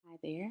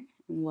there,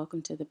 and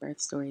welcome to the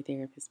Birth Story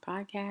Therapist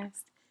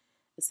podcast,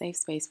 a safe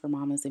space for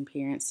mamas and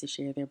parents to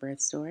share their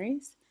birth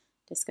stories,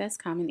 discuss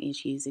common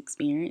issues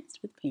experienced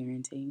with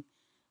parenting,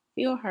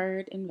 feel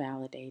heard and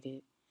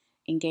validated,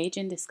 engage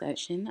in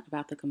discussion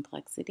about the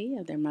complexity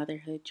of their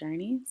motherhood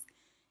journeys,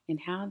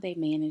 and how they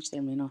manage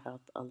their mental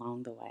health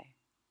along the way.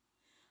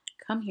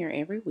 Come here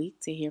every week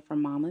to hear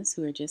from mamas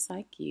who are just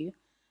like you,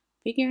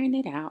 figuring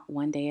it out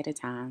one day at a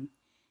time.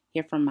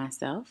 Hear from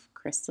myself,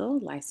 Crystal,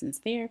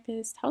 licensed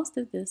therapist, host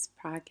of this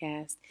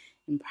podcast,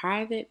 and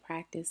private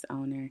practice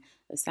owner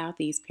of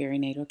Southeast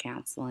Perinatal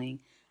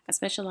Counseling. I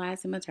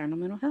specialize in maternal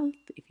mental health,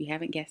 if you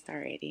haven't guessed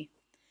already.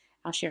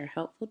 I'll share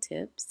helpful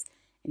tips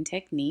and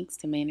techniques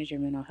to manage your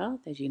mental health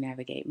as you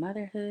navigate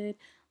motherhood,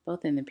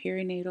 both in the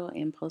perinatal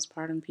and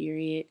postpartum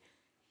period,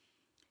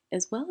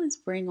 as well as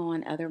bring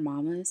on other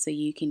mamas so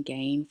you can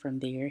gain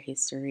from their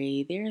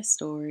history, their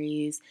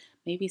stories,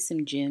 maybe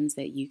some gems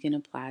that you can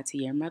apply to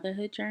your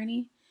motherhood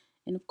journey.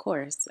 And of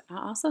course, I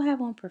also have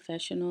on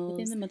professionals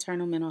within the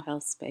maternal mental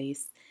health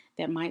space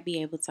that might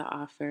be able to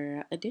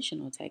offer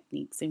additional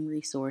techniques and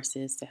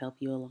resources to help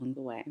you along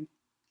the way.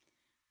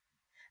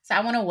 So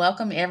I want to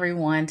welcome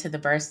everyone to the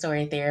Birth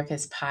Story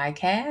Therapist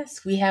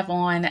podcast. We have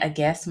on a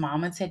guest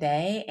mama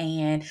today,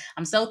 and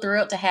I'm so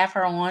thrilled to have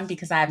her on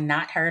because I have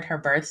not heard her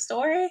birth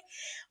story.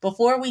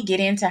 Before we get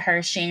into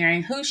her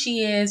sharing who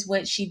she is,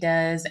 what she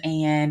does,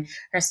 and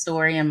her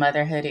story and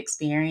motherhood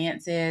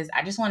experiences,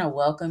 I just want to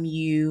welcome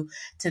you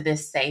to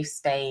this safe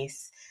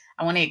space.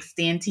 I want to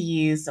extend to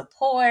you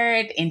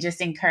support and just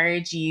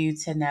encourage you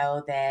to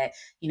know that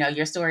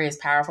your story is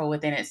powerful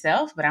within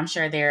itself, but I'm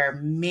sure there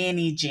are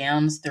many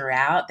gems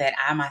throughout that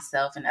I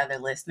myself and other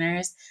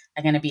listeners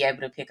are going to be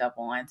able to pick up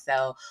on.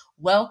 So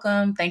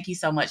welcome. Thank you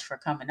so much for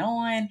coming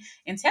on,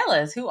 and tell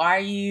us, who are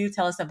you?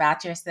 Tell us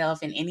about yourself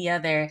and any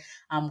other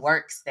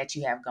works that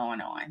you have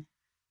going on.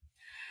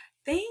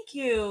 Thank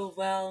you.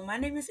 Well, my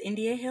name is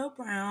India Hill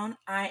Brown.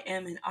 I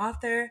am an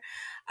author.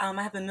 I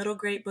have a middle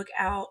grade book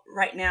out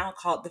right now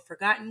called The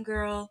Forgotten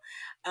Girl.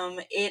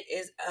 It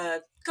is a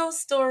ghost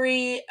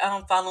story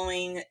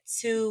following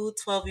two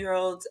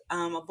 12-year-olds,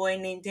 a boy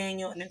named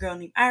Daniel and a girl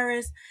named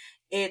Iris.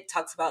 It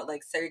talks about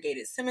like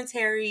segregated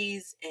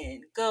cemeteries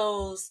and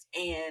ghosts.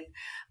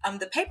 And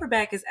the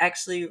paperback is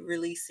actually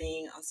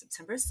releasing on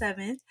September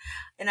 7th.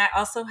 And I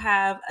also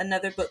have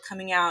another book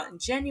coming out in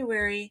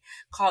January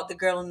called The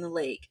Girl in the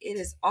Lake. It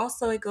is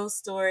also a ghost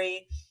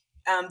story.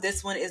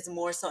 This one is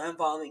more so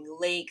involving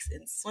lakes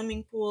and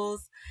swimming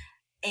pools.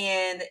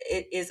 And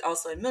it is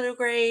also in middle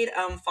grade,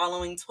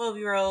 following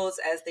 12-year-olds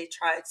as they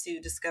try to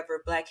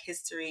discover Black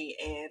history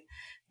and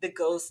the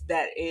ghost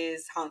that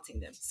is haunting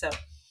them. So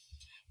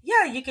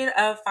yeah, you can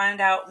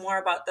find out more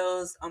about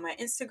those on my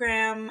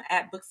Instagram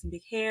at Books and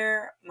Big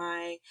Hair,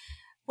 my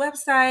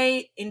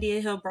website,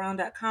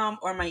 indiahillbrown.com,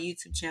 or my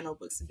YouTube channel,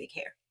 Books and Big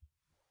Hair.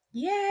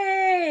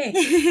 Yay!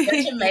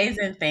 Such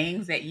amazing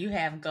things that you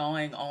have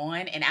going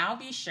on. And I'll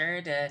be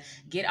sure to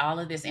get all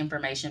of this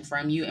information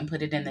from you and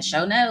put it in the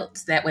show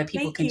notes. That way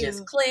people can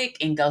just click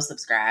and go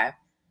subscribe.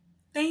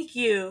 Thank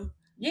you.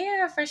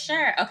 Yeah, for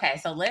sure. Okay,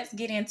 so let's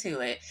get into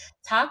it.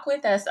 Talk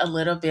with us a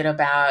little bit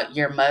about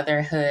your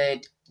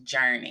motherhood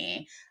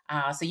journey.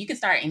 So you can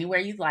start anywhere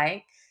you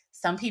like.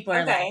 Some people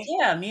are like,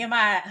 yeah, me and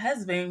my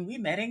husband, we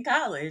met in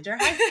college or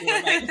high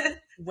school. Like,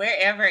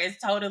 wherever is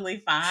totally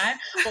fine.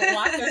 But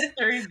walk us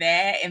through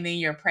that and then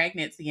your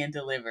pregnancy and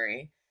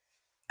delivery.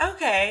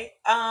 Okay.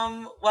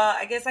 Well,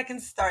 I guess I can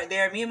start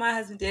there. Me and my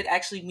husband did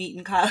actually meet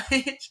in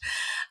college.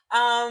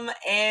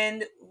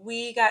 And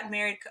we got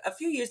married a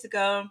few years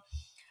ago.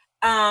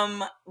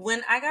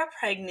 When I got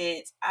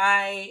pregnant,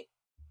 I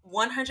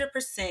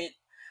 100%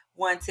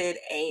 wanted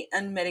an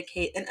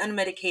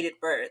unmedicated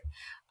birth.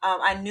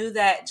 I knew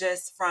that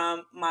just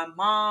from my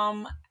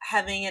mom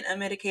having an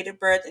unmedicated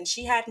birth, and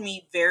she had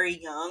me very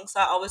young. So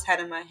I always had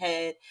in my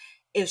head,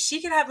 if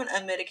she could have an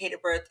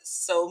unmedicated birth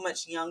so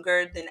much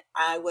younger than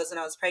I was when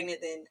I was pregnant,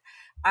 then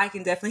I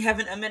can definitely have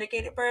an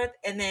unmedicated birth.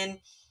 And then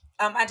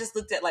I just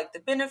looked at like the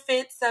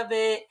benefits of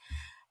it.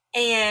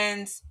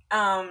 And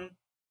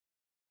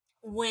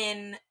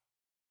when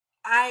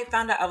I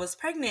found out I was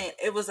pregnant,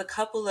 it was a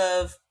couple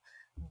of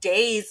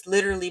days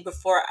literally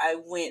before I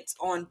went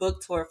on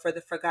book tour for The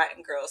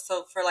Forgotten Girl.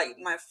 So for like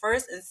my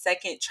first and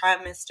second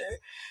trimester,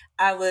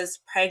 I was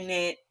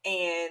pregnant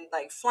and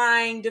like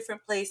flying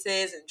different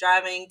places and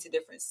driving to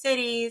different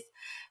cities.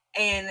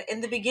 And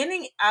in the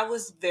beginning, I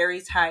was very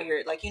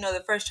tired. Like,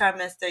 the first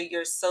trimester,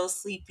 you're so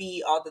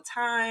sleepy all the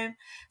time.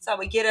 So I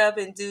would get up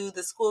and do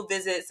the school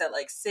visits at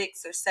like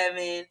 6 or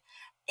 7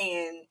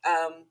 and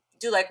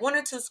do like 1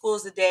 or 2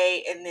 schools a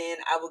day. And then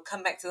I would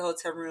come back to the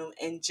hotel room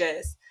and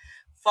just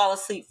fall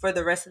asleep for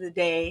the rest of the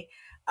day.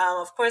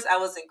 Of course, I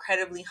was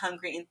incredibly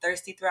hungry and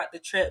thirsty throughout the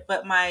trip,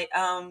 but my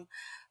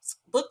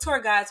book tour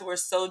guides were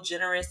so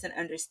generous and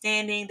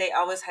understanding. They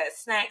always had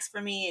snacks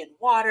for me and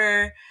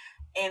water,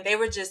 and they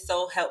were just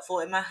so helpful.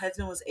 And my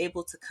husband was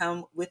able to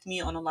come with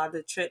me on a lot of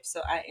the trips,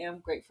 so I am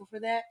grateful for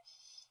that.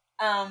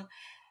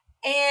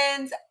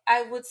 And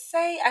I would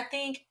say, I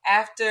think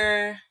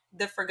after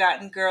The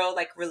Forgotten Girl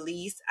like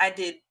released, I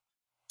did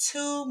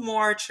 2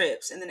 more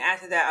trips. And then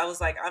after that, I was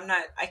like,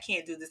 I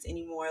can't do this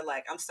anymore.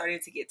 Like, I'm starting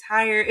to get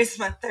tired. It's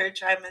my 3rd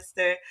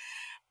trimester.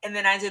 And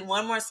then I did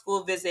one more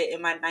school visit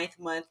in my 9th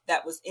month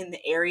that was in the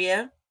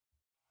area.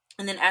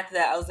 And then after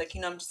that, I was like,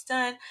 I'm just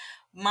done.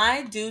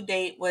 My due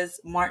date was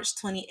March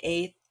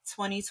 28th,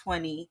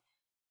 2020.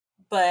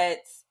 But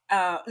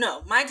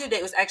no, my due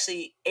date was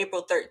actually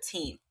April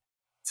 13th,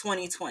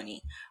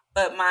 2020.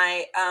 But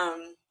my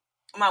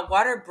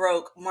water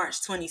broke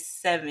March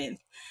 27th.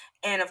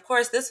 And of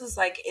course, this was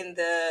like in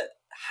the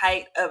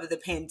height of the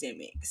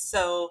pandemic.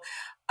 So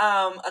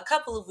a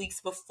couple of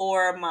weeks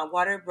before my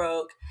water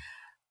broke,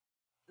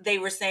 they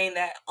were saying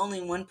that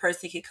only one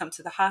person could come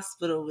to the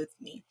hospital with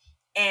me.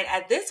 And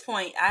at this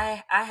point,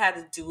 I had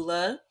a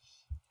doula,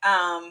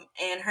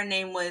 and her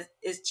name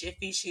is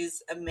Jiffy.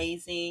 She's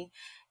amazing,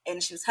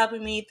 and she was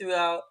helping me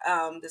throughout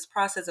this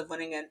process of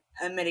wanting an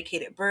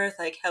unmedicated birth,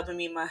 like helping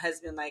me and my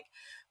husband like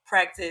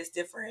practice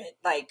different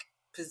like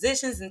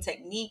positions and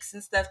techniques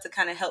and stuff to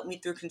kind of help me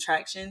through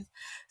contractions.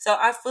 So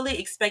I fully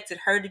expected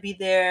her to be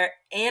there,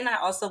 and I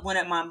also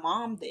wanted my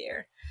mom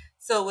there.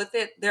 So with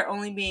it, there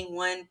only being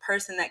one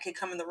person that could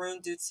come in the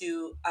room due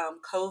to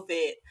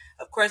COVID,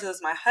 of course it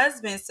was my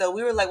husband. So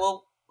we were like,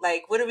 well,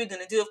 like, what are we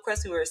going to do? Of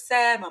course, we were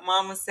sad. My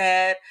mom was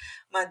sad.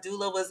 My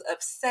doula was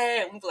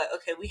upset. We were like,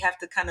 okay, we have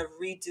to kind of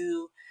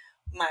redo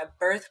my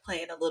birth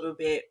plan a little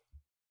bit.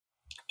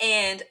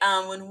 And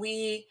when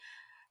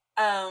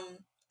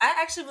I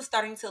actually was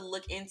starting to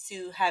look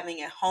into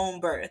having a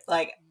home birth.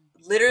 Like,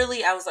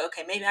 literally, I was like,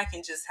 okay, maybe I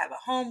can just have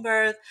a home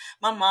birth.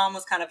 My mom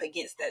was kind of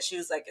against that. She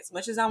was like, as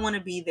much as I want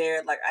to be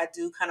there, like, I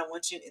do kind of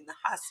want you in the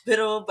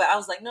hospital. But I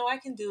was like, no, I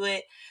can do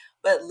it.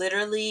 But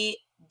literally,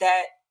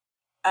 that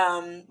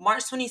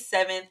March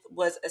 27th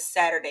was a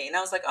Saturday. And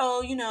I was like,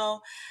 oh,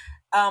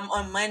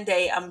 on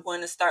Monday, I'm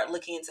going to start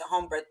looking into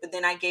home birth. But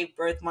then I gave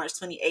birth March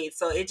 28th.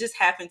 So it just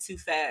happened too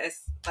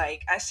fast.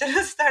 Like, I should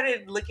have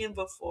started looking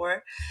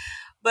before.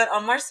 But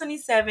on March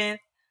 27th,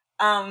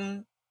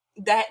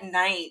 that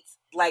night,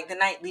 like the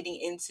night leading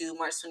into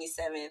March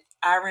 27th,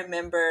 I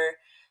remember,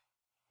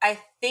 I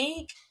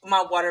think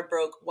my water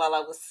broke while I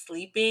was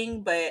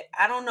sleeping, but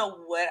I don't know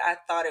what I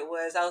thought it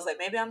was. I was like,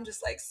 maybe I'm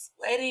just like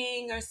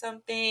sweating or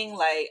something.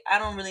 Like, I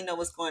don't really know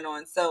what's going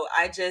on. So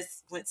I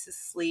just went to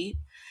sleep.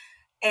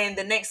 And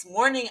the next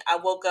morning, I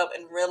woke up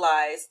and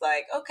realized,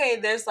 like, okay,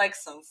 there's like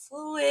some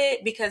fluid,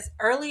 because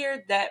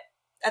earlier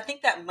I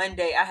think that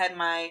Monday, I had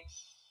my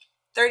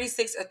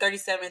 36th or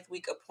 37th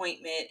week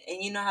appointment.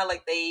 And you know how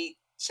like they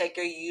check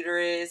your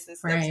uterus and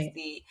stuff to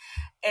see.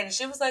 And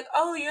she was like,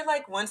 oh, you're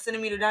like 1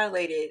 centimeter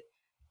dilated.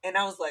 And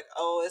I was like,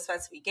 oh, it's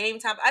about to be game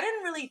time. I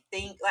didn't really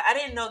think, like, I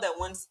didn't know that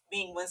once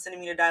being 1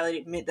 centimeter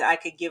dilated meant that I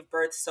could give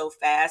birth so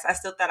fast. I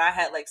still thought I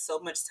had like so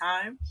much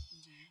time.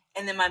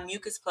 And then my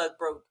mucus plug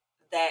broke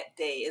that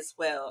day as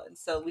well. And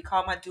so we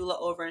called my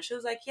doula over, and she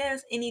was like,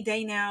 yes, any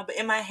day now. But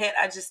in my head,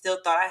 I just still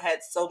thought I had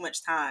so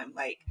much time.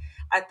 Like,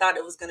 I thought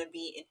it was going to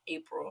be in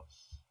April.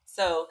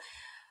 So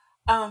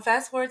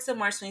fast forward to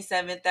March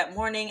 27th, that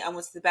morning, I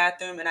went to the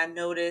bathroom and I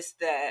noticed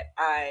that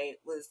I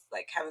was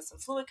like having some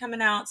fluid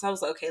coming out. So I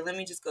was like, okay, let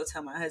me just go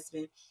tell my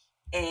husband.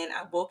 And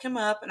I woke him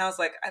up and I was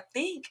like, I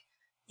think,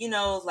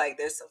 like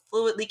there's some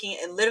fluid leaking.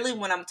 And literally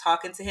when I'm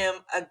talking to him,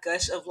 a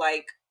gush of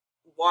like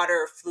water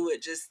or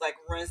fluid just like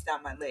runs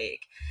down my leg.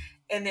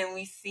 And then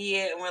we see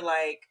it and we're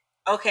like,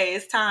 okay,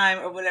 it's time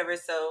or whatever.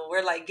 So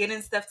we're like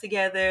getting stuff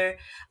together.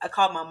 I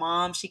called my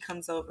mom. She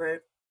comes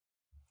over.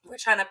 We're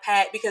trying to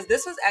pack, because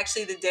this was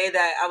actually the day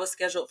that I was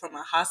scheduled for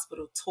my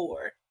hospital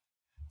tour.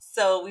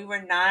 So we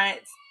were not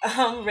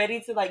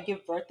ready to like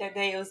give birth that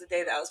day. It was the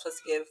day that I was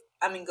supposed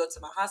to go to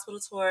my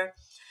hospital tour.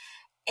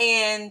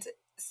 And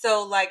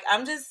so like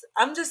I'm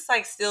just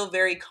like still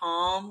very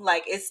calm.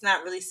 Like, it's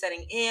not really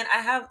setting in.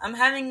 I'm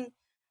having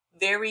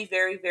very,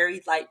 very,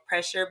 very light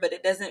pressure, but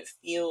it doesn't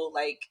feel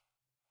like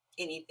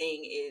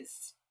anything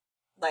is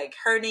like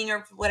hurting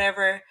or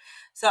whatever.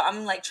 So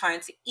I'm like trying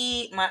to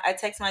eat. I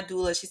text my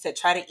doula. She said,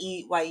 try to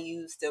eat while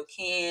you still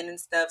can and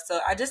stuff. So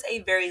I just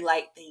ate very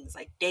light things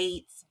like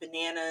dates,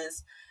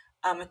 bananas.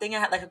 I think I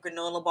had like a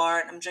granola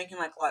bar, and I'm drinking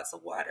like lots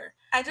of water.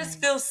 I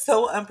just feel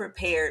so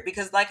unprepared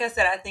because, like I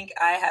said, I think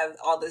I have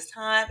all this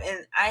time,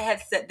 and I had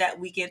set that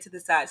weekend to the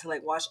side to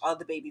like wash all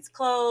the baby's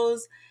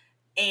clothes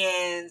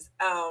and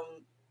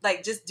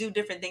like just do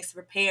different things to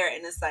prepare.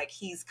 And it's like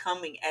he's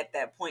coming at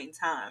that point in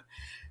time.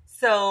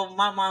 So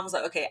my mom was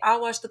like, okay,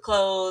 I'll wash the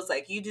clothes.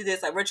 Like, you do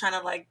this. Like, we're trying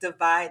to like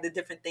divide the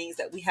different things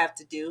that we have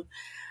to do.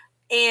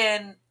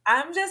 And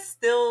I'm just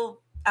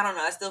still, I don't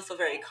know, I still feel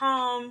very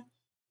calm.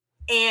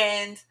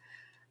 And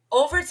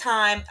over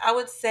time, I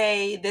would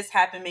say this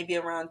happened maybe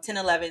around 10,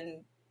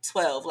 11,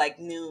 12, like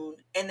noon.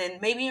 And then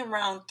maybe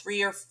around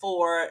 3 or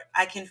 4,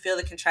 I can feel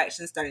the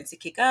contractions starting to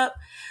kick up.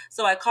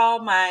 So I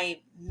called my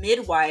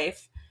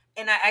midwife,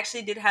 and I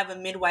actually did have a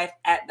midwife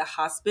at the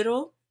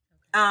hospital.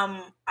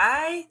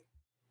 I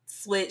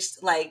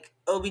switched like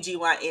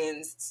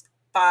OBGYNs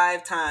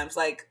 5 times,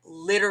 like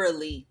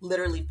literally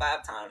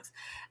 5 times.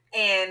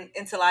 And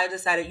until I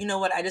decided, you know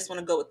what, I just want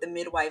to go with the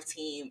midwife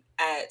team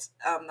at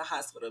the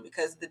hospital,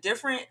 because the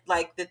different,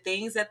 like, the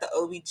things that the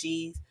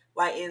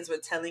OBGYNs were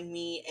telling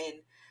me,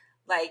 and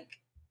like,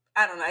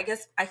 I don't know, I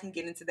guess I can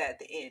get into that at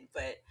the end,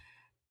 but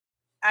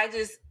I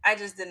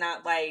just did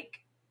not like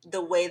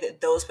the way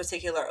that those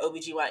particular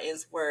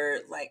OBGYNs were.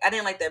 Like, I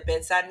didn't like their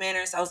bedside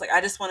manner. So I was like,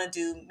 I just want to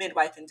do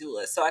midwife and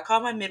doula. So I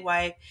called my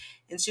midwife,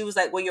 and she was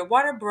like, well, your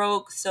water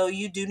broke, so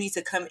you do need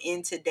to come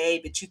in today,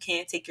 but you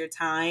can't take your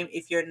time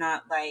if you're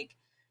not like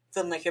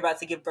feeling like you're about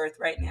to give birth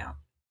right now.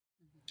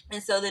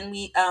 And so then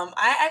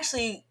I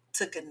actually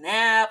took a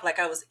nap, like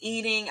I was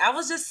eating. I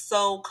was just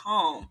so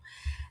calm.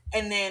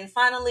 And then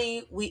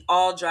finally, we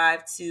all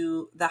drive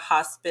to the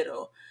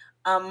hospital.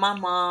 My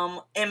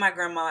mom and my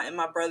grandma and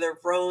my brother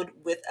rode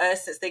with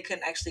us, since they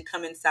couldn't actually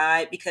come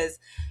inside, because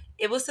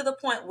it was to the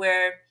point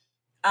where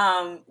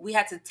we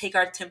had to take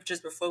our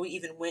temperatures before we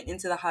even went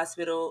into the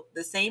hospital.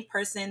 The same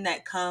person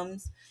that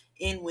comes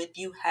in with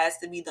you has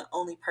to be the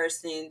only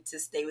person to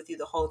stay with you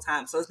the whole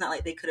time. So it's not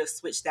like they could have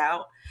switched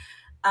out.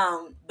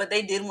 But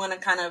they did want to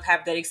kind of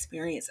have that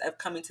experience of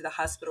coming to the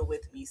hospital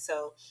with me.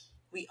 So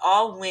we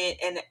all went,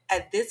 and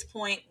at this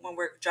point, when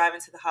we're driving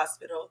to the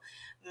hospital,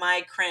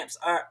 my cramps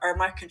are, or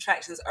my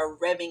contractions are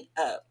revving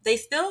up. They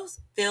still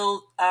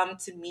feel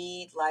to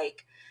me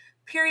like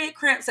period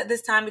cramps at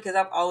this time, because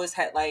I've always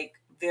had like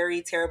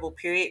very terrible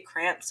period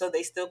cramps. So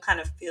they still kind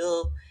of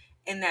feel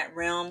in that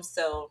realm.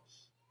 So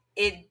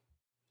it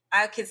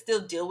I can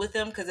still deal with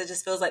them, because it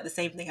just feels like the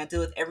same thing I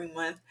deal with every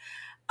month.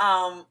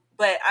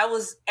 But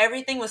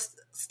everything was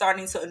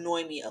starting to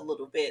annoy me a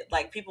little bit.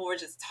 Like, people were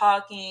just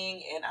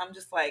talking, and I'm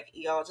just like,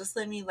 y'all, just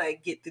let me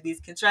like get through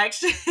these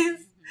contractions,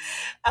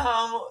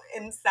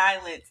 in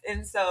silence.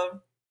 And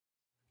so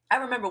I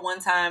remember one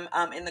time,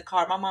 in the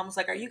car, my mom was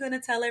like, are you going to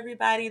tell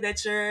everybody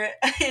that you're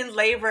in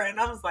labor? And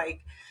I was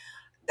like,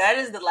 that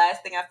is the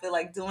last thing I feel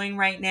like doing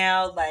right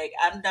now. Like,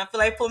 I don't feel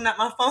like pulling out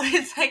my phone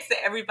and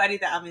texting everybody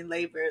that I'm in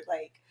labor.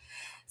 Like,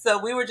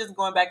 so we were just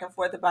going back and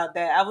forth about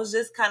that. I was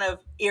just kind of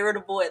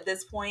irritable at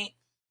this point.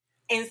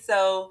 And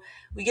so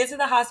we get to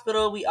the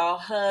hospital, we all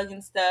hug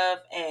and stuff.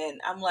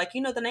 And I'm like,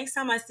 the next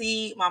time I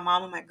see my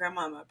mom and my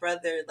grandma and my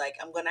brother, like,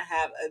 I'm going to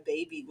have a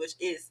baby,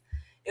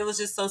 it was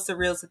just so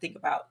surreal to think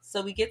about.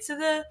 So we get to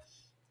the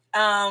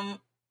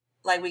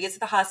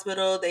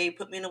hospital, they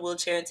put me in a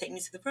wheelchair and take me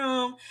to the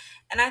room.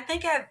 And I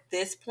think at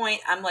this point,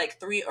 I'm like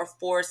 3 or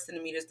 4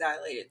 centimeters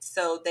dilated.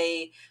 So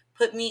they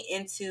put me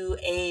into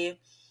a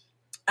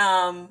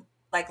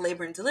like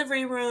labor and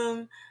delivery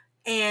room.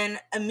 And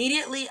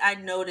immediately I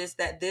noticed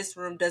that this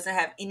room doesn't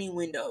have any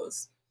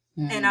windows.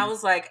 And I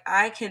was like,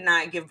 I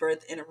cannot give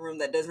birth in a room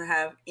that doesn't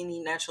have any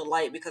natural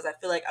light, because I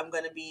feel like I'm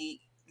going to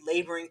be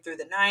laboring through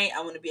the night.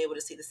 I want to be able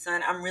to see the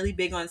sun. I'm really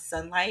big on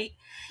sunlight.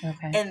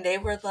 Okay. And they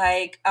were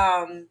like,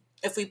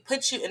 if we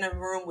put you in a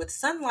room with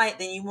sunlight,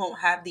 then you won't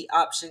have the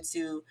option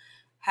to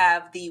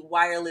have the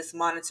wireless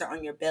monitor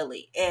on your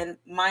belly. And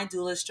my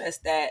doula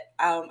stressed that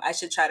I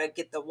should try to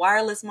get the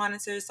wireless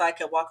monitor so I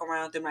could walk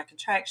around through my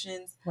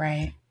contractions.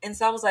 Right. And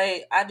so I was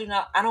like, I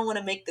don't want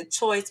to make the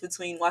choice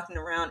between walking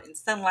around in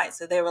sunlight.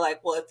 So they were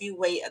like, well, if you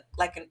wait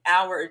like an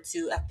hour or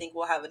two, I think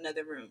we'll have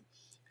another room.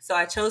 So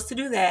I chose to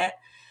do that.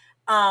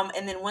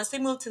 And then once they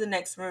moved to the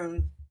next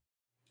room,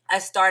 I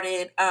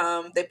started,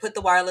 they put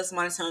the wireless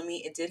monitor on me.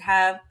 It did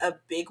have a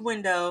big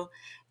window,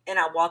 and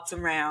I walked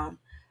around.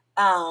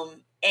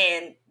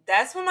 And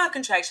that's when my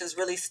contractions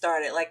really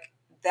started. Like,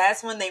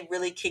 that's when they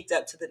really kicked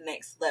up to the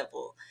next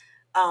level.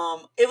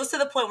 It was to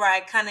the point where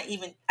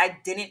I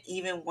didn't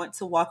even want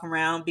to walk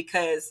around,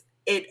 because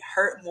it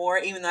hurt more,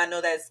 even though I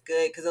know that's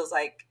good, because it was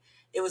like,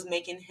 it was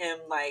making him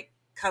like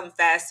come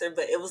faster,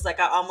 but it was like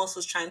I almost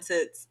was trying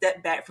to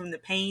step back from the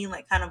pain,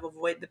 like kind of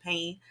avoid the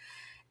pain.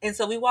 And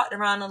so we walked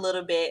around a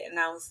little bit, and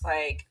I was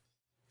like,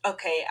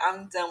 okay,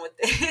 I'm done with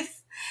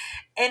this.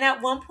 And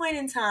at one point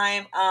in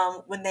time,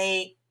 when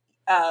they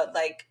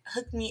like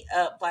hooked me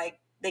up, like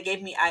they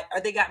got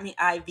me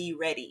IV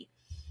ready.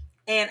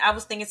 And I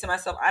was thinking to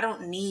myself, I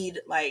don't need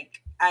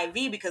like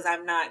IV, because I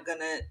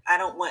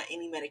don't want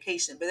any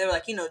medication. But they were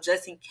like,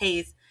 just in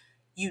case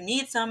you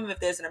need some, if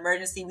there's an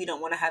emergency, we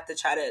don't want to have to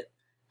try to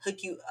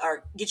hook you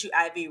or get you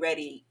IV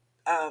ready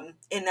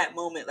in that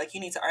moment. Like, you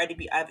need to already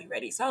be IV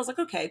ready. So I was like,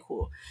 okay,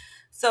 cool.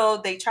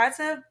 So they tried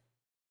to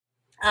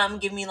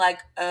give me like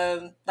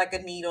a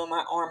needle in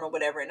my arm or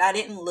whatever, and I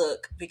didn't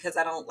look, because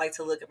I don't like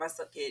to look at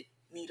myself get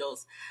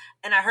needles.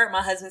 And I heard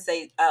my husband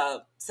say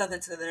something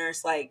to the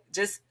nurse, like,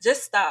 just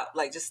stop,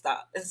 like, just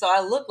stop. And so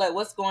I looked like,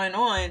 what's going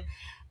on?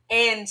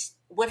 And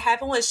what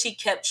happened was, she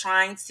kept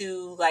trying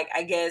to, like,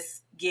 I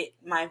guess, get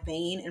my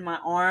vein in my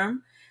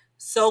arm,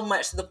 so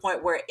much to the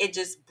point where it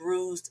just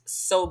bruised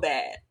so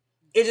bad.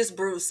 It just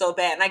bruised so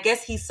bad. And I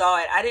guess he saw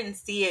it. I didn't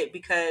see it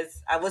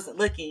because I wasn't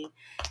looking.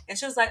 And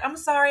she was like, I'm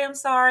sorry.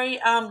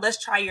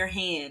 Let's try your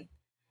hand.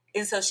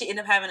 And so she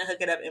ended up having to hook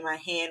it up in my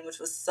hand, which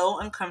was so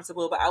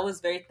uncomfortable. But I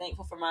was very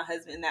thankful for my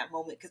husband in that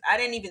moment, because I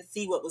didn't even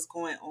see what was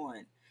going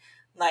on.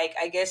 Like,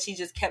 I guess she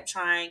just kept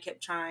trying.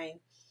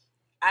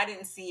 I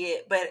didn't see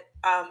it. But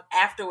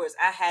afterwards,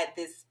 I had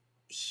this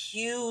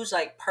huge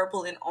like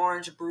purple and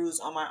orange bruise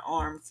on my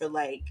arm for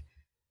like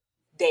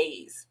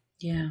days.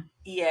 Yeah.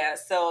 Yeah,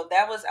 so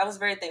that was I was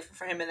very thankful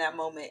for him in that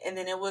moment. And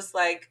then it was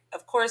like,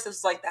 of course, it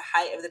was like the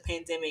height of the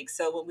pandemic.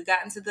 So when we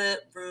got into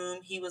the room,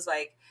 he was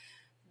like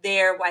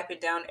there wiping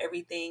down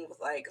everything with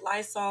like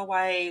Lysol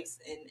wipes,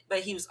 and but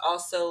he was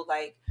also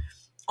like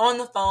on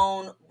the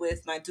phone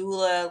with my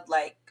doula,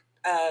 like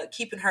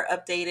keeping her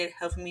updated,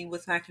 helping me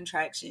with my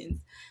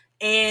contractions,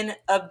 and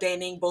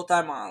updating both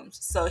our moms.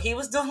 So he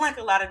was doing like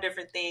a lot of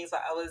different things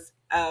while I was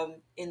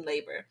in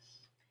labor.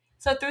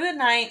 So through the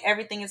night,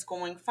 everything is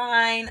going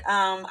fine.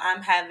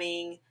 I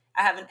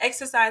have an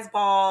exercise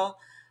ball.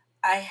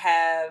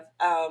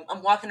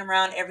 I'm walking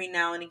around every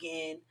now and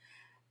again.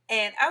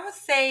 And I would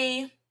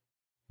say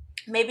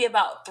maybe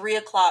about 3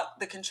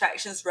 o'clock, the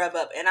contractions rev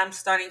up and I'm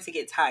starting to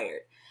get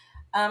tired.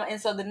 And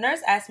so the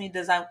nurse asked me,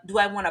 do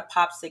I want a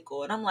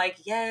popsicle? And I'm like,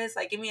 yes,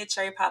 like give me a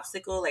cherry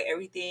popsicle. Like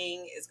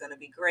everything is going to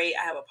be great.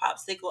 I have a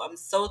popsicle. I'm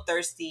so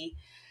thirsty.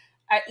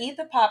 I eat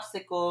the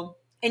popsicle,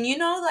 and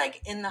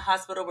like in the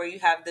hospital where you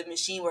have the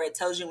machine where it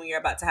tells you when you're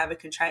about to have a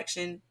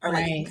contraction, or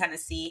like you can Right. kind of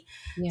see.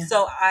 Yeah.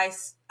 So I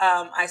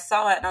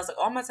saw it, and I was like,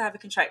 oh, I'm about to have a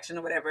contraction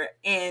or whatever.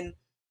 And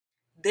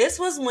this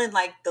was when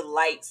like the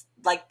lights,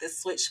 like the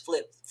switch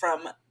flipped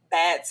from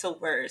bad to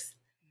worse.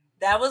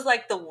 That was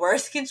like the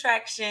worst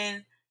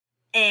contraction,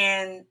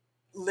 and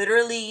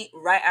literally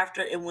right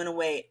after it went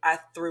away, I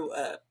threw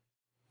up.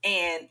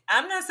 And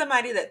I'm not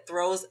somebody that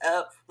throws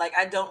up. Like,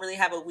 I don't really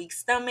have a weak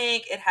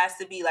stomach. It has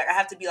to be like, I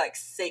have to be like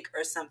sick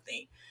or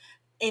something.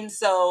 And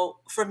so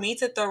for me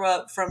to throw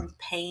up from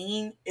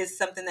pain is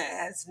something that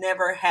has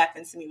never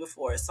happened to me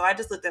before. So I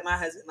just looked at my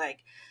husband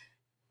like,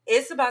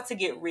 it's about to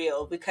get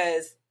real,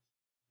 because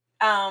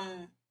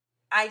um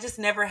I just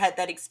never had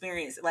that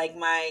experience. Like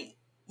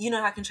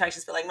how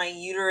contractions feel, like my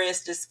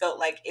uterus just felt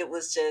like it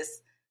was just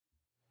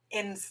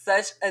in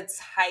such a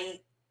tight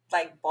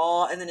like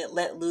ball, and then it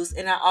let loose.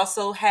 And I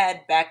also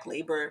had back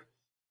labor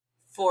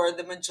for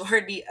the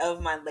majority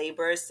of my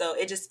labor, so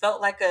it just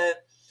felt like a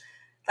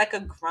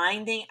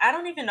grinding. I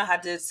don't even know how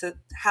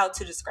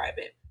to describe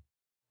it.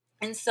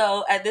 And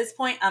so at this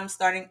point,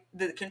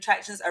 the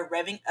contractions are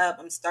revving up.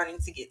 I'm starting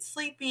to get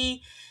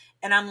sleepy,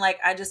 and I'm like,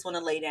 I just want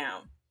to lay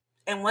down.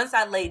 And once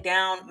I lay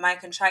down, my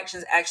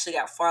contractions actually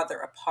got farther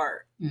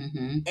apart.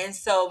 Mm-hmm. And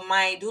so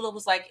my doula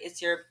was like,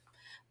 it's your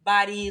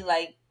body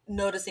like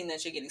noticing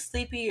that you're getting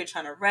sleepy, you're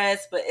trying to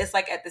rest. But it's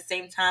like at the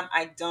same time,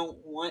 I don't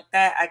want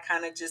that. I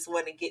kind of just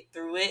want to get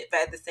through it.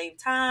 But at the same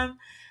time,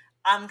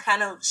 I'm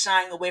kind of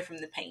shying away from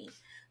the pain.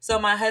 So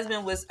my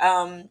husband was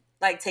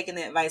like taking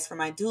the advice from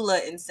my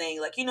doula and saying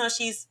like,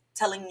 she's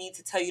telling me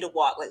to tell you to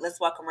walk, like let's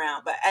walk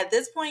around. But at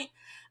this point,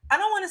 I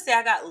don't want to say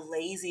I got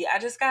lazy. I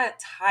just got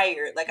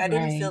tired. Like I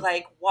didn't feel Right.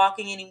 like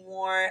walking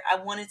anymore. I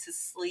wanted to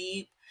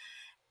sleep.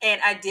 And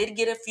I did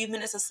get a few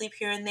minutes of sleep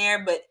here and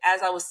there, but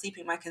as I was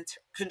sleeping, my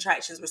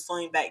contractions were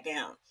slowing back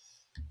down.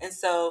 And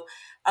so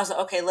I was like,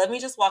 okay, let me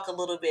just walk a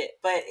little bit.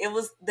 But it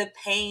was the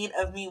pain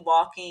of me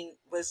walking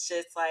was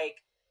just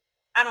like,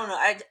 I don't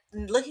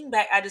know. Looking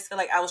back, I just feel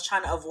like I was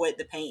trying to avoid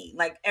the pain.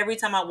 Like every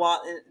time I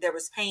walked and there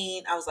was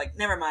pain, I was like,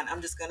 never mind.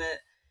 I'm just gonna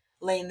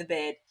lay in the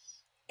bed.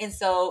 And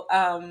so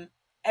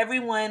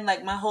everyone,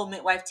 like my whole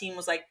midwife team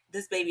was like,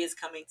 this baby is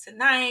coming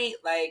tonight.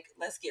 Like,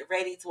 let's get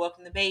ready to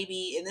welcome the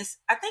baby. And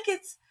I think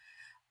it's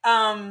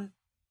um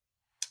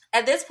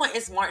at this point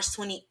it's March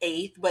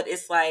 28th, but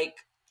it's like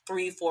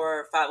 3,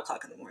 4, 5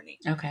 o'clock in the morning.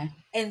 Okay.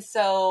 And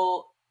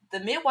so the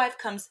midwife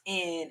comes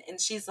in and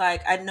she's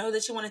like, I know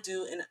that you want to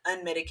do an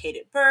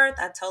unmedicated birth.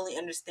 I totally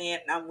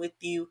understand, and I'm with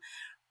you.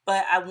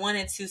 But I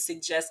wanted to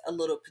suggest a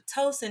little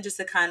Pitocin just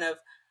to kind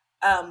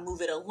of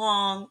move it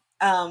along.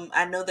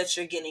 I know that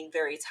you're getting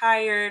very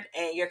tired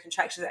and your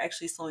contractions are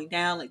actually slowing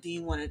down. Like, do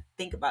you want to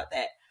think about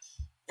that?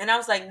 And I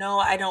was like, no,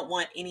 I don't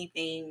want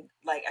anything.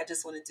 Like, I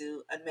just want to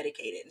do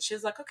unmedicated. And she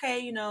was like,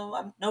 okay,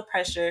 I'm no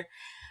pressure.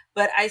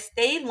 But I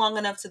stayed long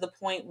enough to the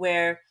point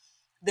where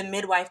the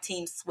midwife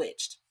team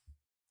switched.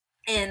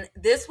 And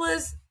this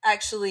was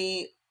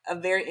actually a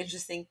very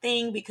interesting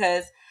thing,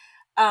 because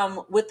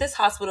with this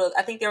hospital,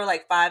 I think there were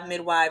like 5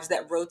 midwives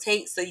that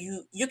rotate. So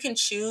you can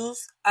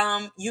choose,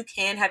 you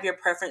can have your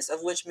preference of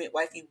which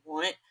midwife you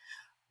want,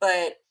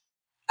 but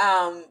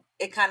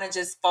it kind of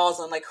just falls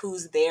on like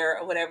who's there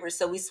or whatever.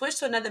 So we switched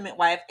to another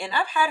midwife, and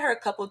I've had her a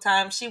couple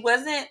times. She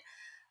wasn't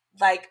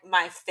like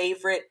my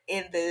favorite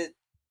in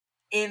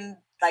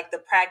like the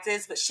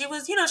practice, but she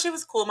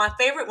was cool. My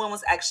favorite one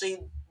was actually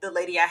the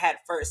lady I had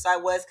first. So I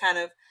was kind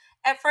of,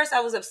 at first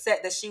I was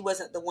upset that she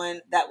wasn't the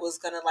one that was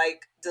gonna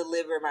like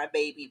deliver my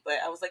baby, but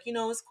I was like,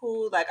 it's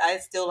cool. Like I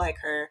still like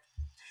her.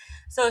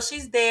 So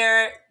she's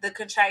there. The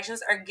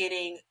contractions are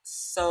getting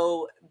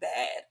so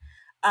bad.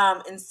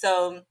 And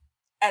so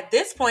at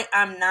this point,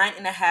 I'm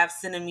 9.5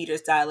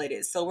 centimeters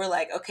dilated. So we're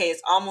like, okay,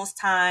 it's almost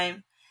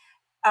time.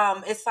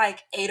 It's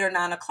like 8 or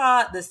 9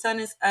 o'clock. The sun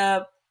is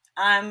up.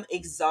 I'm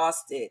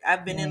exhausted.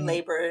 I've been in Right.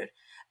 labor.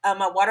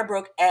 My water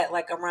broke at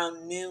like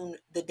around noon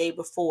the day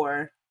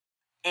before,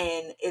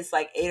 and it's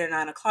like 8 or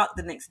 9 o'clock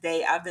the next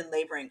day. I've been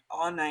laboring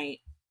all night,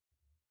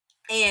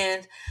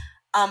 and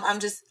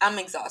I'm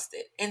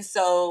exhausted. And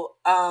so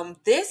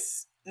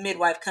this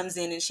midwife comes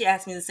in and she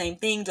asks me the same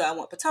thing. Do I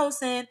want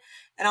Pitocin?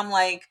 And I'm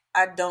like,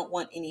 I don't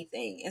want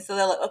anything. And so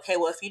they're like, okay,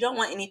 well, if you don't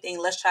want anything,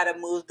 let's try to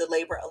move the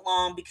labor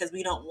along because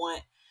we don't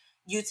want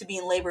you to be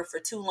in labor for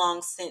too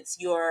long since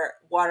your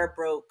water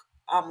broke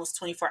almost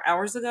 24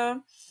 hours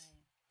ago.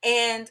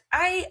 And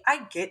I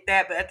get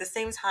that, but at the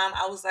same time,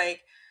 I was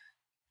like,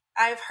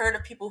 I've heard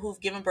of people who've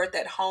given birth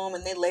at home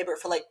and they labored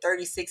for like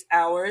 36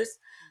 hours.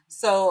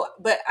 So,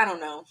 but I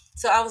don't know.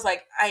 So I was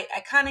like,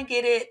 I kind of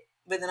get it,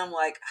 but then I'm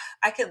like,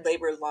 I could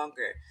labor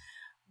longer.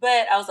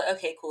 But I was like,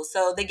 okay, cool.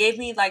 So they gave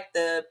me like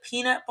the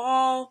peanut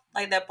ball,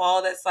 like that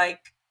ball that's like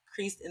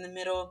creased in the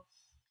middle.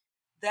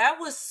 That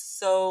was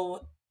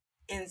so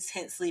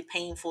intensely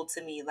painful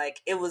to me.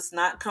 Like it was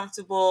not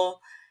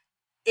comfortable.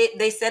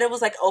 They said it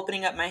was like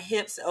opening up my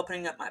hips,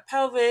 opening up my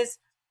pelvis.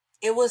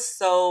 It was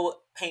so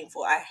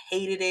painful. I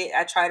hated it.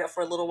 I tried it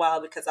for a little while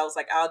because I was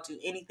like, I'll do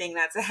anything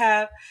not to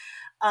have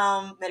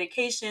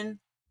medication.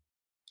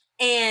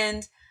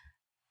 And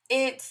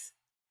it's,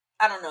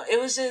 I don't know. It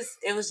was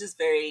just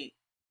very,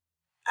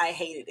 I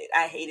hated it.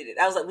 I hated it.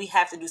 I was like, we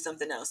have to do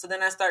something else. So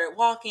then I started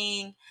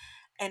walking,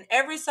 and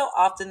every so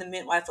often the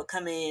midwife would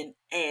come in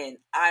and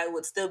I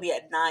would still be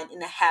at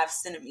 9.5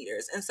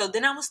 centimeters. And so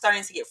then I was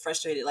starting to get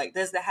frustrated. Like,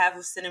 does the half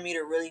a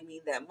centimeter really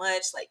mean that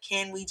much? Like,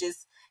 can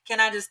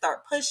I just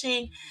start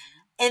pushing?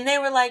 And they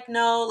were like,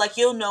 no, like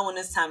you'll know when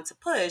it's time to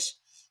push.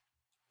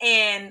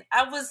 And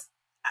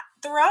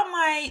throughout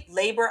my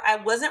labor, I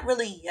wasn't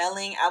really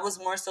yelling. I was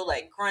more so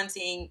like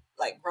grunting,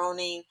 like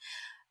groaning.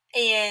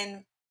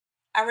 And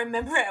I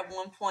remember at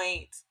one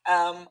point,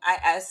 I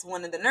asked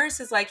one of the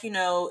nurses, like,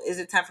 is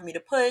it time for me to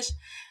push?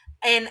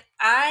 And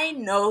I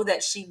know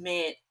that she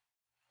meant,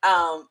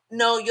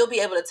 no, you'll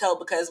be able to tell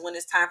because when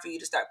it's time for you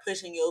to start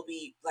pushing, you'll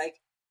be like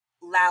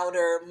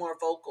louder, more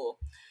vocal.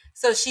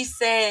 So she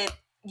said,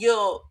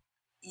 you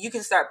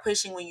can start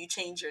pushing when you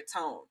change your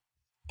tone.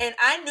 And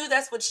I knew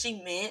that's what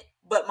she meant,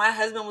 but my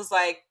husband was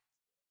like,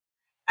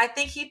 I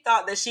think he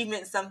thought that she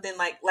meant something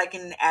like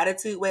in an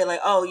attitude way, like,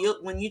 oh,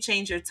 when you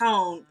change your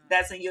tone,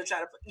 that's when you'll try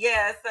to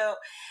yeah. So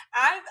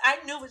I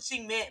knew what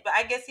she meant, but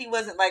I guess he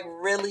wasn't like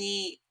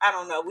really, I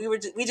don't know.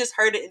 We just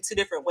heard it in two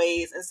different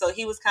ways. And so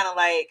he was kind of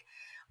like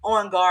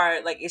on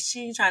guard, like, is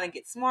she trying to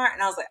get smart?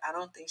 And I was like, I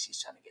don't think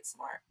she's trying to get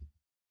smart.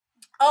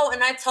 Oh,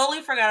 and I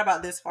totally forgot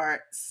about this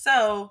part.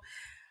 So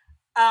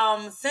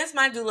since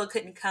my doula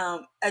couldn't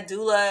come, a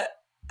doula,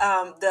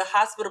 the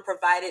hospital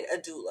provided a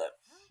doula.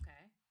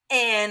 Okay.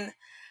 And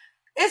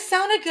it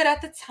sounded good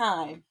at the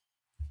time,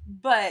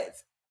 but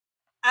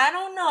I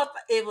don't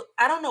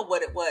know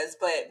what it was,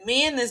 but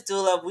me and this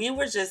doula, we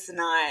were just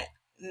not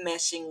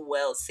meshing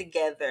well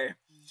together.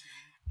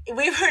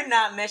 We were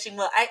not meshing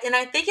well. And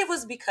I think it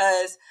was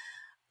because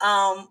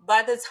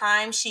by the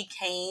time she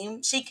came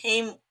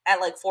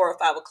at like 4 or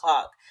 5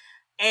 o'clock.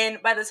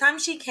 And by the time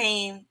she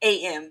came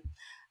AM,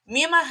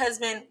 me and my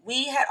husband,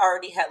 we had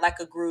already had like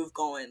a groove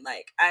going.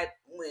 Like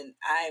when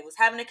I was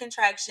having a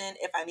contraction,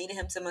 if I needed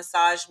him to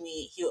massage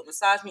me, he would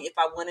massage me. If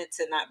I wanted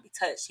to not be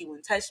touched, he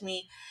wouldn't touch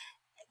me.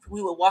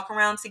 We would walk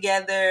around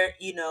together.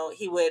 He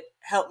would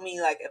help me,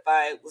 like if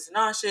I was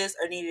nauseous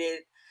or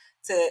needed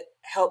to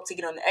help to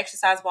get on the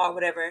exercise ball or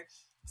whatever.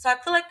 So I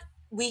feel like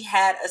we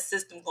had a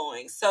system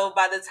going. So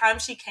by the time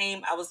she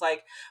came, I was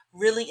like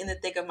really in the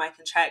thick of my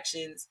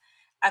contractions.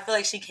 I feel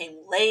like she came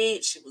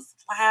late. She was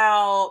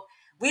loud.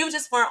 We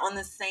just weren't on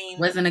the same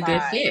Wasn't a good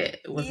vibe.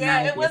 fit. It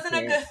wasn't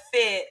a good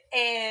fit.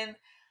 And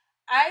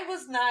I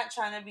was not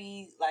trying to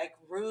be like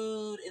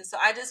rude, and so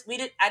I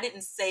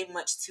didn't say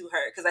much to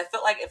her because I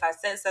felt like if I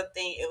said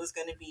something, it was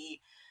going to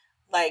be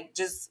like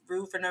just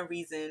rude for no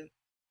reason.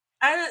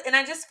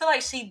 I just feel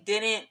like she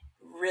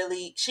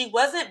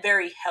wasn't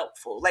very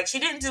helpful. Like she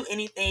didn't do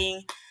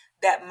anything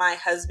that my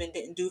husband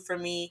didn't do for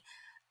me.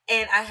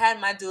 And I had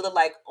my doula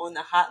like on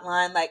the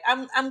hotline. Like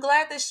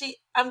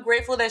I'm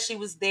grateful that she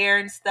was there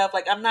and stuff.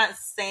 Like I'm not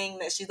saying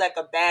that she's like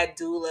a bad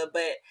doula,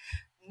 but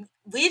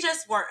we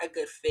just weren't a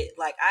good fit.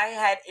 Like I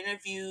had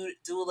interviewed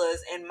doulas,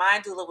 and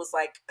my doula was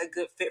like a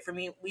good fit for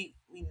me. We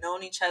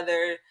known each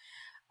other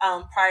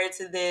prior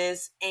to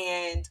this,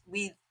 and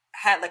we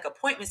had like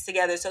appointments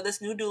together. So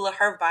this new doula,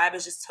 her vibe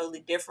is just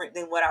totally different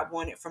than what I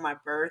wanted for my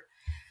birth.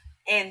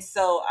 And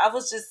so I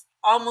was just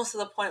almost to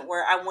the point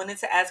where I wanted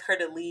to ask her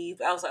to leave.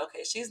 I was like,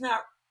 okay,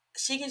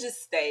 she can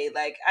just stay.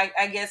 Like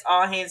I guess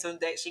all hands on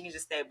deck, she can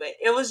just stay. But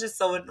it was just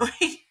so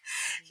annoying.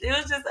 It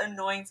was just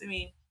annoying to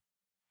me.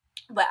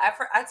 But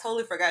I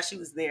totally forgot she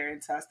was there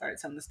until I started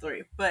telling the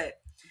story. But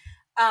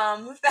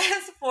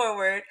fast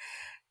forward,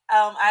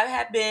 I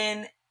had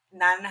been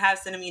 9.5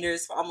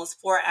 centimeters for almost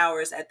 4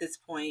 hours at this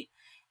point.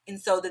 And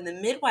so then the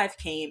midwife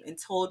came and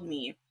told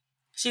me,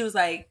 she was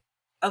like,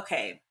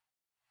 okay,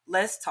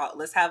 let's talk.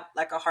 Let's have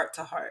like a heart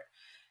to heart.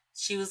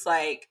 She was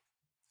like,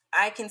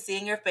 I can see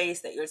in your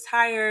face that you're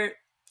tired.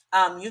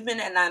 You've been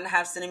at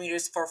 9.5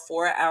 centimeters for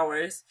 4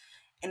 hours.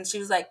 And she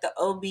was like, the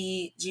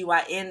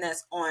OB/GYN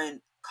that's on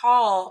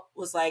call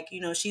was like,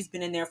 she's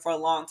been in there for a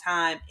long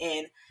time.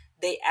 And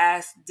they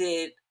asked,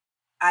 did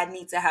I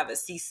need to have a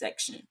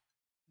C-section?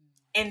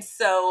 And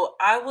so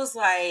I was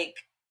like,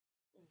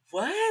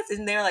 what?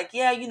 And they're like,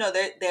 yeah,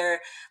 they're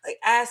like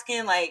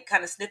asking, like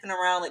kind of sniffing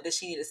around, like, does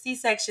she need a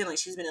C-section? Like,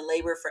 she's been in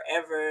labor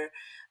forever.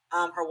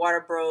 Her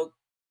water broke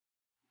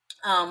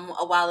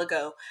a while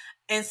ago.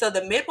 And so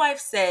the midwife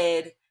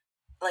said,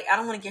 like, I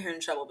don't want to get her in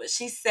trouble, but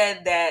she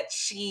said that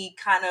she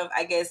kind of,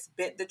 I guess,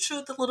 bent the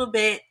truth a little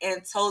bit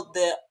and told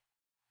the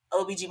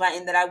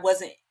OBGYN that I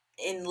wasn't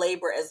in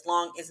labor as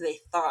long as they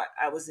thought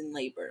I was in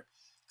labor.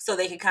 So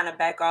they could kind of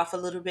back off a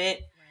little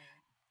bit.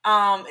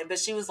 But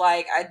she was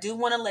like, I do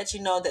want to let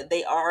you know that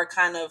they are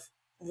kind of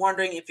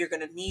wondering if you're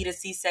going to need a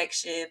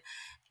C-section.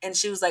 And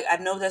she was like, I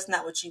know that's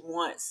not what you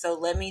want. So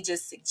let me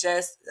just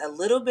suggest a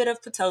little bit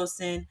of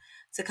Pitocin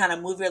to kind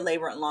of move your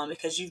labor along,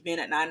 because you've been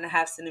at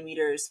 9.5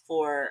 centimeters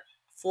for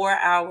 4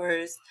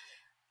 hours.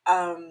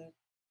 And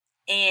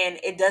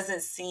it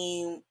doesn't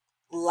seem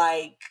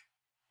like,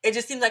 it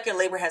just seems like your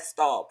labor has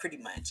stalled pretty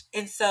much.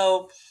 And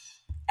so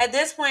at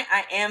this point,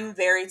 I am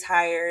very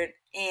tired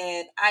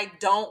and I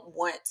don't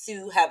want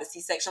to have a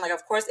C-section. Like,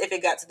 of course, if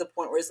it got to the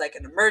point where it's like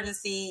an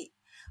emergency,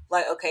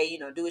 like, okay,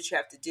 do what you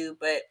have to do.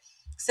 But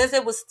since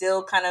it was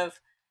still kind of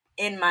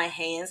in my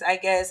hands, I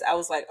guess, I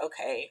was like,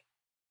 okay,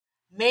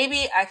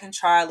 maybe I can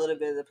try a little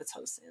bit of the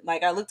Pitocin.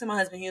 Like, I looked at my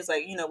husband, he was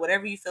like,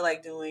 whatever you feel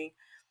like doing.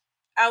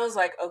 I was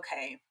like,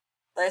 okay,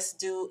 let's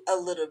do a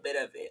little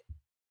bit of it.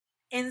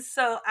 And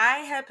so I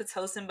had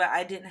Pitocin, but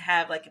I didn't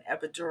have like an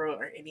epidural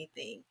or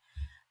anything.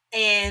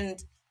 And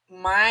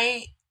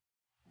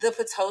the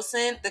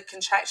Pitocin, the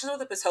contractions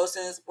with the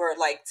Pitocins were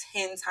like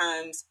 10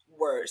 times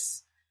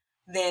worse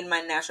than my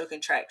natural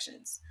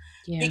contractions.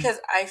 Yeah. Because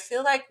I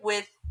feel like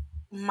with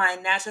my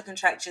natural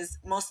contractions,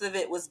 most of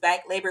it was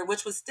back labor,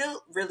 which was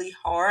still really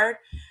hard.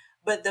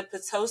 But the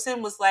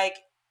Pitocin was like,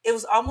 it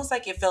was almost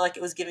like it felt like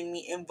it was giving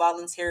me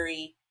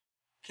involuntary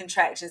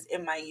contractions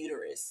in my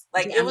uterus.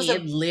 Like,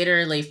 it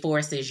literally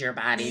forces your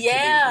body to do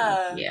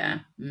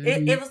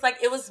mm-hmm. It was like,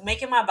 it was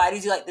making my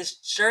body do like this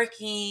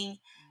jerking.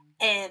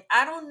 And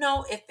I don't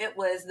know if it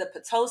was the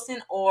Pitocin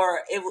or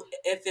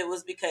if it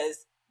was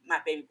because my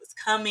baby was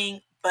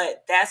coming,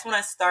 but that's when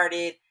I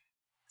started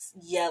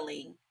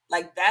yelling.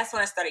 Like, that's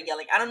when I started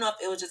yelling. I don't know if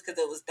it was just because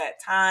it was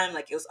that time,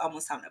 like it was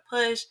almost time to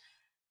push,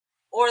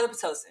 or the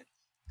Pitocin.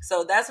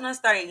 So that's when I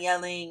started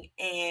yelling,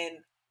 and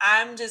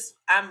I'm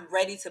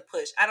ready to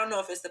push. I don't know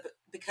if it's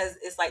because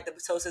it's like the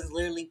Pitocin is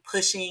literally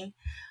pushing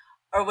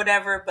or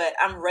whatever, but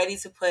I'm ready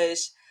to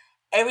push.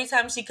 Every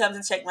time she comes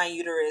and check my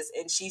uterus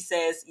and she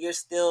says, you're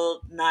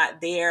still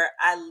not there,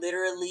 I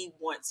literally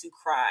want to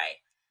cry.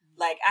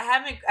 Like,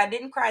 I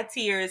didn't cry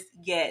tears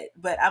yet,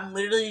 but I'm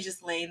literally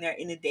just laying there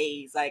in a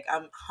daze. Like,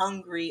 I'm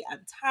hungry,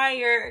 I'm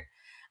tired.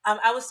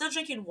 I was still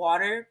drinking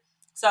water,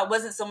 so I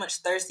wasn't so much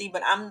thirsty,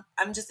 but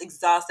I'm just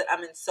exhausted.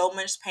 I'm in so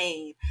much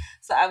pain.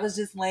 So I was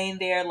just laying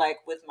there, like,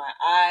 with my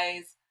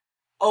eyes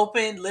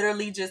open,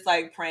 literally just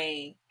like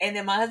praying. And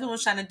then my husband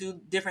was trying to do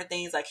different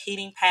things like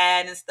heating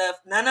pad and stuff.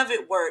 None of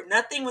it worked.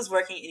 Nothing was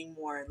working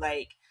anymore.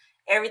 Like,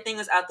 everything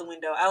was out the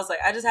window. I was like,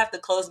 I just have to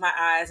close my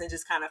eyes and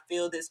just kind of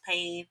feel this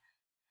pain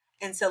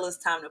until it's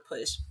time to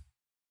push.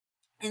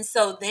 And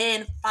so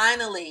then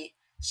finally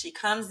she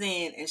comes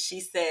in and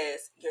she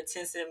says, you're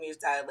 10 centimeters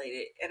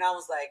dilated. And I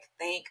was like,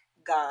 thank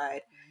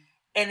God.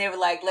 And they were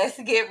like, let's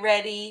get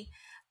ready.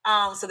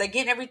 So they're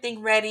getting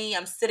everything ready.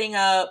 I'm sitting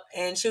up,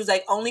 and she was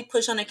like, only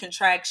push on a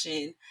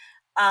contraction.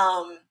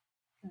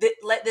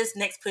 Let this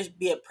next push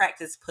be a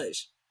practice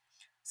push.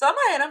 So in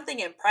my head, I'm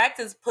thinking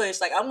practice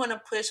push. Like, I'm going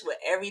to push with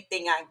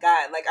everything I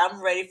got. Like,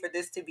 I'm ready for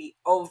this to be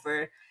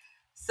over.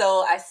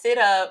 So I sit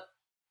up,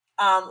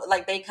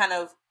 like they kind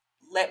of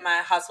let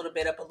my hospital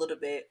bed up a little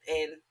bit.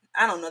 And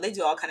I don't know, they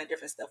do all kind of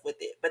different stuff with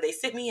it. But they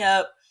sit me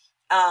up.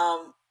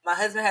 My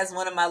husband has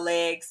one of my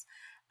legs.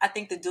 I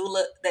think the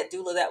doula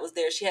that was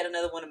there, she had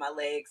another one of my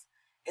legs.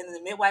 And then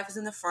the midwife is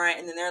in the front,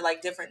 and then there are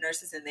like different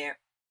nurses in there.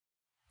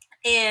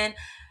 And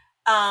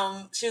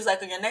she was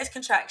like, on your next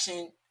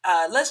contraction,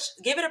 let's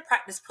give it a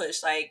practice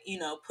push. Like,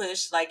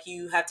 push like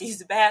you have to use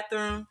the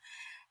bathroom.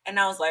 And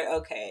I was like,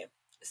 okay.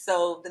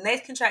 So the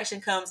next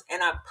contraction comes,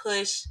 and I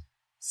push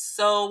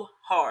so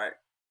hard.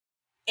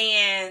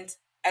 And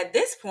at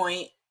this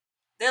point,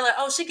 they're like,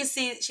 oh, she can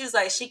see, she was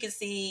like, she can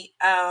see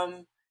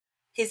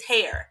his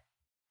hair.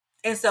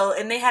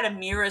 And they had a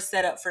mirror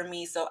set up for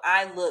me. So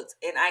I looked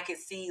and I could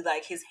see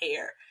like his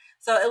hair.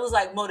 So it was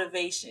like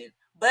motivation.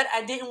 But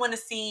I didn't want to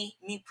see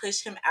me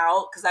push him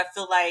out because I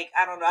feel like,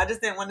 I don't know, I just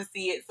didn't want to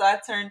see it. So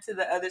I turned to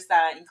the other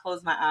side and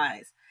closed my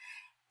eyes.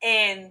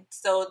 And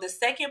so the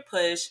second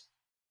push,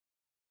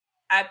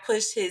 I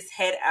pushed his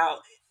head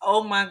out.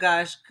 Oh my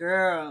gosh,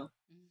 girl.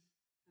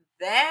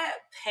 That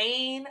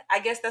pain, I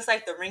guess that's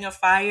like the ring of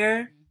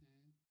fire.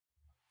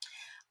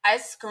 I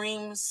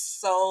screamed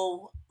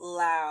so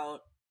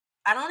loud.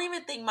 I don't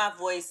even think my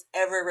voice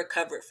ever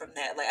recovered from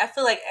that. Like, I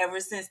feel like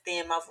ever since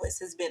then, my voice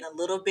has been a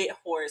little bit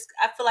hoarse.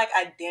 I feel like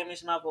I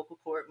damaged my vocal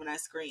cord when I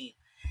screamed.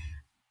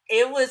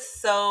 It was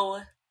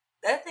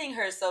that thing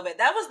hurt so bad.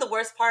 That was the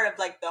worst part of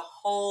like the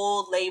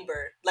whole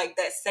labor. Like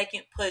that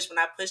second push when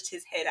I pushed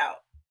his head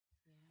out.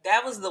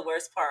 That was the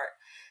worst part.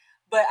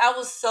 But I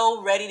was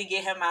so ready to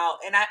get him out,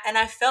 and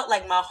I felt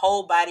like my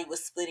whole body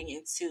was splitting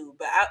in two.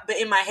 But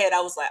in my head,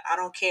 I was like, I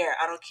don't care,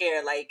 I don't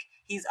care. Like,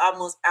 he's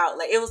almost out.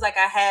 Like, it was like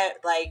I had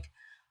like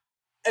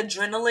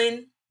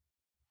adrenaline,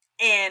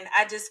 and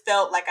I just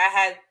felt like I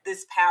had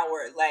this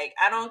power. Like,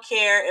 I don't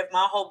care if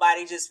my whole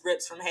body just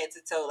rips from head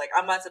to toe. Like,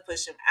 I'm about to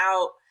push him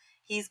out.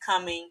 He's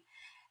coming,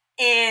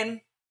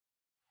 and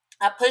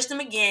I pushed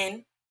him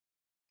again,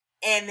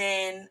 and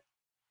then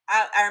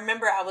I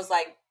remember I was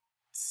like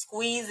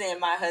squeezing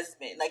my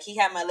husband. Like, he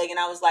had my leg, and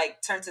I was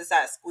like turned to the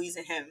side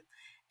squeezing him.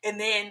 And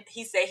then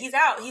he said, he's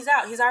out, he's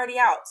out, he's already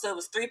out. So it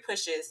was 3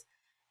 pushes.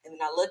 And then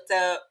I looked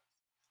up,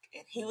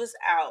 and he was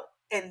out.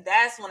 And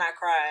that's when I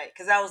cried,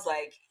 because I was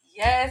like,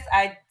 yes,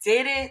 I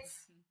did it.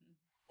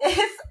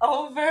 It's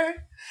over.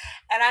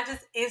 And I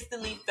just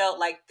instantly felt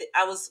like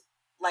I was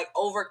like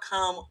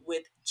overcome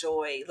with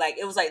joy. Like,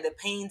 it was like the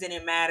pain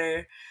didn't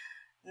matter.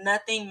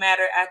 Nothing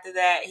mattered after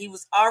that. He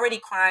was already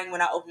crying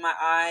when I opened my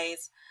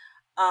eyes.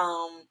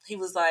 He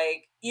was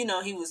like, he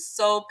was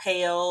so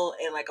pale,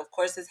 and like, of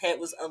course, his head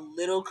was a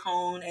little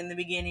cone in the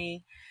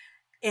beginning,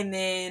 and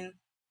then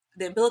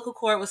the umbilical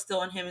cord was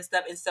still on him and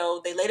stuff. And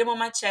so they laid him on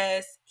my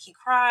chest. He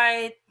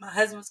cried. My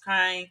husband was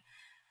crying.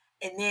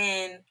 And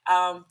then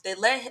they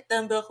let the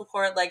umbilical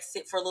cord like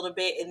sit for a little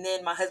bit, and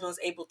then my husband was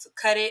able to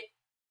cut it.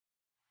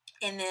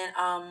 And then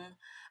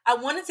I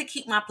wanted to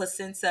keep my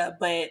placenta,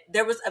 but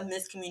there was a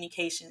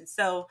miscommunication.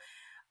 So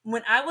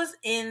when I was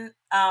in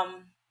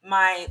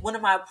my one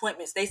of my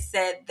appointments, they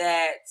said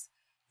that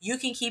you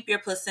can keep your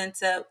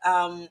placenta.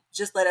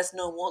 Just let us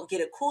know. We'll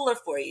get a cooler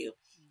for you.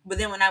 But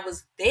then when I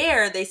was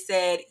there, they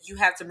said you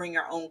have to bring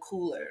your own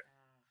cooler.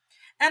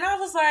 And I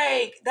was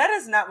like, that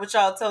is not what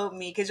y'all told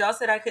me, because y'all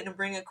said I couldn't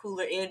bring a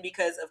cooler in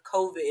because of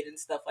COVID and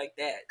stuff like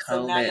that.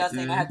 So now y'all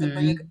saying I have to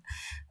bring a.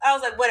 I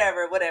was like,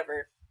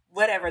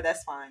 whatever,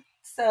 that's fine.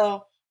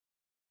 So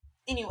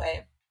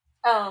anyway,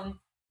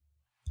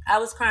 I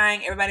was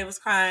crying. Everybody was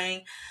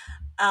crying.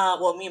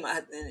 Well, me and my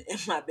husband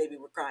and my baby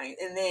were crying.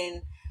 And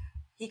then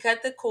he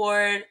cut the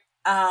cord.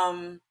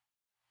 And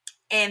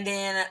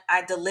then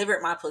I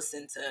delivered my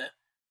placenta.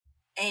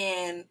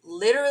 And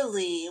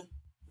literally,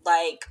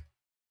 like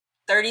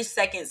 30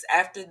 seconds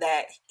after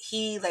that,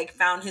 he like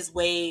found his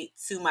way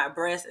to my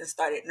breast and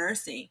started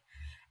nursing.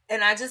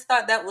 And I just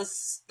thought that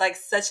was like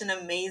such an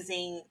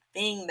amazing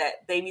thing,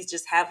 that babies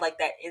just have like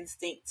that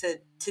instinct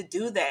to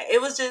do that. It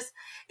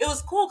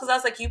was cool, because I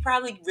was like, you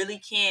probably really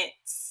can't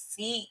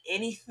see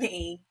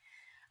anything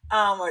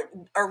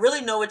or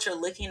really know what you're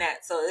looking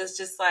at. So it was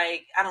just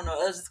like, I don't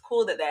know, it was just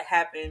cool that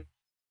happened.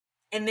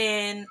 And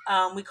then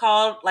we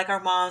called like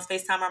our moms,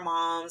 FaceTime our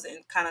moms,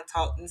 and kind of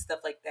talked and stuff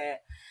like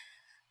that.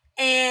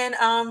 And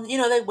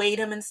they weighed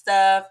him and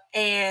stuff,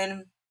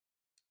 and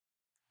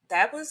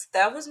that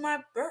was my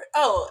birth.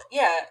 Oh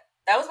yeah,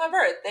 that was my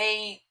birth.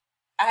 I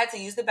had to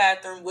use the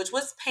bathroom, which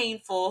was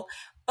painful,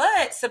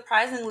 but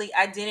surprisingly,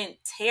 I didn't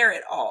tear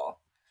at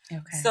all.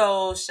 Okay.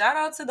 So shout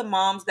out to the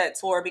moms that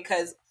tore,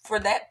 because for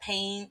that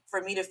pain,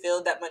 for me to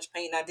feel that much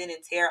pain, I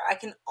didn't tear. I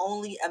can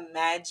only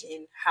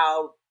imagine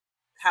how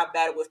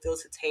bad it would feel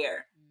to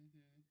tear.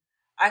 Mm-hmm.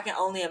 I can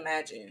only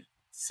imagine.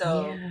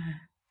 So, yeah.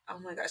 Oh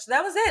my gosh,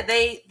 that was it.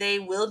 They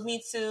wheeled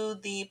me to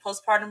the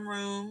postpartum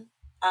room.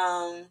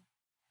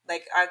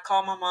 Like, I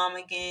called my mom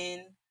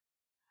again,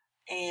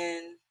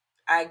 and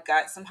I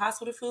got some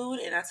hospital food,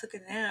 and I took a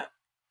nap,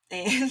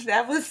 and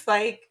that was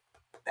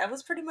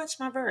pretty much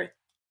my birth.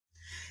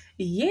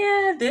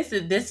 Yeah,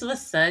 this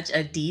was such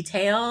a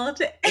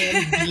detailed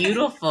and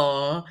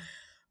beautiful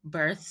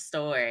birth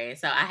story.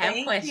 So I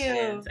have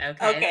questions. You.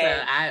 Okay,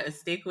 so I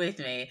stick with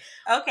me.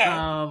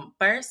 Okay.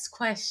 First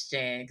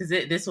question, because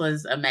this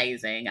was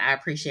amazing. I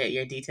appreciate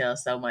your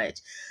details so much.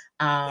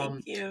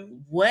 Thank you.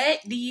 What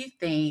do you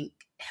think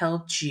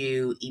helped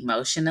you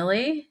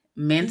emotionally,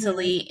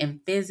 mentally, and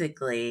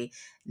physically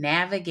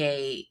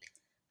navigate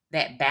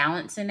that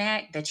balancing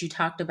act that you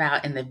talked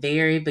about in the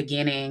very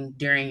beginning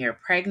during your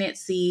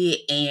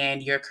pregnancy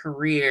and your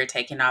career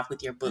taking off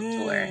with your book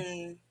tour?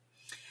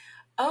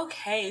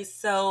 Okay,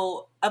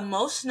 so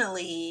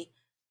emotionally,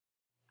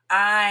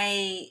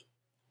 I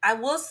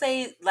will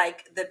say,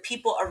 like, the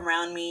people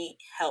around me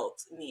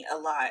helped me a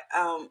lot.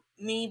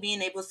 Me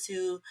being able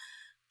to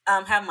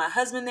have my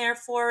husband there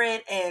for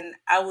it, and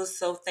I was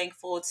so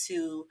thankful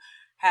to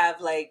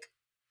have like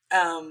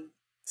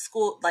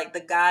school, like the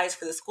guys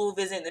for the school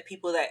visit, and the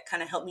people that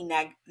kind of helped me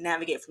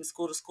navigate from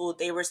school to school.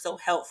 They were so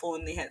helpful,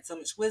 and they had so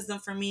much wisdom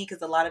for me,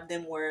 because a lot of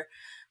them were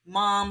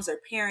moms or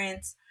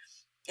parents.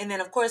 And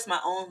then, of course, my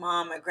own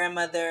mom, my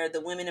grandmother,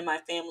 the women in my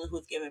family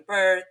who've given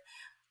birth,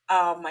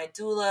 my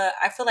doula.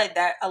 I feel like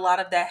that a lot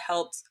of that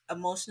helped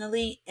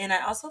emotionally. And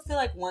I also feel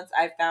like once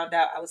I found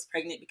out I was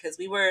pregnant, because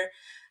we were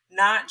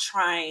not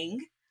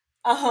trying,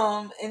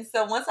 and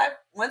so once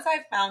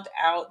I found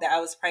out that I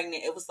was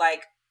pregnant, it was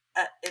like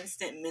an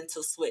instant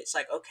mental switch.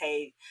 Like,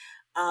 okay,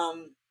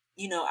 I'm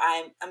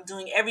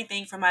doing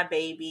everything for my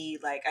baby.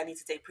 Like, I need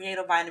to take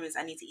prenatal vitamins.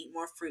 I need to eat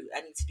more fruit.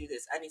 I need to do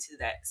this. I need to do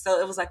that.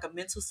 So it was like a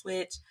mental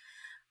switch.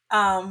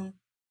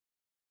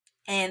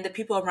 and the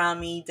people around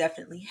me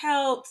definitely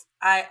helped.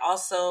 I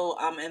also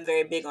am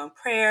very big on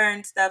prayer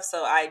and stuff,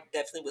 so I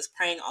definitely was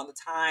praying all the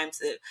time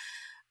to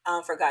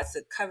for God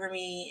to cover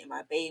me and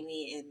my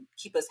baby and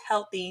keep us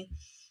healthy.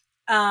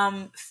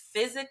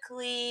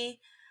 Physically,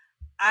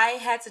 I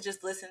had to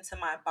just listen to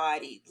my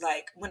body.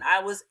 Like when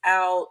I was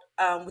out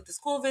with the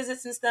school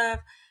visits and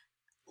stuff,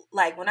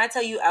 like when I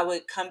tell you I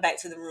would come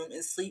back to the room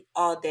and sleep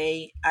all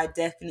day, I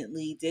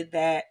definitely did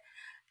that.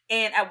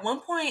 And at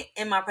one point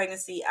in my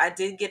pregnancy, I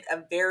did get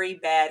a very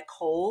bad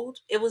cold.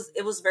 It was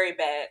very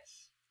bad.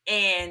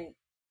 And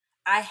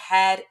I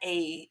had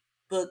a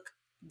book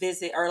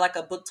visit or like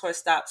a book tour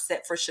stop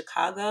set for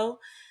Chicago,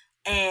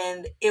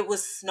 and it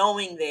was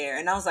snowing there.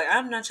 And I was like,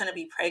 I'm not trying to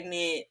be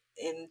pregnant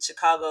in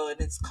Chicago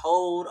and it's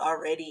cold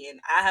already and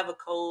I have a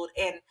cold.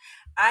 And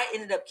I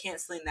ended up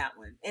canceling that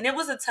one. And it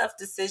was a tough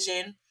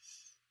decision.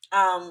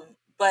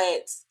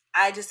 But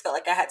I just felt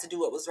like I had to do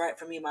what was right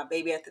for me and my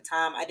baby at the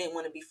time. I didn't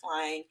want to be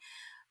flying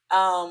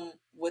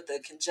with a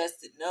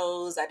congested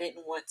nose. I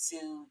didn't want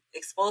to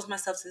expose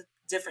myself to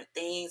different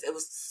things. It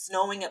was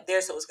snowing up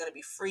there, so it was going to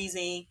be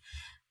freezing.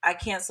 I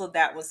canceled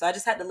that one. So I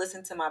just had to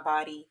listen to my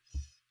body.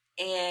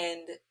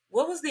 And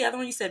what was the other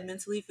one you said?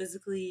 Mentally,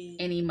 physically,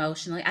 and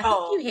emotionally. I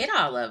think you oh hit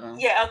all of them.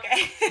 yeah,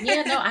 okay.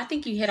 Yeah, no, I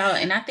think you hit all,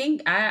 and I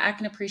think I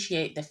can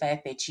appreciate the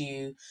fact that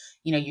you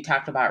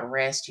talked about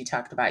rest, you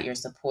talked about your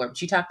support,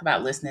 but you talked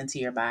about listening to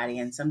your body.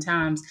 And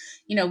sometimes,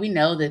 we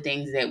know the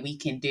things that we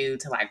can do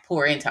to like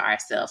pour into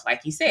ourselves,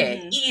 like you said,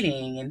 Hmm.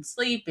 eating and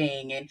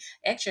sleeping and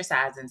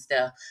exercise and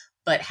stuff.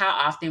 But how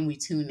often we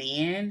tune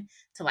in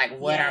to like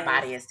what our Yes,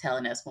 body is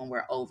telling us when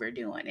we're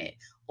overdoing it,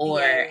 or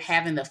yes,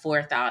 having the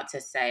forethought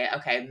to say,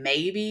 okay,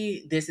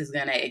 maybe this is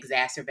going to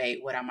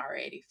exacerbate what I'm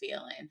already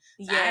feeling.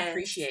 So I yes.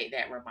 appreciate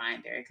that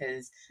reminder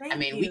because, I Thank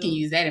mean, we can you.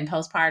 use that in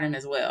postpartum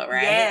as well,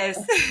 right? Yes,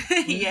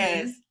 hmm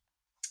yes.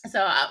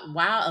 So,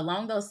 while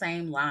along those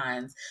same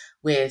lines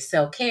with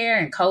self care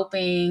and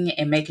coping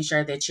and making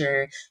sure that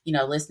you're,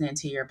 listening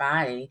to your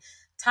body,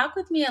 talk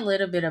with me a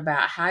little bit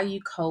about how you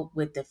cope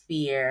with the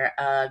fear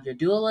of your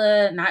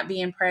doula not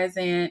being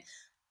present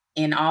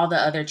and all the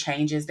other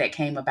changes that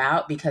came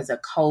about because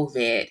of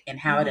COVID and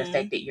how it Hmm.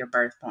 affected your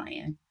birth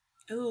plan.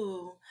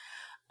 Ooh.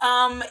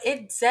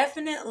 It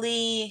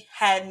definitely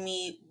had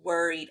me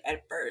worried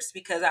at first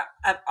because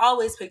I've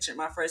always pictured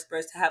my first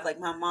birth to have like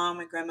my mom,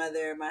 my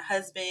grandmother, my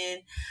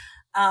husband,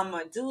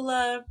 my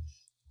doula.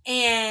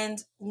 And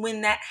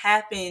when that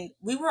happened,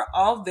 we were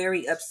all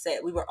very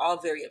upset. We were all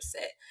very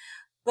upset.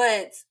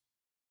 But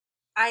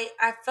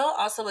I felt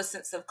also a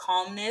sense of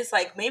calmness.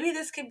 Like maybe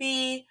this could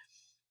be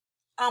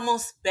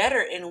almost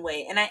better in a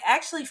way. And I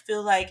actually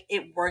feel like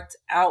it worked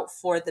out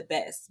for the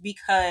best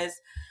because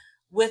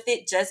with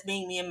it just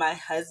being me and my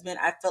husband,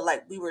 I felt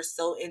like we were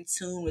so in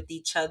tune with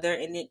each other,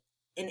 and it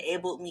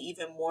enabled me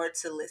even more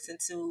to listen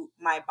to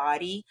my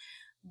body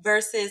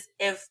versus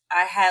if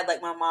I had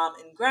like my mom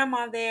and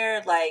grandma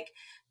there, like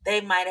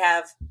they might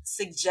have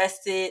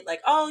suggested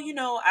like,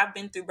 oh, I've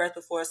been through birth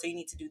before, so you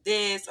need to do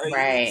this or you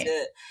need Right.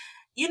 to,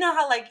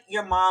 how like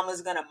your mom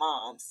is gonna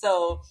mom.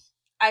 So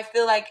I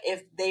feel like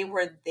if they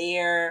were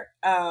there,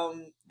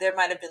 there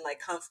might have been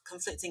like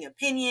conflicting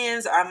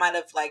opinions, or I might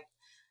have like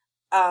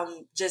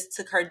just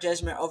took her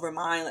judgment over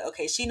mine. Like,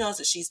 okay, she knows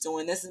what she's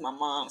doing. This is my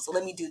mom, so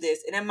let me do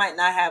this, and it might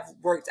not have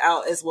worked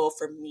out as well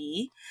for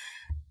me.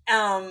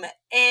 Um,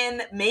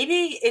 and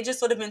maybe it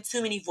just would have been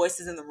too many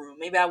voices in the room.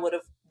 Maybe I would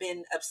have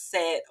been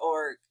upset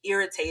or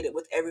irritated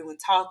with everyone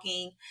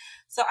talking.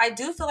 So I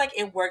do feel like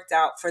it worked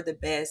out for the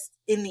best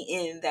in the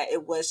end that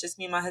it was just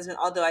me and my husband,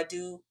 although I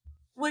do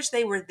wish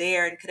they were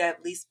there and could have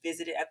at least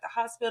visited at the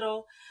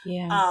hospital.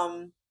 Yeah.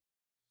 Um,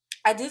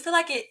 I do feel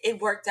like it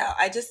worked out.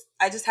 I just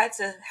had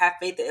to have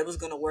faith that it was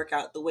going to work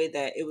out the way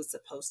that it was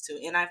supposed to,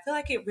 and I feel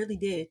like it really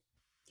did.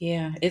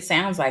 Yeah, it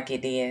sounds like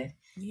it did.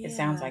 It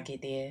sounds Yeah. like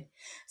it did.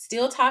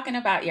 Still talking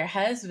about your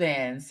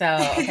husband.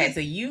 So, okay, so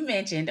you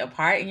mentioned a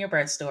part in your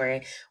birth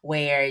story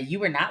where you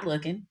were not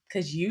looking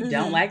because you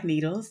don't Hmm. like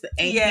needles,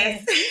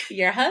 Yes. and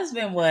your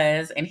husband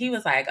was, and he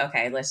was like,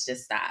 okay, let's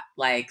just stop.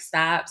 Like,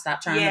 stop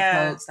trying to Yeah.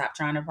 poke, stop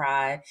trying to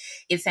pry.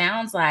 It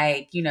sounds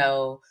like,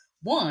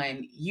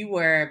 one, you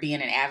were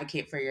being an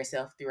advocate for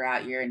yourself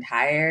throughout your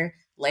entire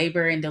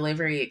labor and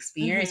delivery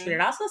experience, but it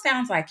Hmm. also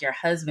sounds like your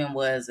husband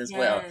was as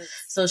well.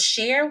 Yes. So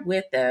share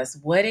with us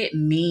what it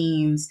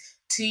means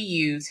to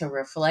you to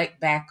reflect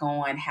back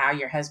on how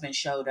your husband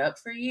showed up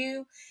for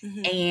you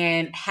Hmm.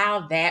 and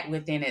how that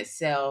within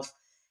itself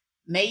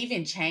may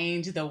even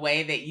change the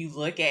way that you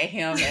look at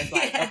him as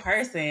like a Yes.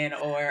 person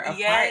or a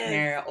Yes.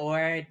 partner or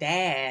a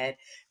dad.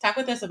 Talk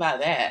with us about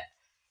that.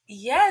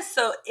 Yes.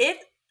 So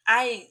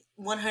I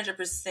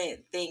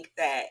 100% think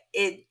that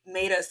it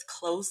made us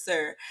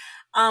closer.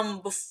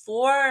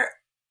 Before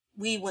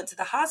we went to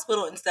the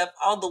hospital and stuff,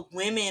 all the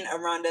women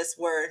around us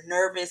were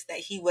nervous that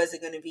he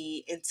wasn't going to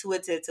be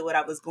intuitive to what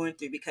I was going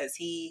through because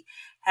he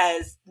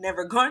has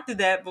never gone through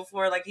that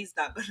before. Like he's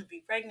not going to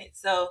be pregnant.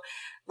 So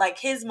like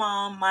his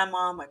mom,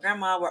 my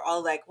grandma were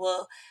all like,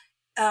 well,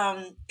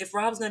 if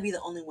Rob's going to be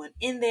the only one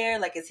in there,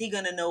 like, is he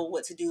going to know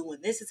what to do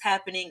when this is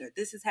happening or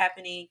this is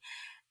happening?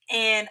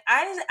 And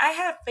I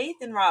have faith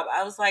in Rob.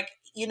 I was like,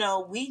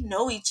 we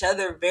know each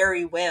other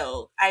very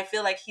well. I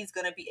feel like he's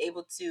going to be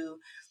able to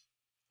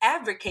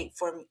advocate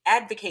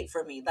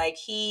for me. Like,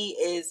 he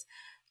is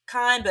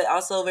kind but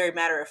also very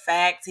matter of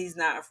fact. He's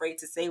not afraid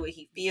to say what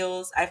he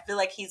feels. I feel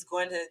like he's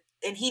going to,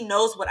 and he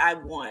knows what I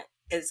want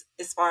as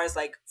far as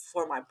like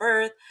for my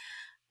birth.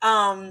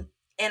 And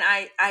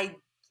I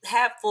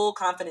have full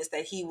confidence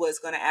that he was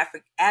going to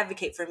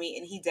advocate for me,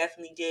 and he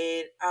definitely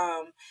did.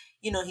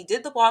 He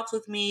did the walks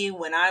with me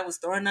when I was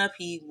throwing up.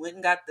 He went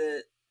and got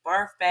the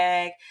barf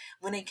bag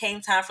when it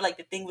came time for like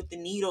the thing with the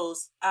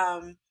needles.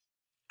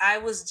 I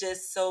was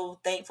just so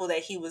thankful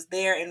that he was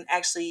there and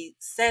actually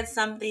said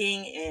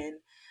something, and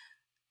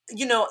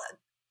you know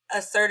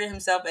asserted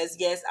himself as,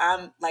 yes,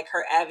 I'm like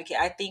her advocate.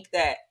 I think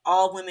that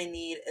all women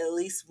need at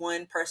least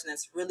one person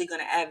that's really going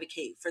to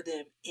advocate for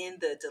them in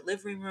the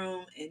delivery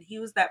room, and he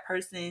was that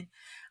person.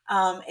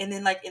 And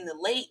then like in the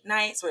late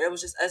nights where it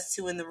was just us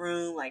two in the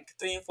room, like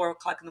 3 and 4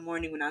 o'clock in the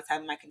morning when I was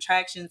having my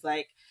contractions,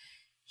 like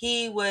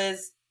he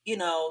was,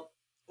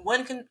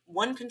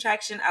 one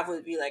contraction I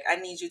would be like, I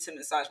need you to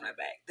massage my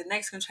back. The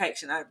next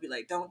contraction I'd be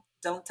like, don't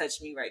touch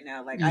me right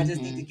now. Like, I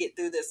just need to get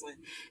through this one.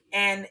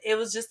 And it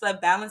was just a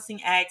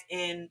balancing act,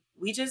 and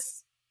we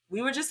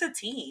were just a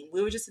team.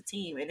 We were just a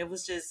team, and it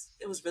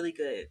was really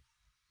good.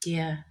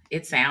 Yeah,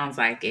 it sounds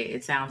like it.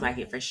 It sounds like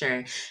it for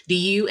sure. Do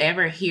you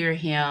ever hear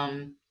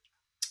him,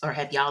 or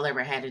have y'all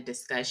ever had a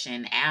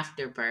discussion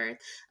after birth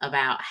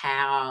about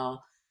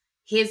how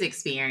his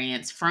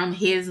experience from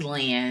his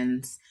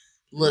lens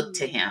looked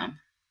to him?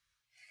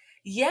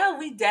 Yeah,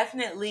 we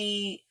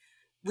definitely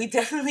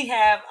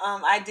have.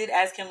 I did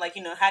ask him, like,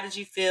 how did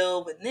you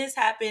feel when this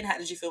happened? How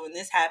did you feel when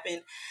this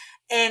happened?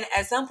 And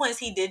at some points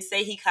he did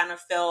say he kind of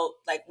felt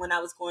like when I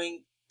was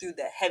going through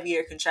the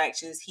heavier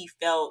contractions, he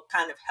felt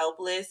kind of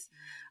helpless.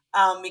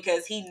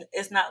 Because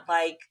it's not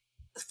like,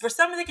 for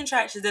some of the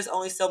contractions, there's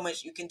only so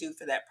much you can do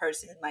for that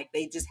person. Like,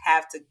 they just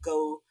have to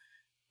go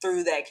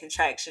through that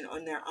contraction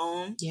on their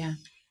own. Yeah.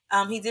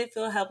 He did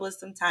feel helpless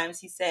sometimes,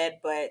 he said,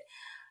 but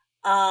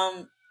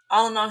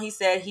all in all, he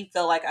said he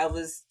felt like I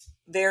was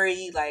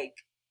very like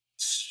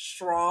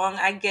strong,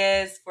 I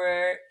guess,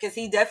 because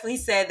he definitely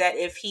said that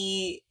if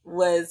he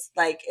was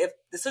like, if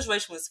the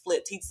situation was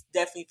flipped, he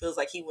definitely feels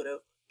like he would have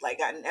like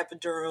gotten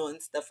epidural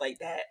and stuff like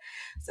that.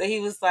 So he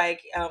was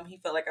like, he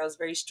felt like I was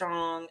very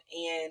strong,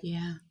 and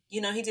Yeah.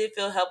 he did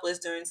feel helpless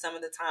during some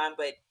of the time,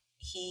 but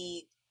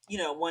he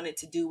wanted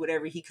to do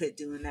whatever he could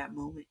do in that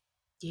moment.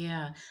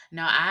 Yeah.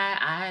 No,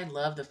 I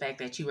love the fact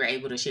that you were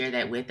able to share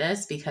that with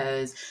us,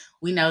 because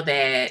we know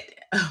that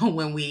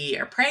when we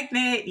are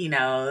pregnant,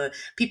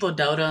 people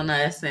dote on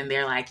us and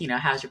they're like,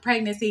 how's your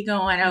pregnancy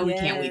going? Oh, we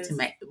can't wait to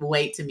Yes.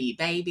 wait to meet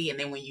baby. And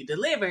then when you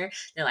deliver,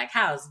 they're like,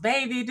 how's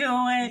baby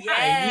doing? How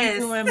are you Yes.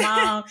 doing,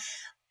 mom?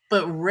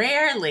 But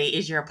rarely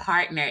is your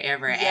partner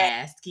ever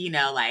Yes. asked,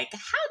 like,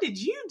 how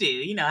did you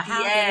do?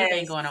 How's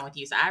everything Yes. going on with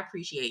you? So I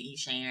appreciate you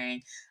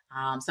sharing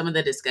some of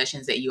the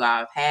discussions that you all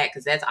have had,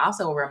 because that's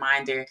also a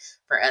reminder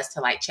for us to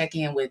like check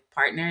in with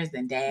partners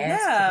and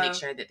dads to make Yeah.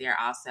 sure that they're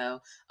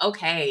also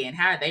okay, and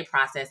how are they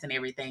processing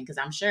everything. Because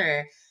I'm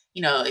sure,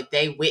 if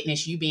they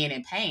witness you being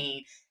in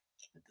pain,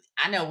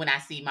 I know when I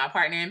see my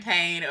partner in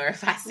pain, or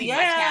if I see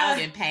my child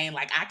Yeah. in pain,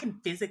 like I can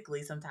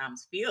physically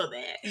sometimes feel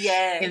that.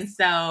 And Yes.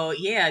 so,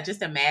 yeah,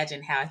 just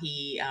imagine how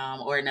he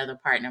or another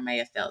partner may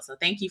have felt. So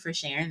thank you for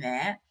sharing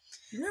that.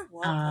 You're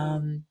welcome.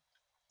 Um,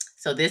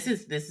 so this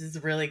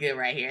is really good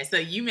right here. So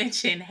you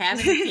mentioned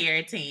having a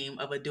care team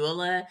of a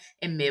doula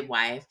and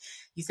midwife.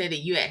 You said that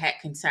you had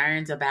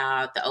concerns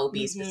about the OB,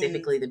 hmm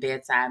specifically the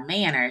bedside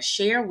manner.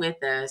 Share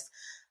with us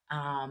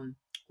um,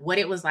 what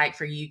it was like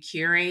for you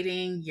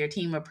curating your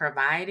team of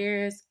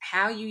providers,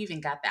 how you even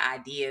got the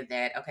idea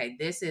that, okay,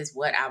 this is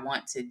what I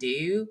want to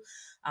do.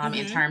 In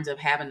hmm terms of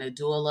having a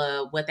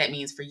doula, what that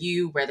means for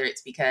you, whether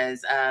it's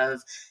because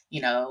of,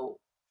 you know,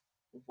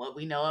 what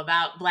we know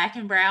about Black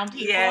and brown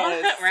people,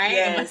 Yes. right?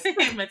 Yes.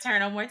 And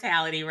maternal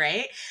mortality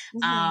rate.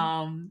 hmm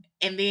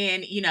And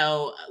then,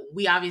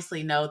 we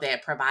obviously know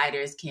that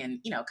providers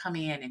can, come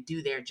in and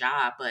do their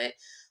job, but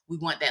we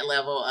want that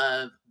level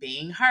of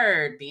being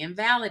heard, being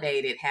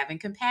validated, having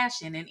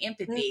compassion and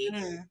empathy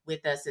hmm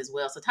with us as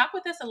well. So talk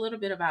with us a little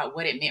bit about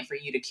what it meant for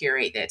you to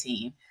curate that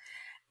team.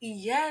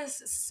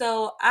 Yes.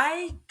 So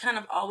I kind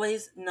of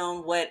always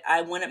known what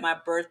I wanted my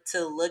birth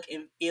to look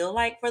and feel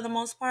like for the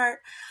most part.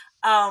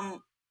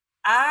 Um,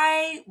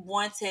 I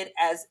wanted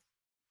as,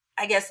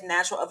 I guess,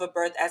 natural of a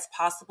birth as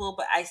possible,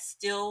 but I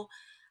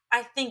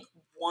think,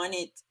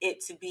 wanted it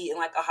to be in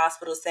like a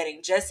hospital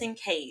setting just in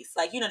case,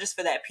 like, just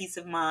for that peace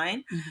of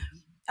mind.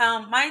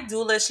 Mm-hmm. My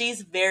doula,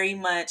 she's very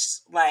much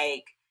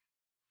like,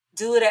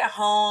 do it at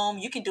home.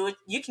 You can do it.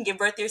 You can give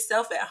birth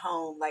yourself at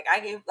home. Like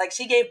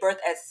she gave birth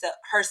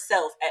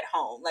herself at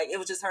home. Like, it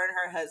was just her and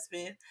her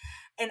husband.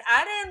 And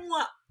I didn't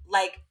want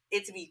like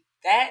it to be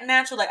that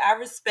natural. Like, I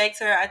respect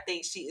her. I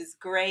think she is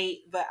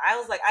great. But I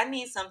was like, I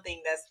need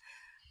something that's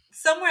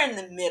somewhere in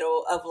the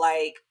middle of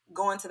like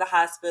going to the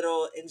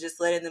hospital and just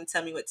letting them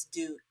tell me what to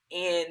do,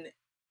 and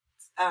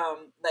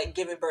like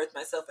giving birth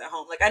myself at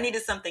home. Like I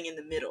needed something in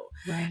the middle.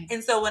 Right.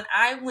 And so when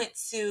I went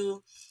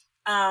to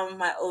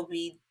my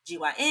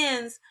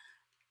OBGYNs,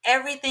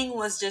 everything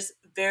was just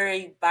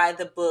very by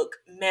the book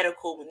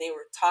medical when they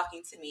were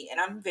talking to me. And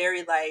I'm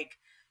very like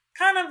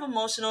kind of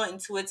emotional,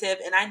 intuitive,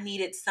 and I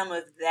needed some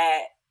of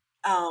that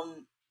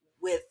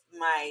with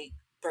my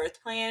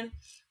birth plan.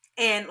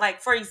 And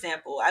like, for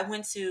example, I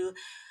went to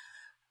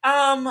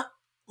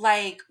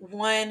like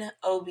one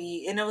OB,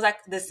 and it was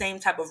like the same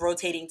type of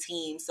rotating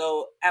team.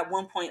 So at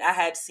one point I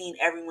had seen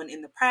everyone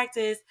in the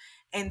practice,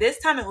 and this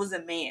time it was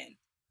a man,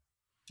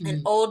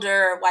 an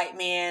older white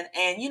man.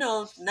 And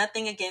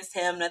nothing against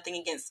him, nothing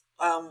against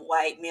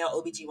white male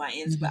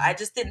OBGYNs, but I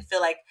just didn't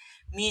feel like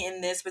me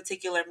and this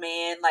particular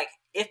man, like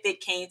if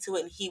it came to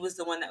it and he was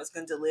the one that was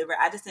going to deliver,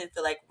 I just didn't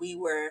feel like we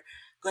were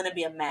going to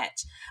be a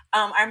match.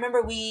 I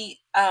remember we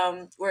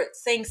were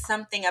saying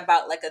something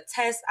about like a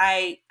test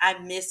I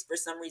missed for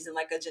some reason,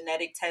 like a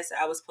genetic test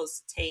that I was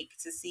supposed to take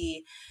to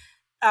see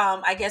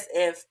I guess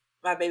if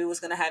my baby was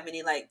going to have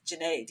any like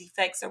genetic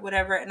defects or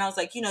whatever. And I was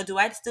like, do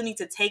I still need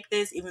to take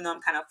this even though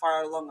I'm kind of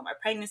far along in my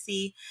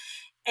pregnancy?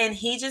 And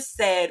he just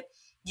said,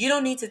 you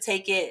don't need to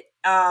take it.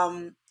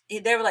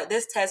 They were like,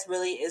 this test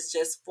really is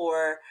just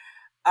for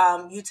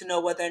you to know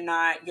whether or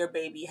not your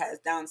baby has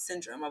Down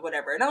syndrome or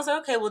whatever. And I was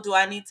like, okay, well, do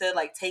I need to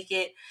like take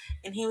it?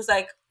 And he was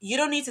like, you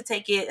don't need to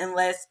take it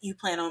unless you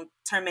plan on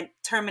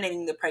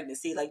terminating the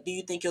pregnancy. Like, do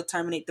you think you'll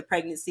terminate the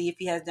pregnancy if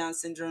he has Down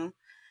syndrome?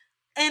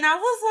 And I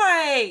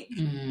was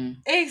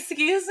like,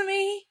 excuse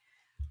me?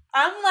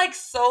 I'm like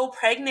so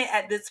pregnant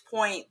at this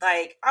point.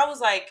 Like, I was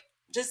like,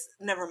 just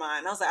never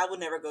mind. I was like, I would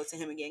never go to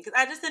him again. Because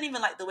I just didn't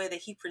even like the way that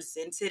he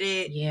presented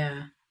it.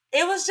 Yeah.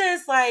 It was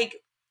just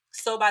like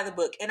so by the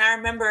book. And I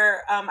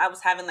remember I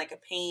was having like a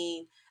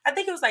pain. I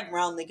think it was like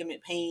round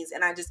ligament pains.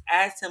 And I just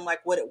asked him like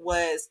what it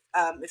was,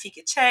 if he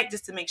could check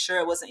just to make sure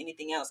it wasn't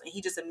anything else. And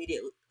he just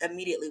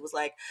immediately was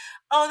like,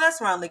 oh,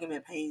 that's round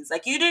ligament pains.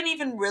 Like you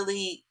didn't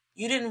really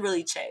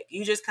check.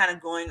 You just kind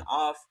of going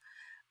off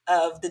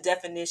of the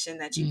definition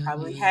that you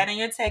probably had in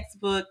your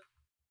textbook.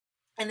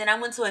 And then I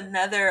went to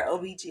another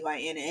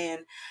OBGYN,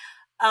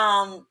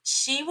 and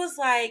she was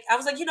like, I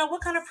was like,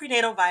 what kind of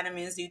prenatal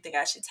vitamins do you think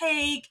I should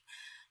take?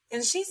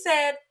 And she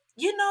said,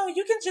 you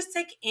can just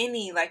take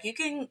any. Like you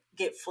can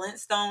get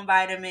Flintstone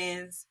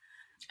vitamins.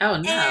 Oh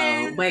no.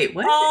 And, wait,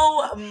 what?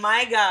 Oh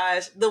my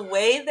gosh. The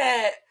way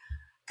that,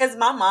 because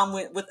my mom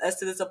went with us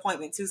to this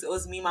appointment too. So it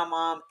was me, my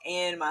mom,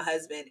 and my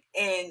husband.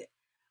 And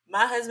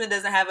my husband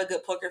doesn't have a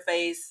good poker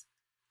face.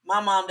 My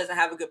mom doesn't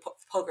have a good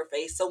poker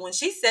face. So when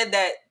she said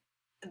that,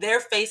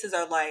 their faces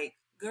are like,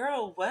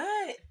 girl,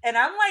 what? And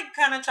I'm like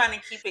kind of trying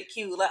to keep it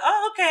cute. Like,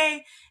 oh,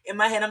 okay. In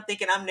my head, I'm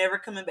thinking I'm never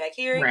coming back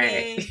here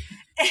again.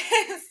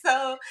 And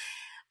so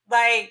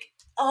like,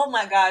 oh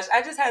my gosh,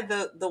 I just had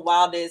the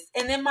wildest.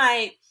 And then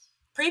my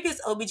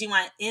previous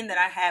OBGYN that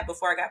I had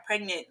before I got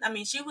pregnant, I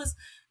mean, she was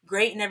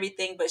great and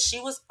everything, but she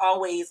was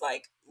always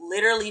like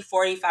literally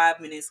 45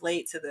 minutes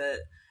late to the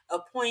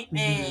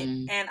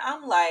appointment. And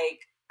I'm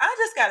like, I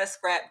just got to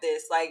scrap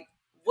this. Like,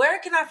 where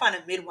can I find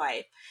a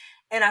midwife?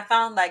 And I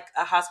found like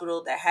a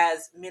hospital that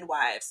has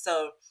midwives.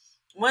 So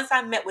once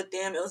I met with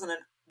them, it was on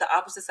the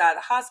opposite side of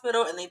the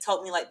hospital. And they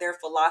told me like their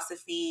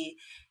philosophy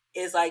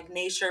is like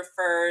nature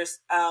first,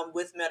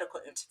 with medical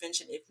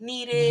intervention if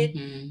needed.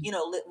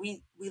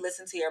 We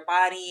listen to your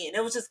body, and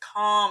it was just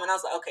calm. And I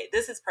was like, okay,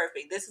 this is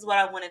perfect. This is what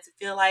I wanted to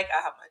feel like.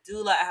 I have my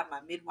doula, I have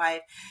my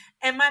midwife,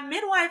 and my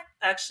midwife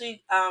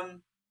actually,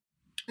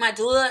 my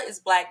doula is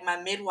Black.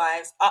 My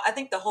midwives, I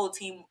think the whole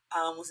team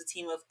was a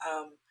team of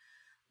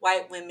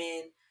white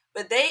women,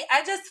 but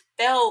I just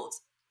felt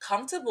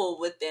comfortable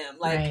with them.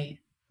 Like right.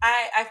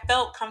 I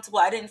felt comfortable.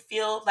 I didn't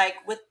feel like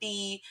with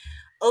the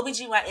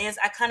OBGYNs,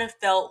 I kind of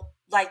felt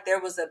like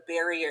there was a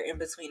barrier in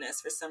between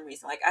us for some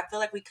reason. Like I feel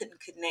like we couldn't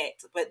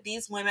connect. But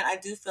these women, I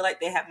do feel like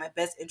they have my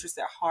best interest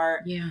at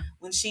heart. Yeah.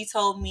 When she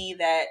told me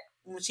that,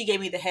 when she gave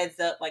me the heads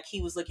up, like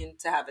he was looking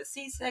to have a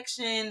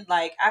C-section,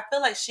 like I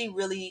feel like she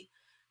really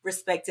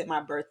respected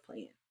my birth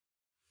plan.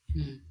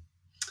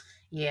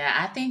 Yeah,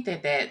 I think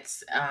that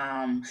that's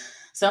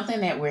something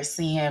that we're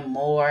seeing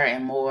more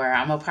and more.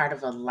 I'm a part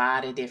of a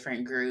lot of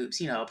different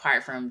groups,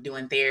 apart from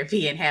doing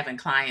therapy and having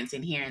clients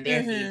and hearing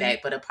their feedback,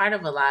 but a part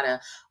of a lot of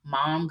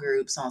mom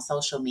groups on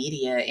social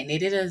media. And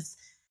it is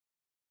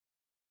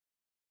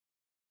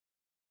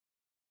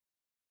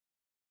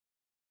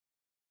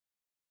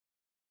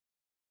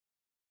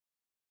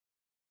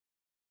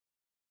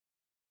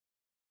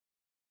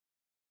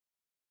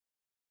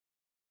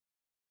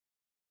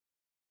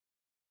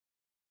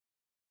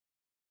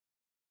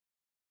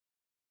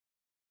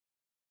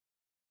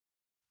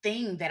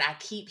thing that I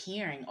keep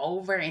hearing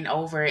over and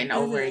over and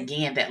over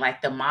again, that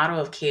like the model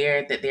of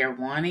care that they're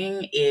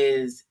wanting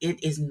it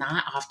is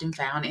not often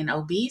found in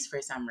OBs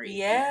for some reason.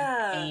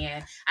 Yeah.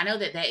 And I know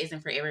that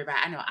isn't for everybody.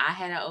 I know I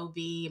had an OB,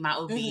 my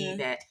OB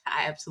that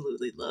I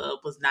absolutely love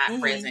was not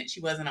present. She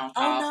wasn't on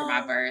call for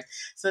my birth.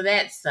 So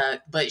that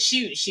sucked, but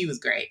she was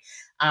great.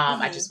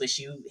 I just wish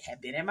you had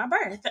been at my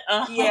birth.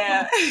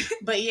 Yeah.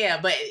 But yeah,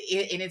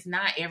 and it's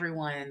not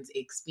everyone's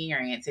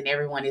experience, and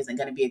everyone isn't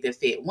going to be a good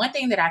fit. One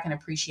thing that I can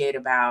appreciate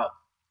about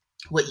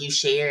what you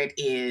shared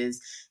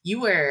is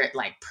you were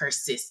like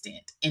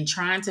persistent in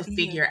trying to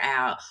figure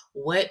out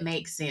what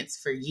makes sense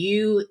for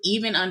you,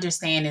 even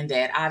understanding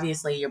that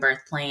obviously your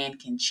birth plan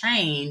can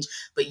change,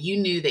 but you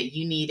knew that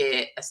you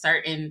needed a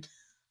certain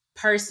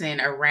person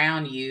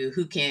around you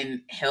who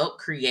can help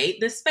create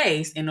the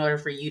space in order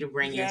for you to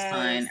bring your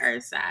son Yes.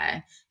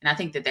 Earthside. And I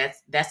think that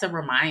that's a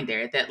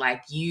reminder that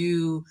like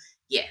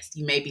yes,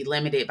 you may be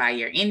limited by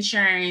your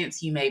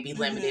insurance, you may be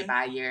limited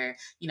by your,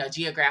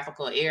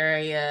 geographical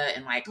area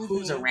and like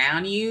who's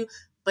around you.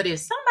 But if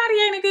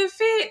somebody ain't a good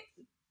fit,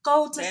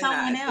 go to They're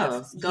someone not good.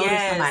 else. Go to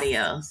Yes. somebody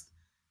else.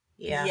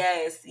 Yeah.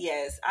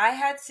 Yes. I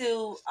had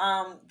to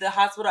the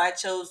hospital I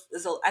chose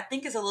I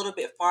think is a little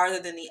bit farther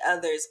than the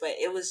others, but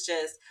it was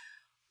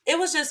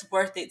just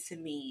worth it to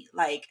me.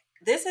 Like,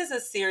 this is a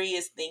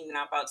serious thing that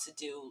I'm about to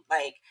do.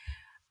 Like,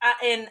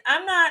 and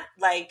I'm not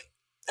like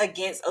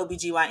against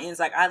OBGYNs.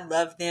 Like, I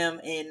love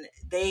them, and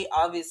they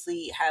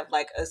obviously have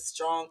like a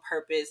strong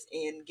purpose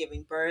in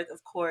giving birth,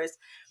 of course.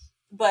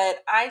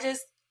 But I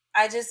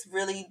just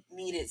really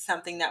needed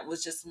something that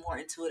was just more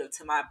intuitive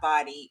to my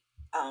body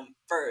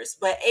first,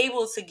 but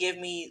able to give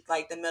me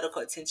like the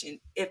medical attention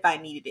if I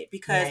needed it.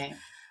 Because Right.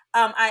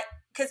 I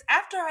because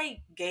after I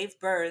gave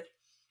birth,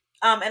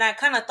 and I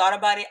kind of thought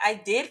about it, I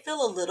did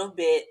feel a little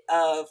bit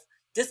of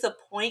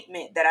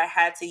disappointment that I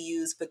had to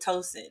use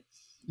Pitocin.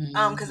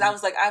 Because I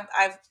was like,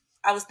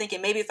 I was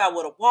thinking maybe if I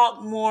would have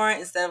walked more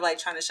instead of like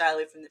trying to shy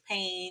away from the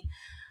pain,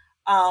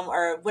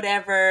 or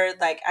whatever.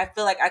 Like, I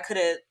feel like I could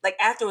have, like,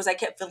 afterwards I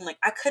kept feeling like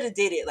I could have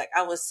did it. Like,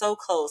 I was so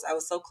close.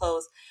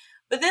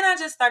 But then I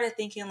just started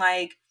thinking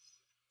like,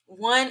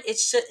 one, it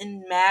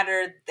shouldn't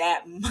matter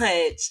that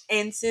much,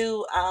 and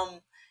two,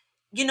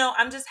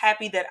 I'm just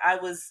happy that I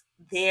was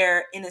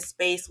there in a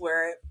space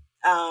where,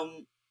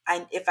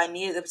 if I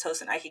needed the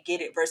Pitocin, I could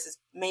get it, versus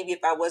maybe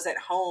if I was at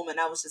home and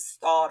I was just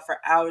stalled for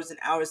hours and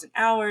hours and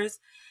hours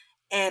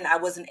and I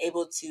wasn't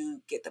able to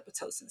get the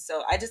Pitocin.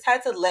 So I just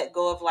had to let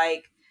go of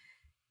like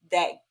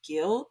that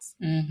guilt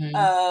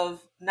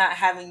of not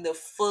having the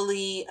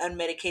fully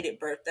unmedicated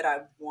birth that I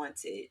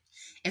wanted.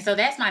 And so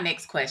that's my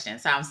next question.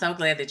 So I'm so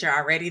glad that you're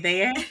already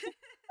there.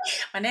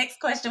 My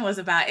next question was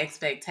about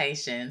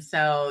expectations.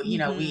 So,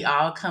 we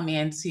all come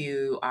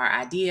into our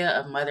idea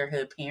of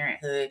motherhood,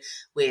 parenthood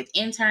with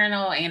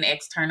internal and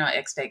external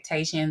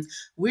expectations.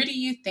 Where do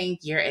you think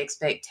your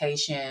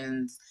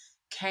expectations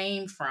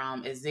came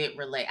from? Is it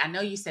relate? I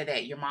know you said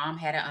that your mom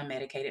had an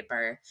unmedicated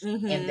birth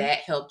and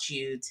that helped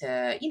you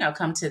to,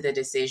 come to the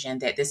decision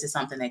that this is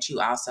something that you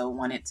also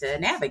wanted to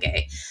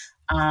navigate.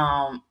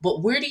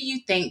 But where do you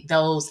think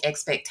those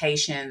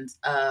expectations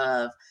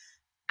of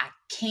I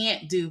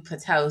can't do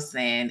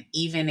Pitocin,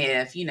 even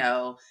if,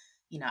 I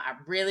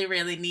really,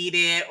 really need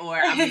it or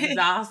I'm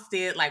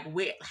exhausted. Like,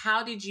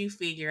 how did you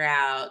figure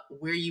out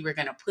where you were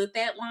going to put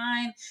that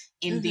line?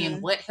 And then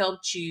what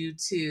helped you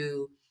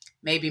to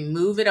maybe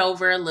move it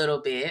over a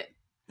little bit,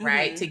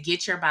 right? To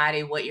get your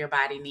body what your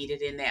body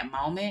needed in that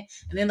moment.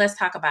 And then let's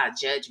talk about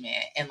judgment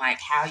and like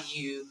how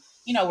you,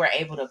 were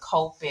able to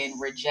cope and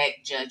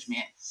reject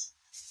judgment.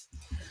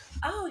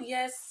 Oh,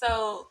 yes.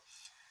 So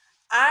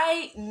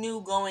I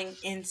knew going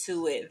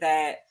into it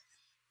that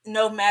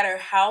no matter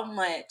how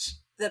much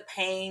the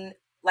pain,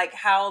 like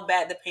how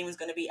bad the pain was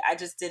going to be, I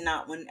just did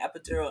not want an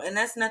epidural. And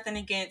that's nothing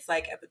against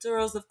like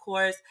epidurals, of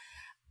course.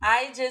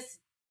 I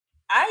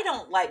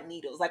don't like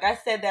needles. Like I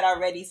said that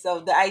already.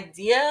 So the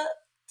idea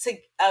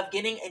of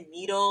getting a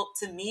needle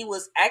to me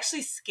was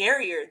actually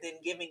scarier than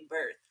giving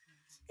birth.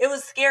 It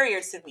was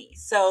scarier to me.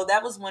 So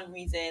that was one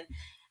reason.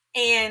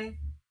 And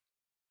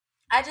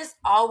I just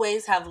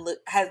always have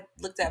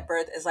looked at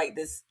birth as like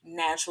this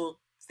natural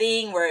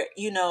thing where,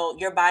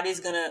 your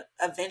body's going to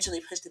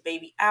eventually push the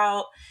baby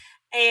out.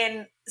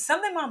 And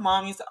something my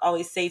mom used to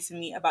always say to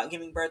me about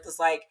giving birth was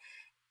like,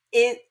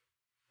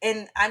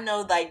 and I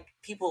know like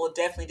people will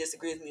definitely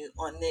disagree with me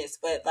on this,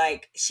 but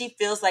like she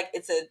feels like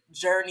it's a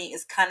journey,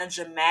 it's kind of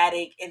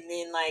dramatic, and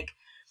then like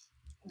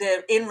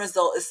the end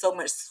result is so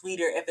much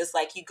sweeter if it's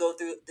like you go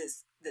through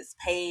this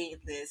pain,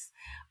 this,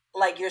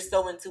 like, you're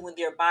so in tune with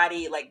your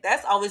body. Like,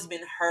 that's always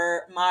been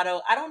her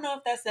motto. I don't know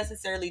if that's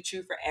necessarily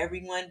true for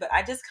everyone, but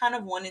I just kind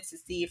of wanted to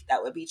see if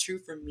that would be true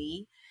for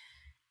me.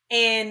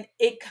 And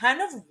it kind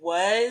of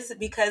was,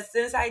 because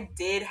since I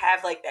did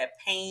have like that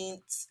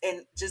pain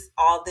and just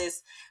all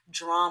this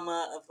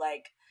drama of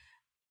like,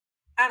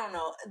 I don't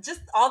know,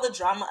 just all the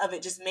drama of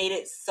it just made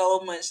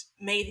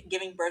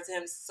giving birth to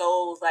him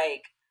so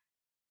like,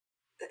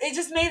 it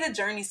just made the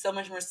journey so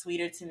much more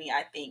sweeter to me,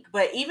 I think.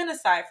 But even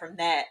aside from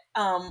that,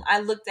 I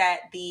looked at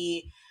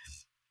the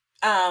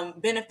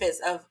benefits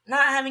of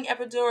not having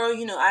epidural.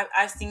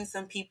 I've seen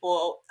some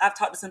people, I've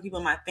talked to some people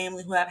in my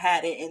family who have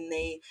had it, and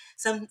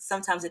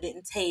sometimes it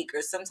didn't take,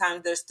 or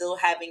sometimes they're still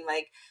having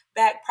like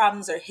back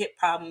problems or hip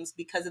problems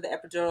because of the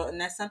epidural. And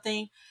that's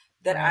something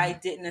that I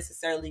didn't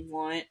necessarily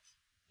want.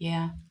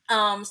 Yeah.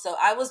 So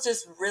I was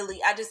just really,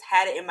 I just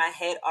had it in my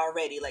head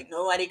already. Like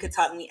nobody could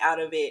talk me out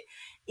of it.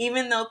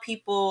 Even though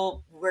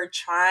people were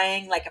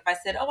trying, like if I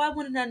said, oh, I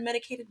want an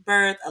unmedicated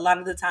birth, a lot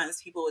of the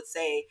times people would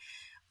say,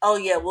 oh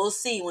yeah, we'll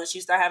see once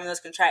you start having those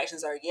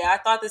contractions. Or yeah, I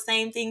thought the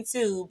same thing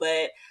too,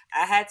 but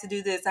I had to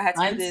do this, I had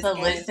to do this. And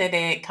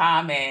Unsolicited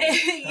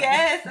comments.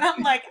 yes, and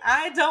I'm like,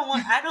 I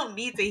don't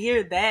need to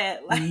hear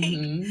that. Like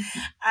Mm-hmm.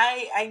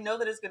 I know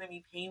that it's going to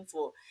be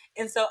painful.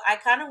 And so I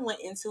kind of went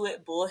into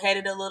it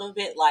bullheaded a little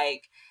bit.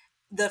 Like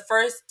the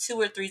first 2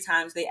 or 3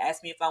 times they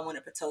asked me if I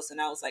wanted Pitocin,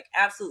 I was like,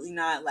 absolutely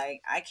not.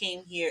 Like I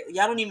came here,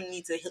 y'all don't even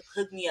need to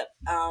hook me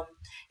up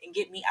and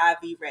get me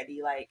IV ready.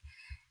 Like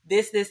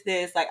this,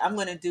 like I'm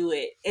gonna do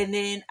it. And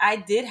then I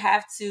did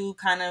have to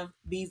kind of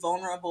be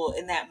vulnerable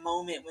in that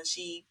moment when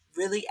she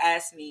really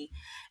asked me,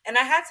 and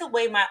I had to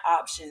weigh my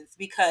options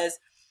because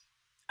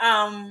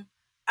I'm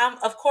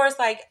of course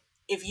like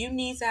if you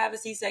need to have a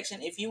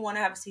C-section, if you want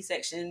to have a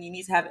C-section, you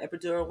need to have an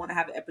epidural, want to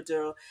have an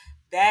epidural,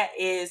 that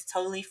is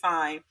totally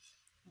fine.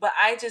 But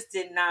I just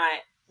did not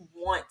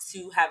want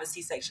to have a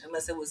C-section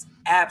unless it was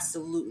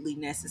absolutely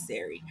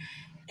necessary.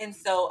 And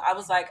so I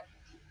was like,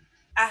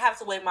 I have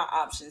to weigh my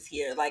options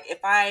here. Like if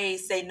I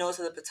say no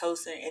to the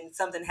Pitocin and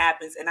something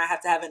happens and I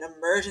have to have an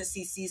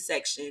emergency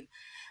C-section,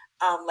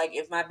 like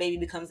if my baby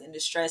becomes in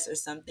distress or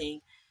something,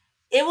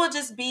 it will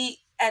just be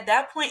at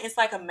that point. It's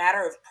like a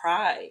matter of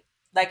pride.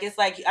 Like it's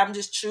like I'm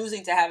just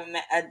choosing to have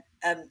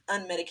an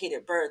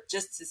unmedicated birth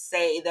just to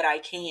say that I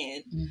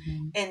can,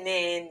 Mm-hmm. and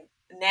then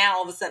now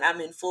all of a sudden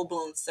I'm in full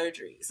blown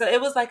surgery. So it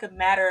was like a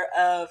matter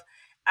of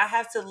I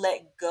have to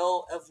let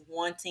go of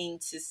wanting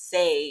to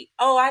say,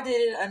 "Oh, I did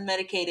it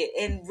unmedicated,"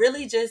 and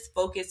really just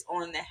focus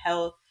on the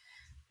health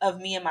of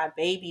me and my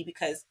baby.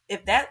 Because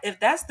if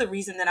that's the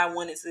reason that I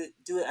wanted to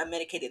do it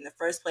unmedicated in the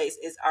first place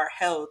is our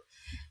health,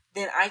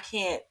 then I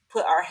can't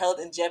put our health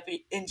in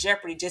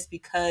jeopardy just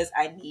because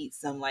I need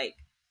some like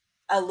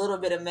a little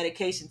bit of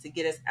medication to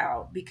get us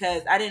out,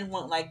 because I didn't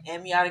want like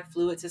amniotic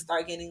fluid to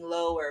start getting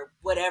low or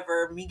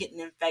whatever, me getting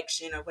an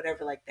infection or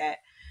whatever like that.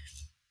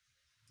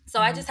 So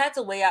I just had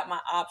to weigh out my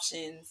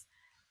options.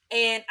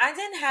 And I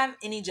didn't have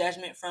any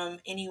judgment from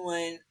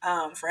anyone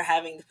for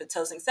having the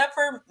Pitocin, except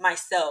for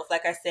myself.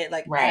 Like I said,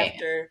 like Right.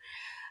 after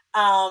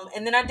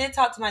and then I did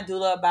talk to my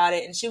doula about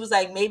it, and she was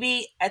like,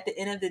 maybe at the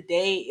end of the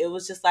day, it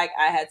was just like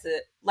I had to,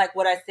 like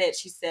what I said.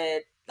 She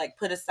said, like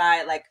put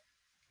aside like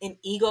an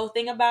ego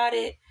thing about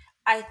it.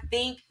 I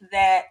think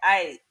that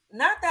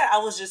not that I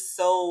was just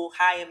so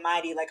high and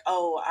mighty, like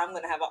oh, I'm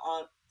gonna have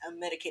a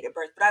medicated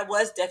birth, but I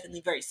was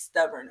definitely very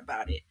stubborn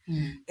about it,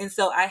 Mm. and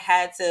so I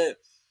had to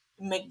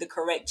make the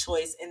correct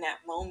choice in that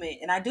moment.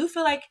 And I do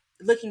feel like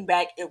looking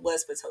back, it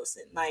was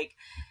Pitocin. Like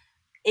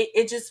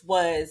it just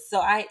was. So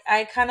I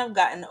kind of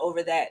gotten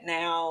over that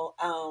now.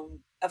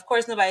 Of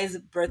course nobody's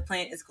birth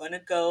plan is going to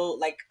go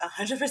like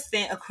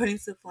 100% according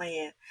to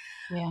plan.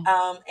 Yeah.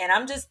 And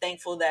I'm just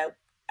thankful that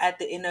at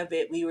the end of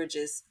it we were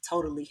just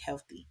totally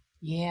healthy.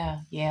 Yeah.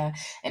 Yeah.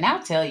 And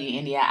I'll tell you,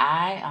 India,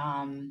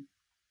 I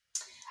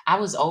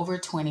was over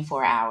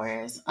 24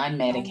 hours Oh my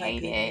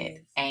unmedicated. goodness.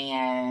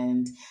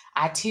 And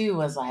I too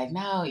was like,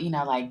 no,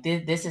 like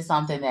this is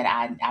something that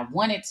I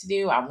wanted to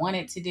do. I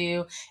wanted to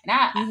do. And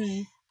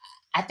Mm-hmm.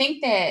 I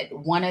think that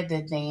one of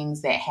the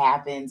things that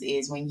happens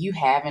is when you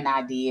have an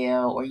idea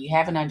or you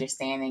have an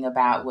understanding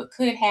about what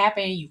could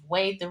happen, you've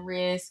weighed the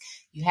risk,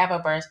 you have a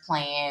birth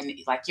plan,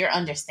 like your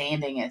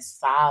understanding is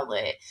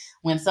solid.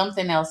 When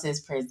something else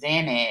is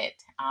presented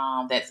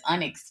that's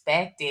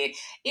unexpected,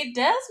 it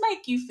does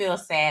make you feel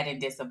sad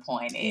and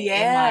disappointed.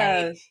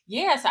 And like,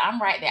 Yeah. yeah, so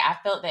I'm right there. I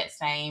felt that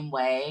same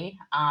way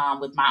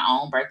with my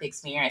own birth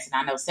experience.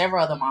 And I know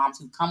several other moms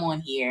who come on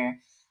here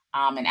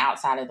and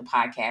outside of the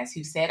podcast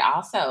who said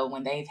also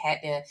when they've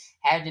had to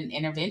have an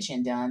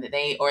intervention done that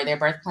they or their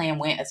birth plan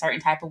went a certain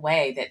type of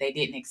way that they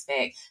didn't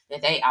expect,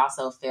 that they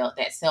also felt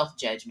that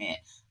self-judgment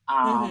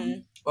Mm-hmm.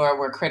 or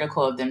were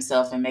critical of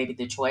themselves and maybe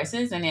the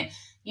choices, and it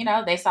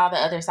they saw the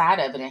other side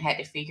of it and had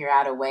to figure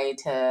out a way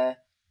to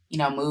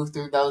move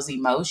through those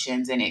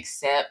emotions and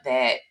accept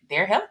that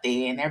they're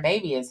healthy and their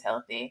baby is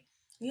healthy,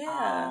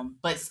 Yeah.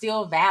 but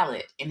still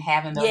valid in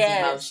having those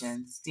Yes.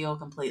 emotions, still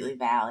completely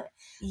valid.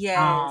 Yes.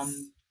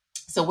 um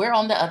so we're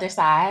on the other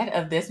side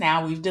of this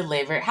now. We've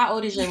delivered. How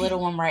old is your little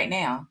one right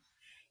now?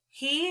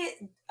 He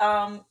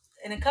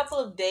in a couple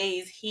of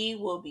days he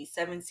will be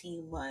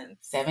 17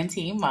 months.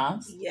 17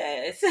 months.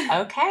 Yes.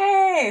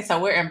 Okay. So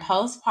we're in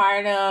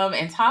postpartum,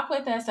 and talk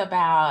with us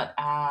about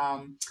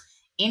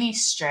any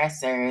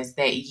stressors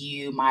that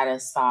you might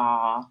have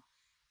saw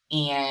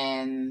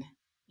in,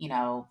 you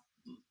know,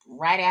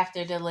 right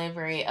after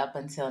delivery up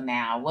until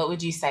now. What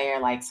would you say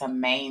are like some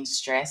main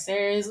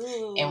stressors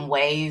and Ooh.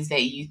 ways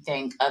that you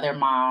think other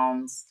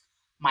moms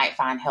might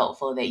find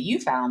helpful, that you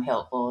found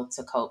helpful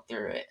to cope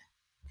through it?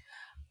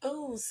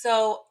 Ooh,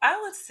 so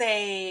I would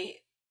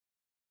say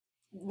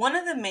one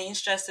of the main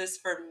stressors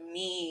for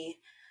me,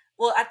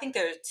 well, I think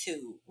there are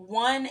two.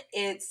 One,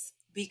 it's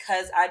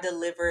because I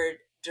delivered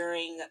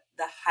during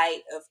the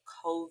height of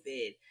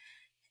COVID.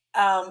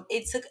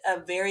 It took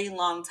a very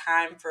long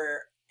time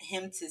for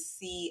him to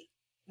see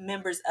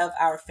members of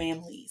our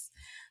families.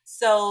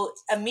 So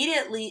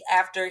immediately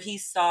after he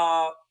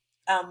saw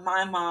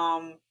my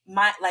mom,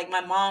 my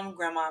mom,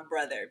 grandma, and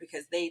brother,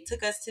 because they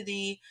took us to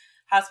the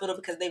hospital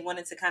because they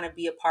wanted to kind of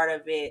be a part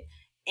of it,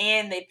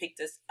 and they picked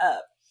us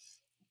up.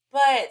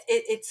 But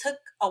it took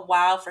a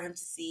while for him to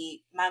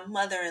see my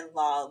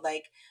mother-in-law,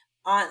 like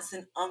aunts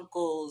and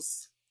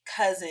uncles,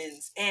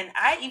 cousins. And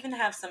I even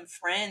have some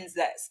friends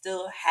that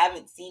still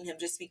haven't seen him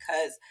just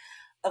because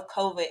of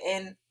COVID.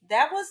 And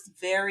that was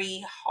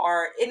very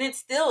hard. And it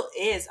still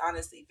is,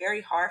 honestly,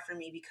 very hard for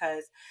me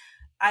because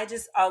I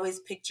just always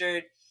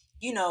pictured,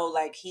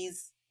 like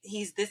he's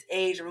this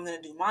age and we're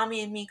going to do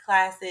mommy and me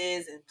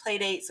classes and play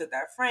dates with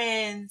our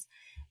friends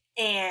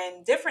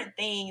and different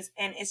things.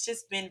 And it's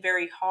just been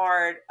very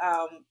hard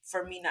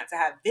for me not to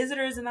have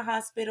visitors in the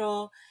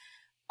hospital.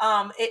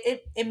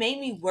 It made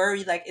me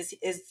worry, like,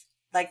 is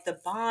like the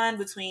bond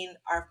between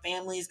our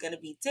families going to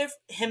be different?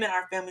 Him and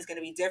our family is going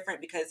to be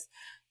different because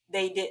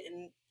they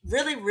didn't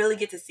really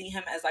get to see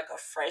him as like a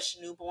fresh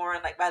newborn.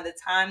 Like by the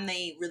time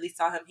they really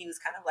saw him, he was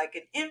kind of like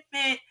an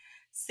infant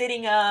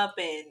sitting up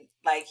and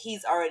like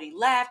he's already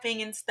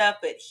laughing and stuff,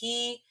 but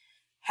he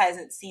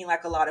hasn't seen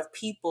like a lot of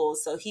people,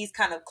 so he's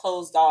kind of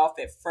closed off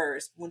at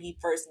first when he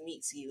first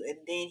meets you, and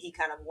then he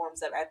kind of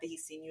warms up after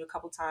he's seen you a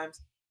couple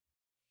times.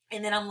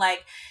 And then I'm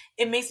like,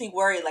 it makes me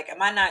worry, like,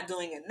 am I not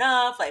doing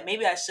enough? Like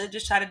maybe I should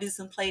just try to do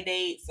some play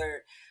dates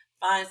or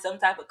find some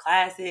type of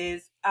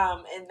classes.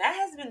 And that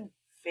has been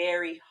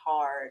very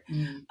hard.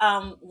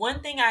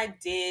 One thing I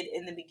did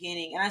in the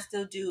beginning, and I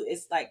still do,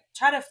 is like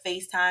try to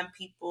FaceTime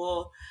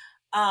people.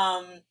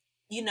 um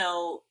you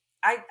know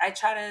I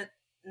try to,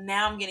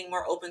 now I'm getting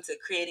more open to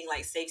creating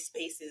like safe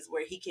spaces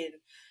where he can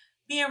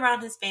be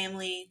around his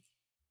family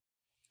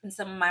and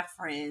some of my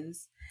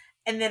friends.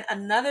 And then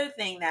another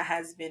thing that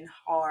has been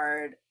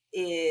hard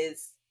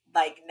is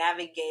like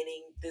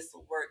navigating this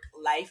work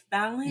life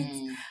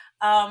balance.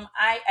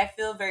 I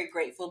feel very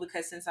grateful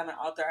because since I'm an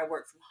author, I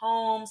work from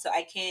home, so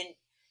I can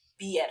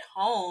be at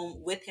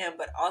home with him,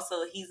 but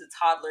also he's a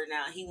toddler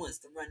now. He wants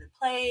to run and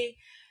play.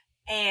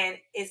 And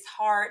it's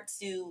hard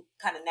to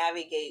kind of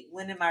navigate,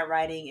 when am I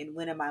writing and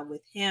when am I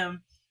with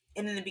him.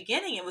 And in the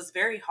beginning, it was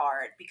very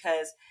hard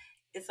because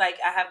it's like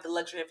I have the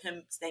luxury of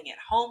him staying at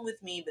home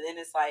with me, but then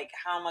it's like,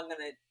 how am I going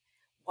to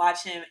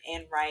watch him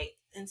and write?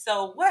 And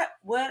so what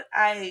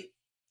I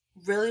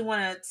really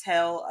want to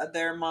tell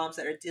other moms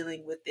that are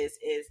dealing with this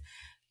is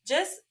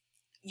just,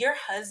 your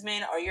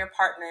husband or your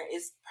partner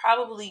is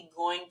probably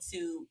going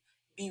to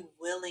be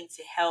willing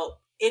to help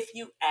if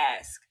you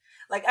ask.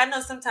 Like I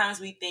know sometimes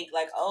we think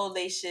like, oh,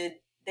 they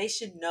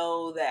should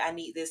know that I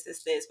need this,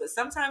 but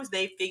sometimes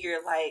they figure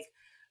like,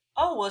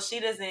 oh, well, she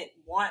doesn't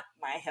want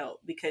my help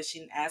because she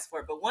didn't ask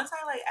for it. But once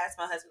I like asked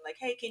my husband, like,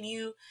 hey, can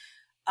you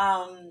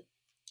um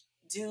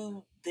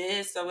do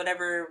this or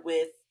whatever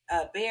with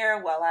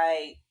Bear while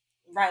I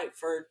write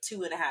for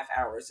 2.5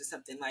 hours or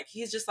something, like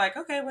he's just like,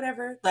 okay,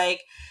 whatever.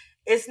 Like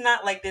it's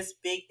not like this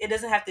big, it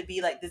doesn't have to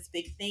be like this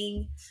big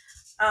thing.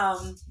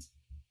 um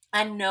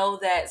I know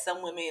that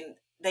some women,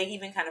 they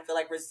even kind of feel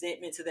like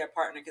resentment to their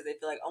partner because they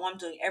feel like, oh, I'm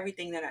doing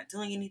everything, they're not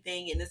doing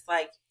anything. And it's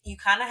like, you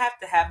kind of have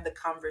to have the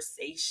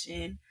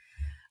conversation,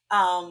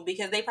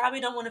 because they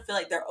probably don't want to feel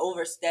like they're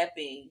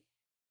overstepping.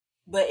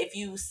 But if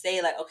you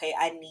say like, okay,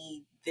 I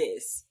need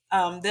this,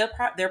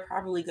 they're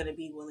probably going to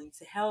be willing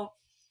to help.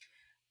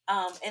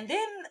 And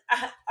then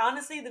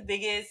honestly,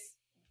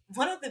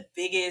 one of the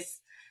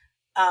biggest,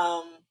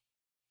 um,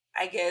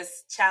 I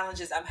guess,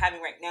 challenges I'm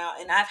having right now,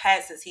 and I've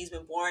had since he's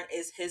been born,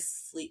 is his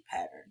sleep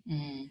pattern.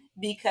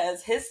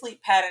 Because his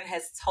sleep pattern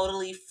has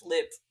totally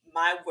flipped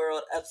my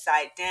world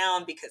upside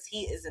down because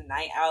he is a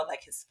night owl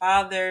like his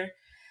father.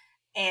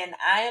 And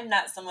I am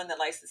not someone that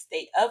likes to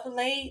stay up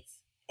late.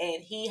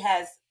 And he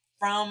has,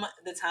 from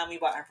the time we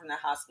brought him from the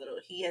hospital,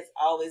 he has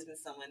always been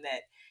someone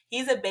that,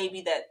 he's a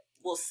baby that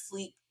will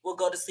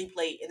go to sleep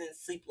late and then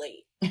sleep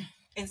late.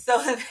 And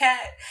so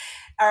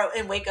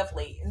and wake up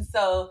late. And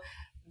so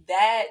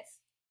that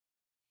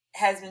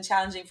has been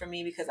challenging for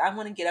me because I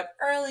want to get up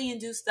early and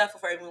do stuff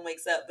before everyone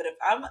wakes up. But if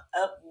I'm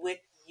up with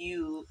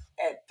you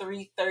at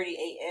 3:30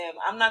 a.m.,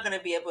 I'm not going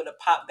to be able to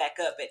pop back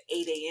up at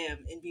 8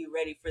 a.m. and be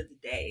ready for the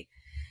day.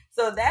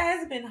 So that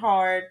has been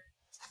hard.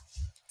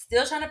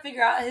 Still trying to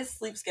figure out his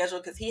sleep schedule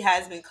because he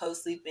has been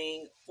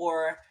co-sleeping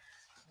for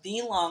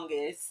the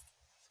longest.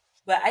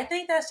 But I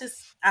think that's just,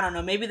 I don't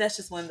know, maybe that's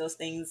just one of those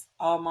things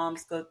all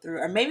moms go through.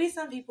 Or maybe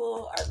some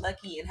people are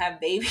lucky and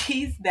have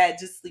babies that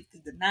just sleep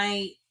through the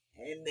night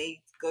and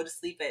they go to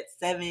sleep at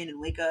 7 and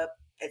wake up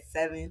at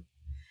 7.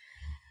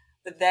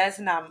 But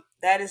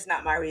that is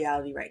not my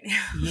reality right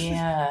now.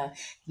 Yeah.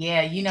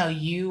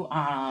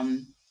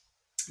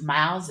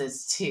 Miles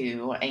is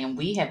 2, and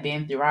we have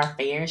been through our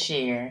fair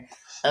share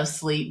of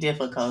sleep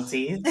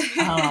difficulties.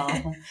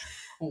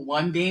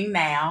 One being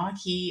now,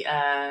 he's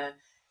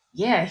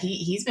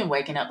been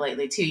waking up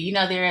lately too.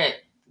 They're at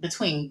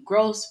between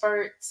growth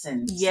spurts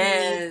and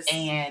Yes. sleep,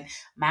 and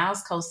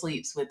Miles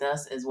co-sleeps with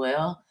us as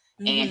well,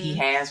 and he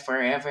has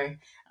forever.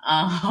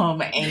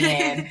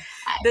 And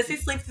does he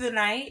sleep through the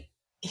night?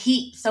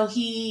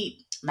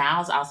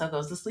 Miles also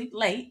goes to sleep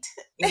late.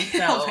 And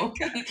Oh my so,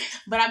 god.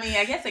 but I mean,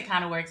 I guess it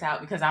kind of works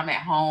out because I'm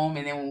at home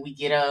and then when we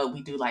get up,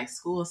 we do like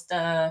school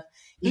stuff,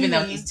 even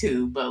though Hmm. he's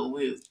two, but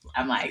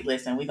I'm like,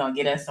 listen, we're going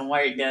to get us some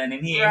work done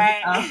in here.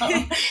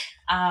 Right.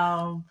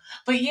 Um,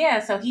 but yeah,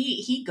 so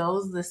he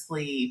goes to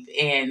sleep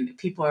and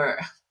people are,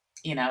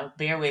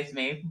 bear with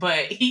me,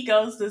 but he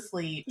goes to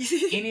sleep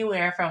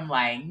anywhere from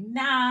like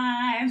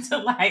 9 to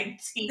like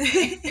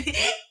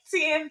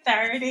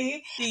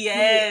 10:30.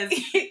 Yes,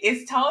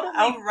 It's totally.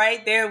 I'm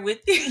right there with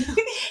you.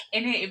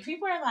 And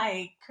people are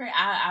like,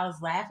 I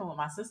was laughing with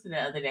my sister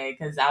the other day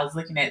because I was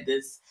looking at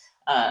this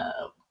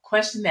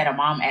question that a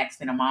mom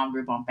asked in a mom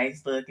group on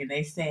Facebook, and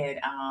they said,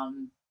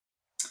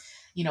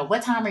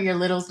 what time are your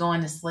littles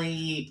going to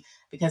sleep?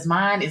 Because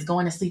mine is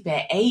going to sleep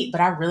at 8,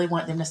 but I really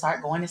want them to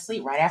start going to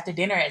sleep right after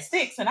dinner at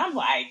 6. And I'm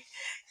like,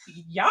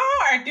 y'all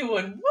are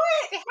doing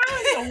what?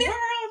 How in the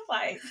world?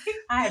 Like,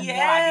 I have no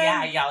idea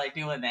how Yes. y'all are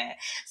doing that.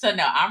 So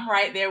no, I'm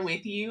right there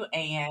with you.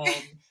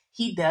 And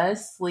he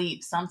does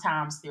sleep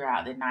sometimes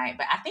throughout the night,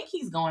 but I think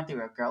he's going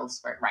through a growth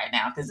spurt right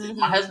now. Because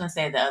my Hmm. husband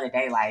said the other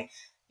day, like,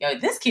 yo,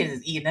 this kid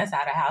is eating us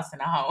out of house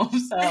and a home.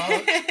 So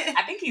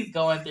I think he's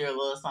going through a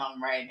little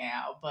something right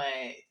now.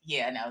 But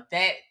yeah, no,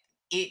 that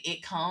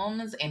it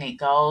comes and it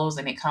goes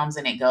and it comes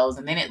and it goes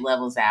and then it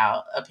levels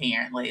out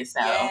apparently. So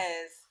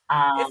Yes.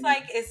 It's um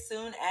like as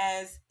soon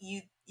as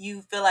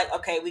you feel like,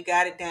 okay, we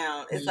got it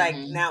down, it's like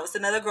mhm. now it's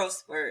another growth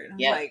spurt. I'm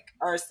Yep. like,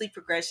 or sleep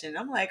progression.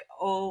 I'm like,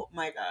 oh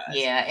my gosh.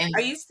 Yeah. And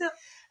Are you still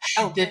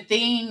the okay?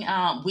 thing,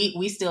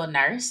 we still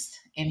nurse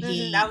and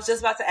I was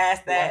just about to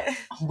ask yep, that.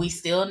 we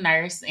still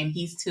nurse and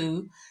he's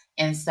 2.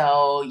 And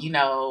so,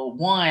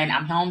 one,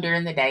 I'm home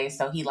during the day,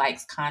 so he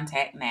likes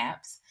contact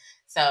naps.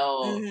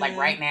 So, like Hmm.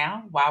 right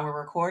now, while we're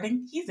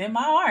recording, he's in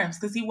my arms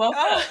because he woke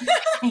Oh. up.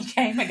 He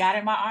came and got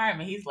in my arm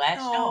and he's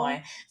latched on.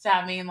 Oh. So,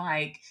 I mean,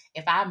 like,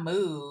 if I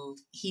move,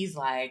 he's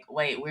like,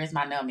 wait, where's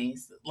my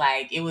nummies?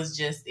 Like, it was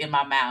just in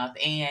my mouth.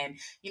 And,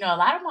 a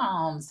lot of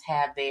moms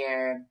have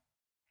their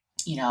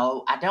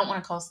I don't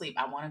want to co-sleep.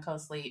 I want to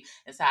co-sleep.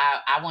 And so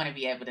I want to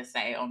be able to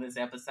say on this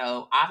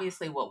episode,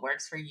 obviously what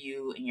works for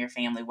you and your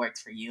family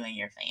works for you and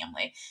your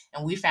family.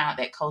 And we found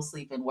that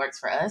co-sleeping works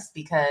for us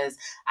because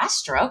I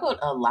struggled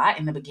a lot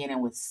in the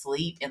beginning with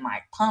sleep and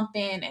like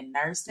pumping and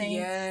nursing.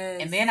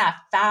 And then Yes.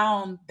 I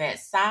found that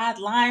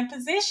sideline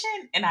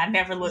position and I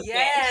never looked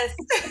back.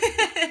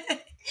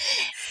 Yes.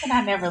 And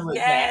I never looked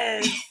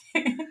back. Yes.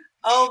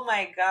 Oh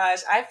my gosh,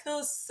 I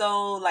feel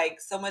so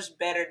so much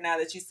better now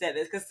that you said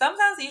this because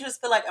sometimes you just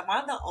feel like, am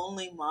I the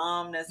only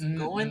mom that's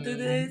going through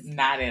Mm-mm, this?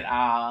 not at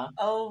all.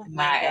 Oh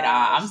my Not at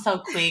all. I'm gosh. so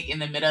quick in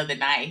the middle of the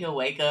night. He'll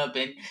wake up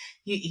and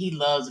he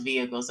loves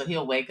vehicles. So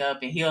he'll wake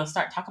up and he'll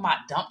start talking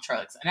about dump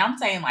trucks. And I'm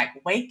saying like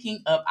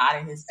waking up out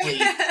of his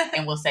sleep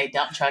and we'll say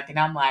dump truck. And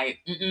I'm like,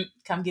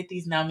 come get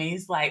these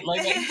nummies. Like, look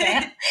at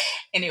them.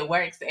 And it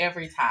works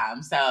every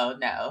time. So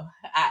no,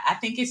 I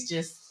think it's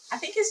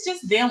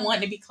just them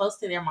wanting to be close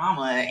to their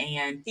mama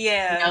and,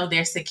 Yeah.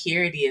 their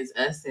security is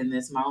us in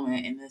this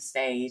moment, in this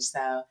stage.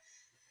 So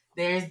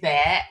there's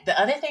that. The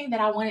other thing that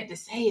I wanted to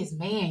say is,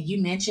 man,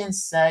 you mentioned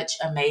such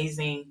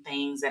amazing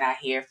things that I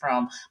hear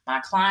from my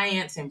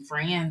clients and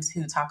friends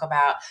who talk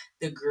about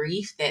the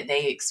grief that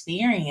they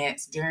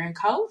experienced during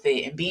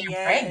COVID and being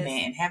pregnant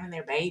Yes. and having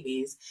their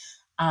babies.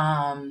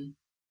 Um,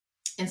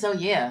 and so,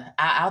 yeah,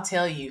 I'll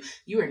tell you,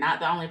 you are not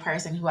the only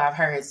person who I've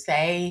heard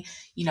say,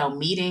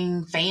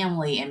 meeting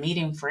family and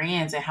meeting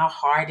friends and how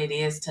hard it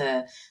is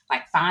to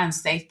like find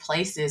safe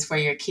places for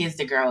your kids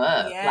to grow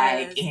up,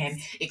 like Yes. and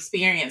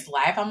experience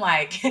life. I'm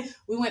like,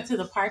 we went to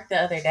the park the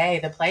other day,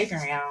 the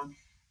playground,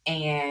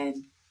 and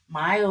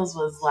Miles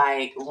was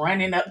like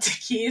running up to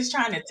kids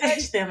trying to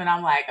touch them. And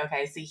I'm like,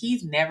 okay, see,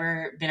 he's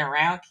never been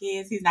around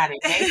kids. He's not in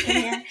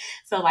daycare.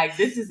 So like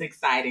this is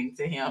exciting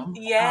to him.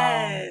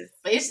 Yes.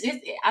 But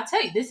I'll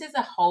tell you, this is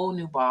a whole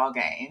new ball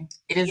game.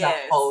 It is a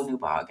whole Yes. new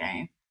ball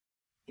game.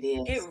 It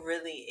It is.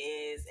 really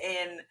is.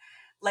 And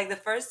like the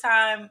first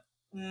time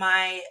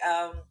my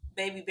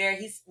baby bear,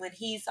 when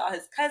he saw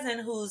his cousin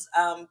who's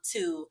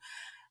 2,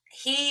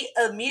 he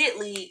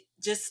immediately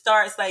just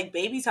starts like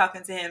baby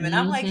talking to him. And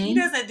I'm like, he Mm-hmm.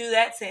 doesn't do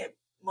that to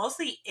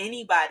mostly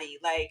anybody.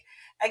 Like,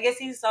 I guess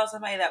he saw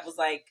somebody that was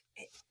like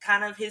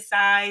kind of his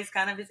size,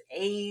 kind of his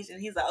age.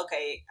 And he's like,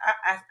 okay,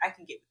 I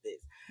can get with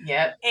this.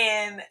 Yep.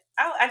 And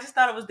I just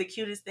thought it was the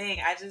cutest thing.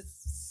 I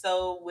just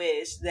so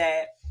wish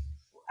that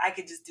I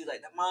could just do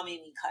like the mommy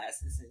and me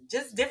classes and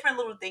just different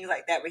little things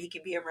like that where he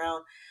can be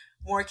around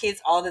more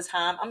kids all the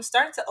time. I'm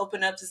starting to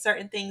open up to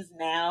certain things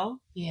now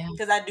Yeah.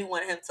 because I do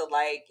want him to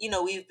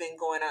we've been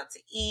going out to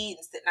eat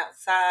and sitting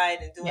outside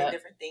and doing Yep.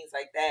 different things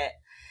like that.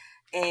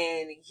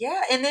 And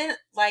yeah, and then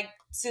like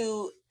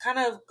to kind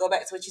of go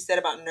back to what you said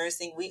about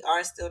nursing, we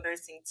are still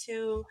nursing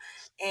too.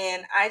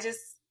 And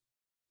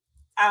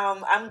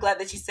I'm glad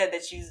that you said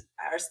that you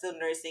are still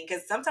nursing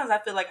because sometimes I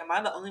feel like, am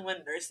I the only one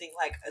nursing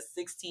like a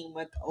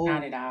 16-month-old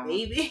Not at all.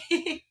 baby?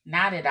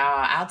 Not at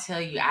all. I'll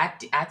tell you,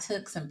 I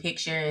took some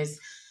pictures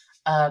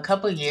a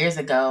couple years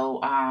ago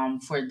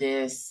for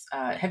this.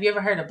 Have you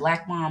ever heard of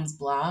Black Mom's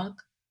blog?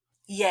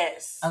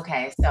 Yes.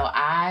 Okay, so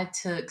I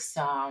took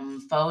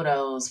some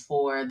photos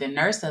for the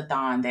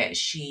nurse-a-thon that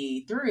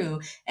she threw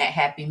at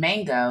Happy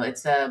Mango.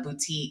 It's a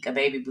boutique, a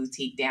baby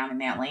boutique down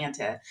in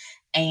Atlanta.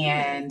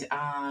 Hmm. And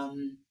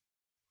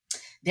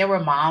there were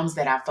moms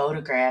that I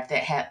photographed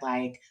that had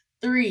like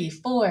 3,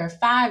 4,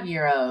 5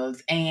 year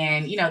olds.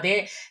 And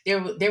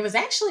there was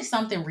actually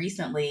something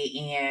recently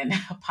in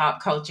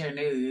pop culture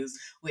news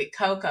with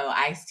Coco,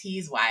 Ice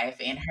T's wife,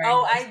 and her.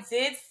 Oh, I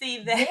did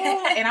see Yeah,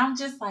 that. and I'm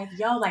just like,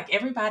 yo, like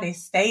everybody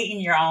stay in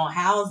your own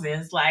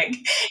houses. Like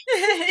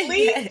just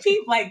leave Yes.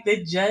 people like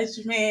the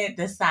judgment,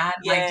 the side,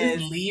 like just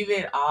Yes. leave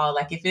it all.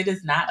 Like if it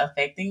is not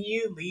affecting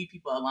you, leave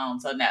people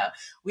alone. So no,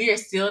 we are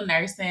still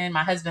nursing.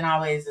 My husband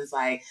always is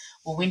like,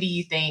 well, when do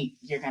you think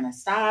you're gonna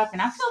stop?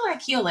 And I feel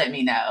like he'll let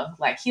me know.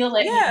 Like he'll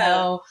let me Yeah.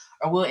 know,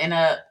 or we'll end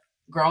up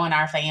growing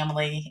our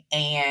family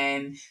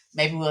and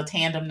maybe we'll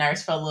tandem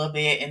nurse for a little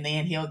bit and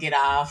then he'll get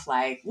off.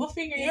 Like we'll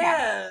figure it out.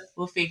 Yeah.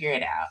 We'll figure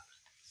it out.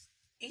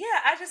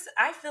 Yeah,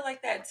 I feel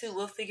like that too.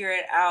 We'll figure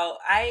it out.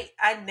 I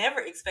never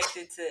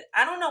expected to.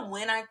 I don't know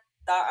when I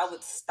thought I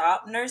would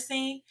stop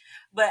nursing,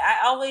 but I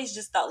always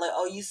just thought like,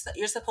 oh,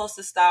 you're supposed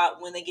to stop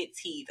when they get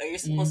teeth, or you're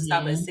supposed to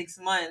stop at Mm-hmm. 6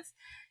 months,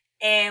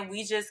 and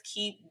we just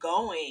keep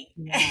going,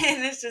 Yeah.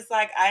 and it's just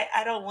like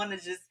I don't want to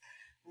just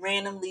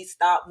randomly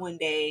stop one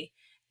day.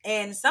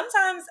 And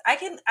sometimes I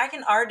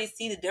can already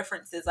see the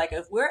differences. Like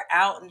if we're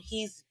out and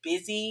he's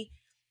busy,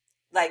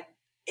 like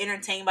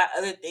entertained by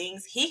other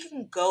things, he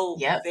can go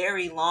Yep.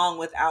 very long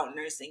without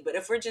nursing. But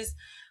if we're just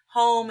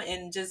home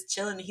and just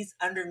chilling, he's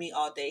under me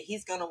all day,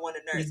 he's gonna want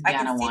to nurse. He's I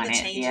can gonna see want the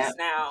it. Yep. changes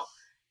now.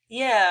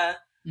 Yeah.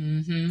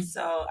 Mm-hmm.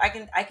 So I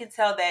can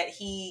tell that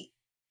he,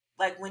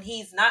 like, when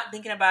he's not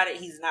thinking about it,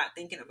 he's not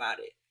thinking about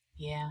it.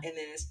 Yeah. And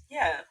then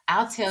yeah.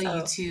 I'll tell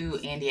you So too,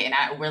 India,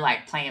 and we're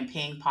like playing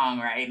ping pong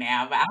right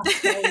now, but I'll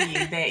tell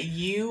you that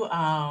you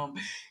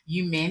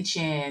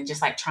mentioned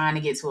just like trying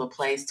to get to a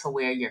place to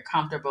where you're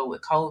comfortable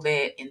with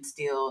COVID and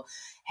still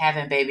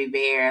having baby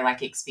bear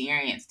like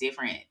experience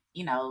different,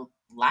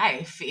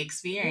 life mhm.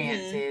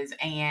 experiences.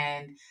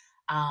 And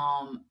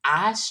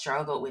I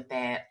struggled with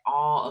that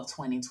all of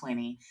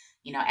 2020,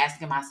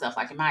 asking myself,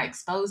 like, am I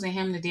exposing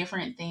him to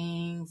different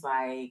things?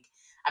 Like,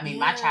 I mean,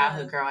 my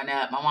childhood Yeah. growing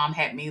up, my mom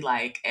had me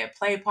like at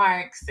play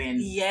parks and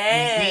Yes.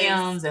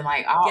 museums and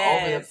like all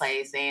over the Yes.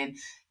 place. And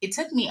it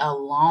took me a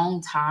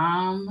long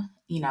time,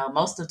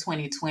 most of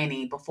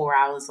 2020 before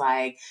I was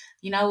like,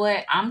 you know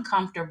what, I'm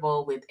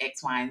comfortable with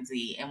X, Y, and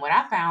Z. And what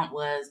I found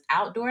was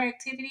outdoor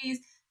activities.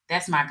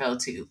 That's my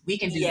go-to. We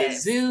can do the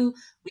Yes. zoo.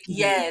 We can do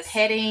Yes.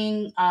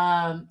 petting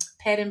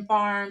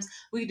farms.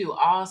 We can do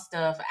all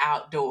stuff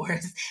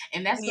outdoors.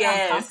 And that's what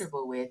I'm Yes.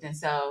 comfortable with. And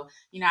so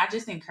I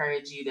just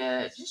encourage you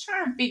to just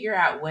try and figure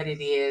out what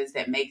it is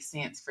that makes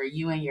sense for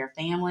you and your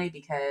family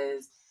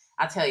because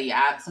I'll tell you,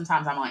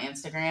 sometimes I'm on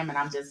Instagram and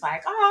I'm just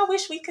like, oh, I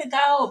wish we could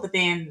go. But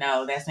then,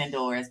 no, that's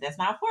indoors. That's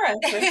not for us,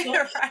 Crystal.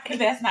 Right.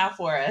 That's not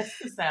for us.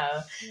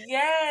 So,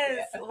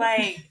 Yes, yeah.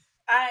 like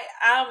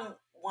I'm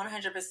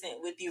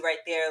 100% with you right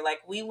there.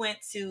 Like we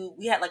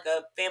had like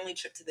a family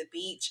trip to the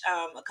beach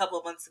a couple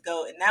of months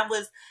ago, and that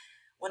was,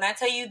 when I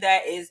tell you,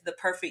 that is the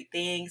perfect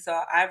thing. So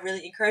I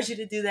really encourage you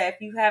to do that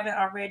if you haven't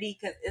already,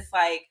 cuz it's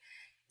like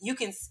you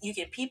can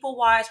people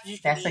watch, but you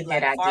can That's a be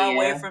good like far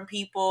away idea. from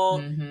people.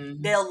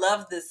 Mm-hmm. They'll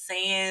love the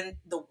sand,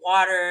 the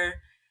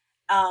water.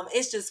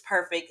 It's just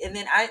perfect. And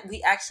then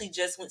we actually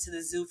just went to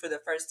the zoo for the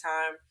first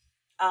time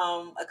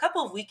a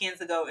couple of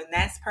weekends ago, and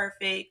that's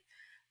perfect.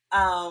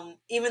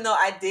 Even though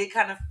I did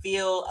kind of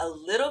feel a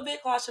little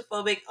bit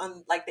claustrophobic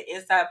on like the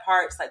inside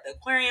parts, like the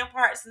aquarium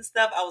parts and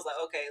stuff, I was like,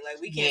 okay,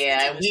 like we can't spend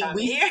too Yeah, much we time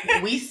in we here.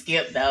 we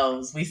skip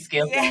those. We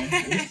skip them.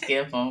 We Yeah.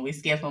 skip them. We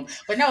skip them.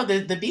 But no,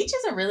 the beach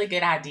is a really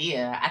good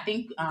idea. I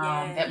think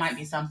that might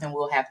be Yes. something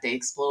we'll have to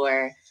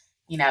explore.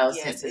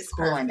 Yes, Since it's it's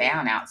cooling perfect.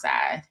 down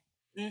outside.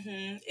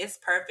 It's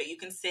perfect. You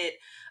can sit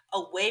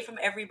away from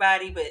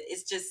everybody, but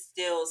it's just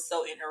still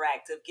so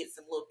interactive. Get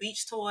some little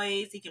beach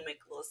toys. He can make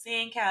little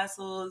sand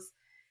castles.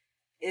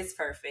 It's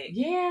perfect.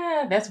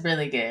 Yeah, that's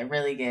really good.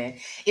 Really good.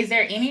 Is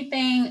there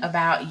anything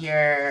about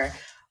your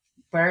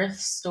birth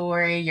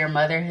story, your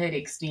motherhood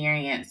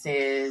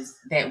experiences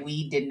that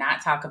we did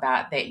not talk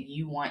about that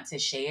you want to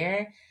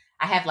share?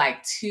 I have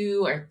like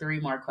 2 or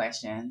 3 more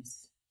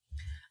questions.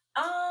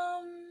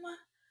 Um,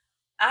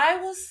 I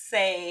will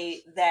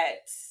say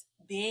that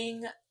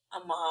being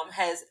a mom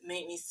has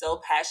made me so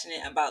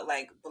passionate about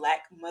like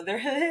Black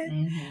motherhood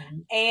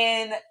Hmm.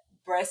 and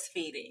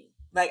breastfeeding.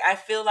 Like I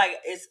feel like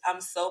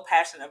I'm so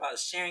passionate about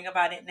sharing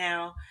about it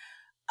now.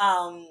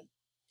 Um,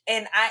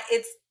 and I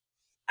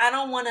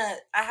don't want to.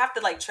 I have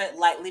to like tread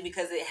lightly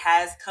because it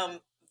has come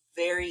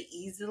very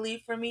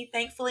easily for me,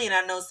 thankfully. And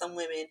I know some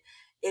women,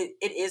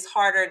 it is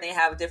harder and they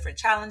have different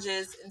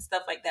challenges and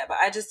stuff like that. But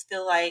I just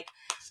feel like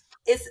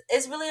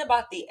it's really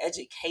about the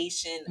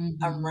education Hmm.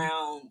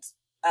 around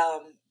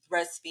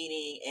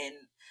breastfeeding and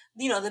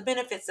the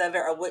benefits of it,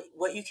 or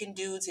what you can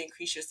do to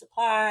increase your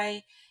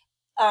supply.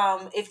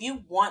 If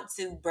you want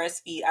to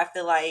breastfeed, I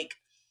feel like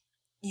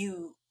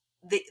you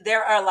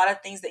there are a lot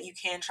of things that you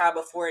can try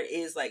before it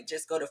is like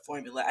just go to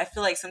formula. I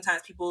feel like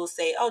sometimes people will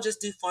say, "Oh,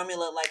 just do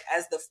formula," like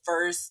as the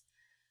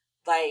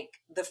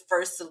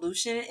first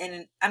solution.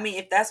 And I mean,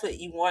 if that's what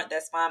you want,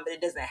 that's fine, but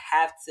it doesn't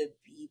have to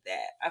be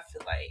that. I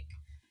feel like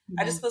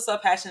I just feel so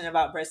passionate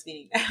about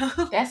breastfeeding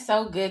now. That's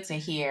so good to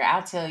hear.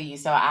 I'll tell you.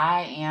 So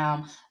I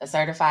am a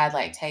certified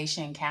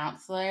lactation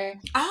counselor,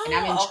 and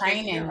I'm in Oh, okay,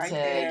 so you're training right to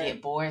there.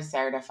 get board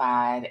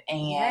certified.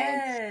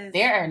 And Yes.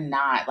 there are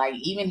not, like,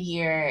 even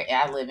here,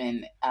 I live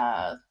in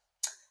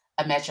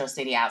a metro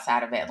city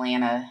outside of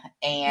Atlanta,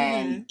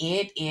 and Mm-hmm.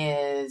 it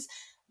is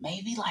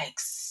maybe like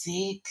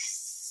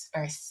six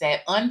or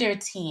seven, under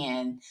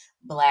 10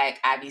 Black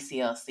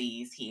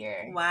IBCLCs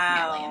here in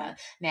Atlanta. Wow.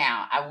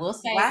 Now, I will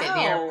say that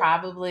there are Wow.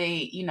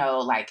 probably,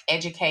 like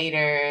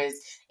educators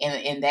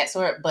and that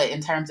sort, but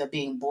in terms of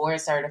being board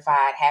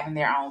certified, having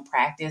their own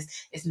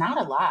practice, it's not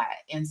a lot.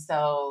 And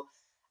so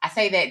I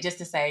say that just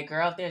to say,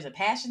 girl, if there's a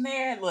passion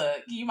there,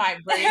 look, you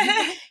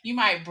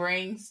might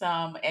bring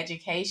some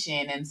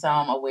education and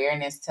some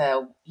awareness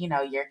to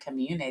your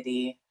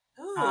community,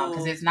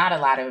 because Ooh. it's not a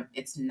lot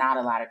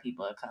of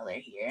people of color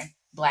here,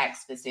 Black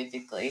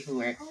specifically,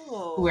 who are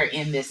Oh.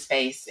 in this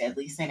space, at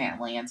least in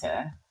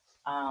Atlanta.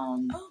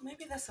 Oh,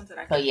 maybe that's something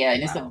I So can yeah, think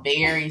and it's a about.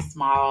 very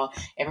small,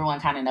 everyone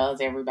kind of knows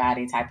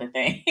everybody type of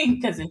thing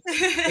because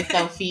it's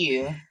so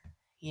few.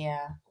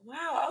 Yeah.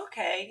 Wow,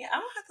 okay. Yeah,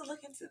 I'm gonna have to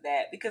look into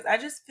that because I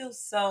just feel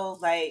so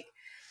like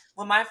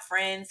when my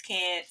friends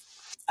can't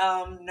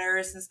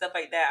nurse and stuff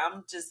like that,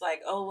 I'm just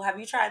like, "Oh, have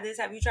you tried this?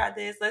 Have you tried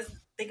this? Let's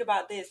think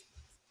about this."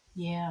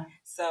 Yeah.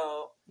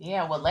 So,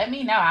 Yeah, well, let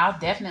me know. I'll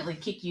definitely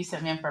kick you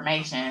some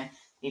information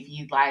if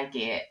you'd like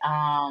it.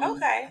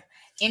 okay.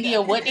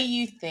 India, what do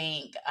you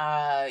think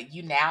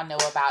you now know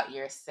about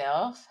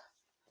yourself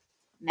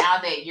now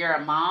that you're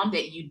a mom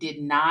that you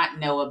did not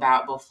know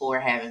about before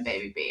having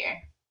baby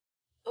bear?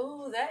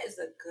 Oh, that is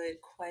a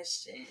good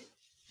question.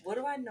 What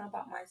do I know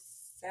about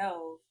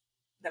myself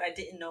that I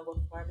didn't know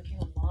before I became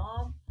a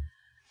mom?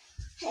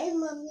 Hey,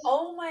 mommy.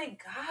 Oh my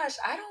gosh,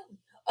 I don't.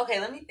 Okay,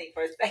 let me think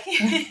for a second.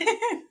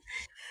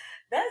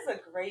 That's a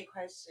great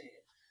question.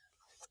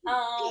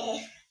 Um,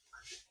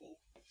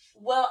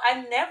 well,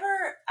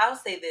 I'll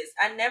say this.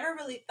 I never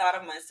really thought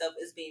of myself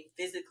as being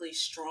physically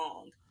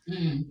strong.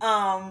 Mm,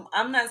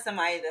 I'm not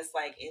somebody that's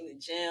like in the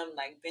gym,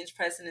 like bench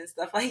pressing and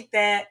stuff like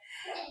that.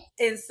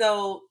 And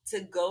so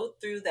to go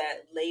through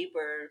that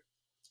labor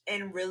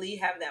and really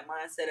have that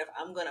mindset of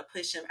I'm gonna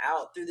push him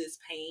out through this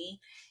pain,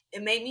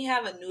 it made me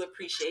have a new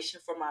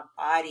appreciation for my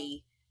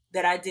body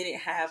that I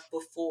didn't have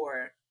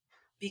before.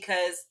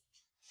 Because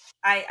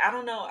I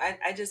don't know,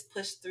 I just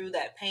pushed through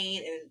that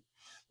pain and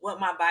what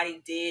my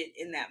body did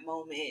in that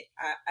moment.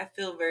 I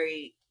feel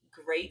very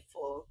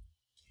grateful.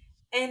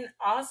 And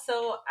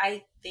also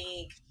I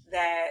think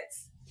that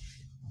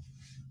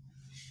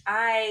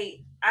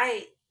I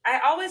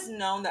always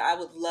known that I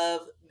would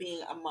love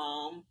being a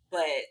mom,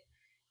 but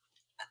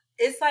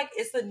it's like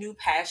it's a new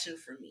passion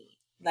for me.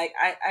 Like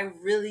I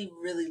really,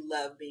 really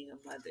love being a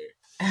mother.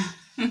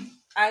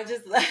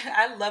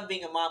 I love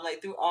being a mom.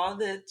 Like through all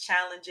the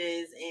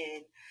challenges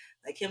and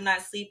like him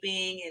not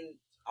sleeping and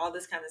all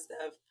this kind of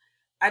stuff.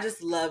 I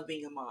just love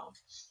being a mom.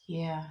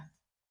 yeah,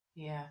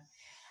 yeah.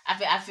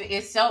 I feel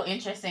it's so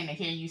interesting to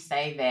hear you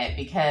say that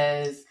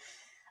because,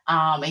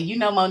 and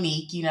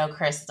Monique,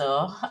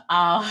 Crystal.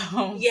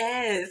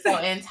 Yes. So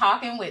in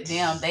talking with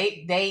them,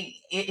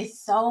 it's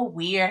so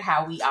weird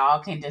how we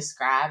all can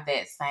describe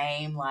that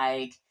same,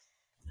 like,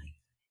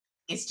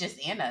 it's just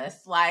in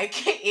us, like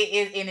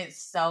and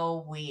it's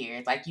so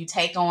weird. Like you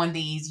take on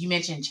these, you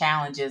mentioned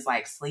challenges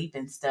like sleep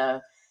and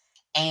stuff,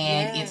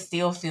 and it Yeah,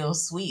 still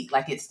feels sweet,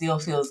 like it still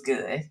feels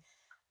good.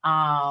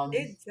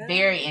 it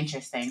Very does.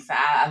 interesting. So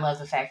I love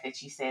the fact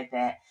that you said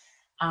that.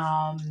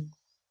 Um,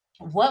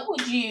 what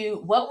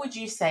would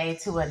you say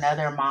to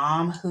another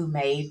mom who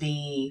may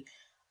be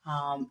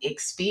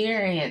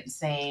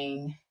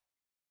experiencing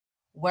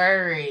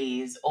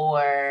worries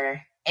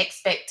or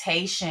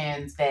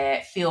expectations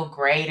that feel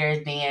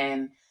greater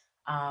than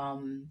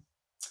um,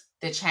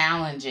 the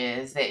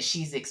challenges that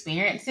she's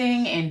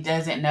experiencing and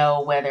doesn't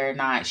know whether or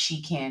not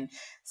she can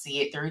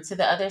see it through to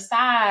the other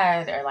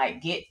side or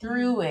like get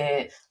through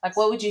it? Like,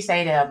 what would you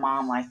say to a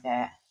mom like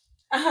that?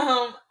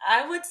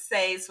 I would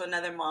say to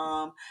another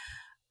mom,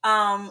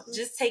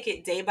 just take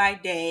it day by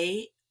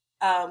day.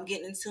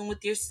 Get in tune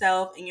with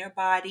yourself and your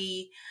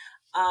body.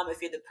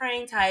 If you're the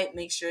praying type,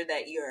 make sure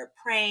that you're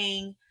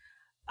praying.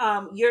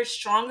 You're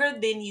stronger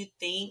than you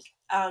think.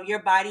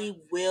 Your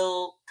body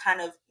will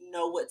kind of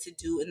know what to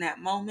do in that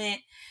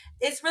moment.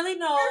 It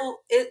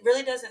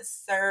really doesn't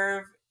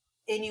serve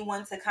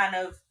anyone to kind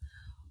of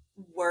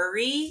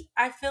worry.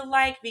 I feel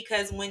like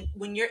because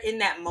when you're in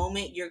that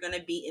moment, you're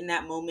gonna be in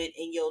that moment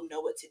and you'll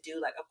know what to do.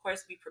 Like, of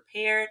course, be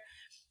prepared,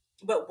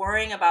 but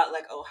worrying about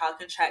like, oh, how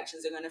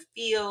contractions are gonna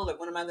feel, or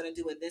what am I gonna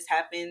do when this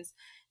happens?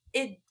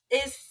 It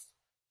is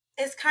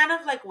it's kind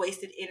of like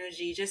wasted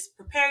energy. Just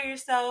prepare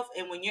yourself,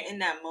 and when you're in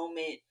that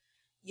moment,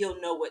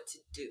 you'll know what to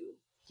do.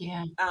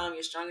 Yeah.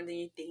 You're stronger than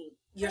you think.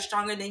 You're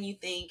stronger than you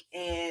think,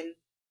 and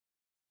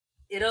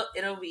it'll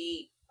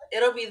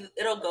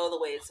go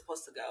the way it's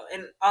supposed to go.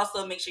 And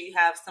also make sure you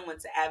have someone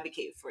to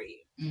advocate for you.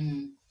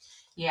 Mm.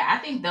 Yeah, I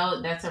think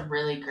though that's a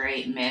really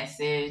great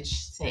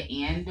message to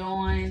end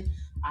on.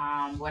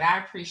 What I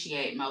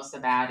appreciate most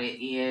about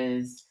it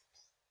is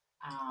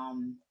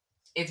um,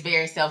 it's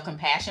very self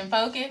compassion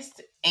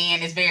focused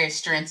and it's very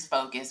strengths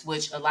focused,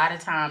 which a lot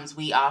of times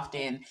we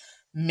often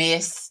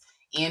miss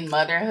in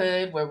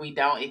motherhood where we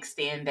don't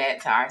extend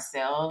that to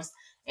ourselves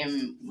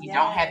and we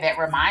don't have that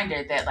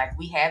reminder that like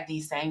we have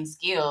these same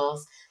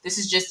skills. This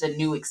is just a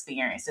new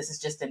experience. This is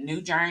just a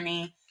new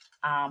journey.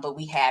 But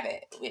we have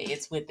it.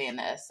 It's within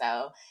us.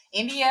 So,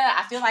 India,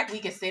 I feel like we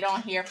could sit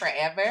on here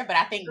forever, but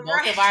I think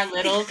both of our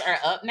littles are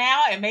up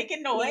now and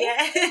making noise.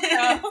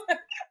 Yeah. So,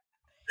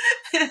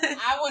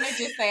 I want to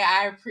just say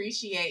I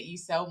appreciate you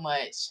so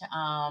much.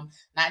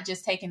 Not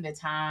just taking the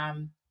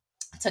time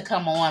to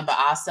come on, but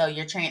also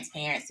your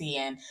transparency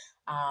and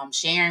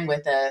sharing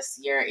with us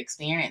your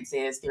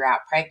experiences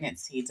throughout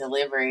pregnancy,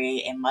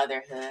 delivery, and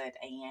motherhood.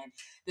 And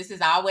this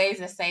is always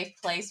a safe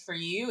place for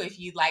you if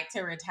you'd like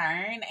to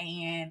return.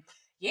 And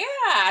yeah,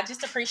 I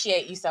just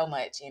appreciate you so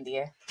much,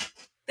 India.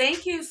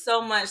 Thank you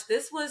so much.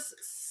 This was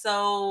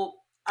so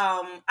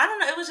I don't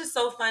know, it was just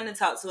so fun to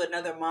talk to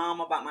another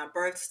mom about my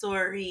birth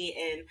story.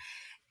 And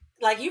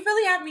like, you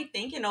really have me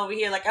thinking over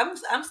here. Like,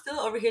 I'm still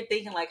over here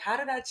thinking, like, how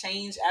did I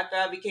change after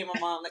I became a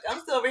mom? Like,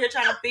 I'm still over here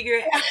trying to figure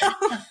it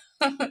out.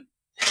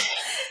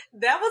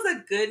 That was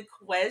a good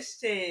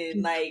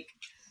question. Like,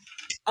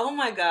 oh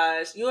my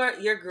gosh,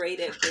 you're great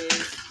at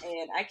this,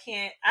 and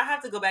I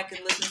have to go back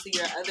and listen to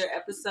your other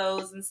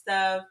episodes and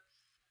stuff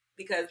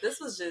because this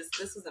was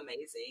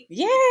amazing.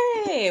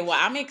 Yay! Well,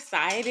 I'm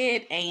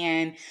excited,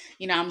 and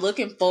I'm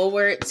looking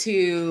forward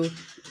to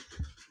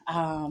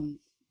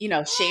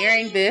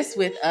sharing this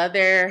with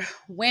other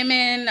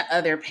women,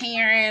 other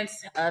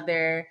parents,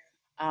 other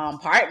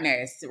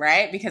partners,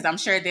 right? Because I'm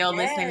sure they'll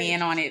listen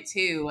in on it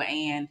too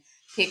and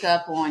pick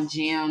up on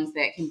gems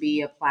that can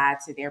be applied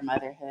to their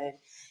motherhood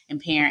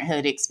and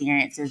parenthood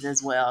experiences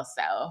as well.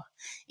 So,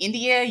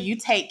 India, you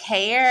take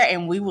care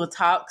and we will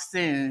talk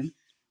soon.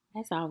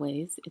 As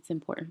always, it's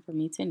important for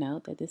me to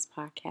note that this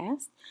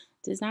podcast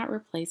does not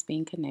replace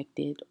being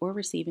connected or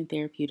receiving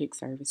therapeutic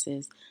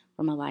services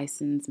from a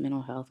licensed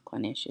mental health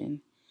clinician.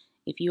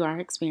 If you are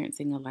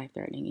experiencing a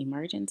life-threatening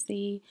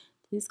emergency,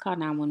 please call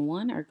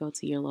 911 or go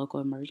to your local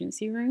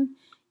emergency room.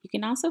 You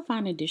can also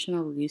find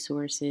additional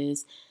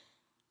resources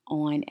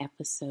on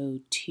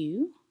episode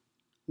 2,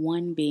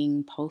 one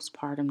being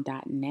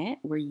postpartum.net,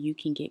 where you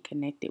can get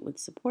connected with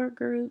support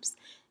groups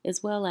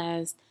as well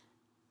as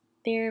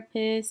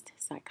therapists,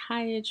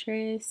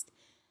 psychiatrists,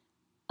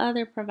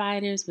 other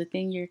providers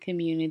within your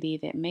community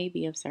that may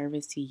be of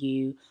service to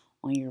you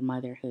on your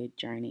motherhood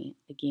journey.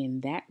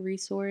 Again, that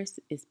resource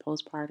is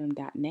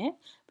postpartum.net,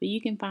 but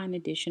you can find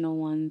additional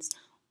ones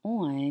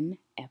on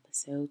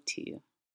episode 2.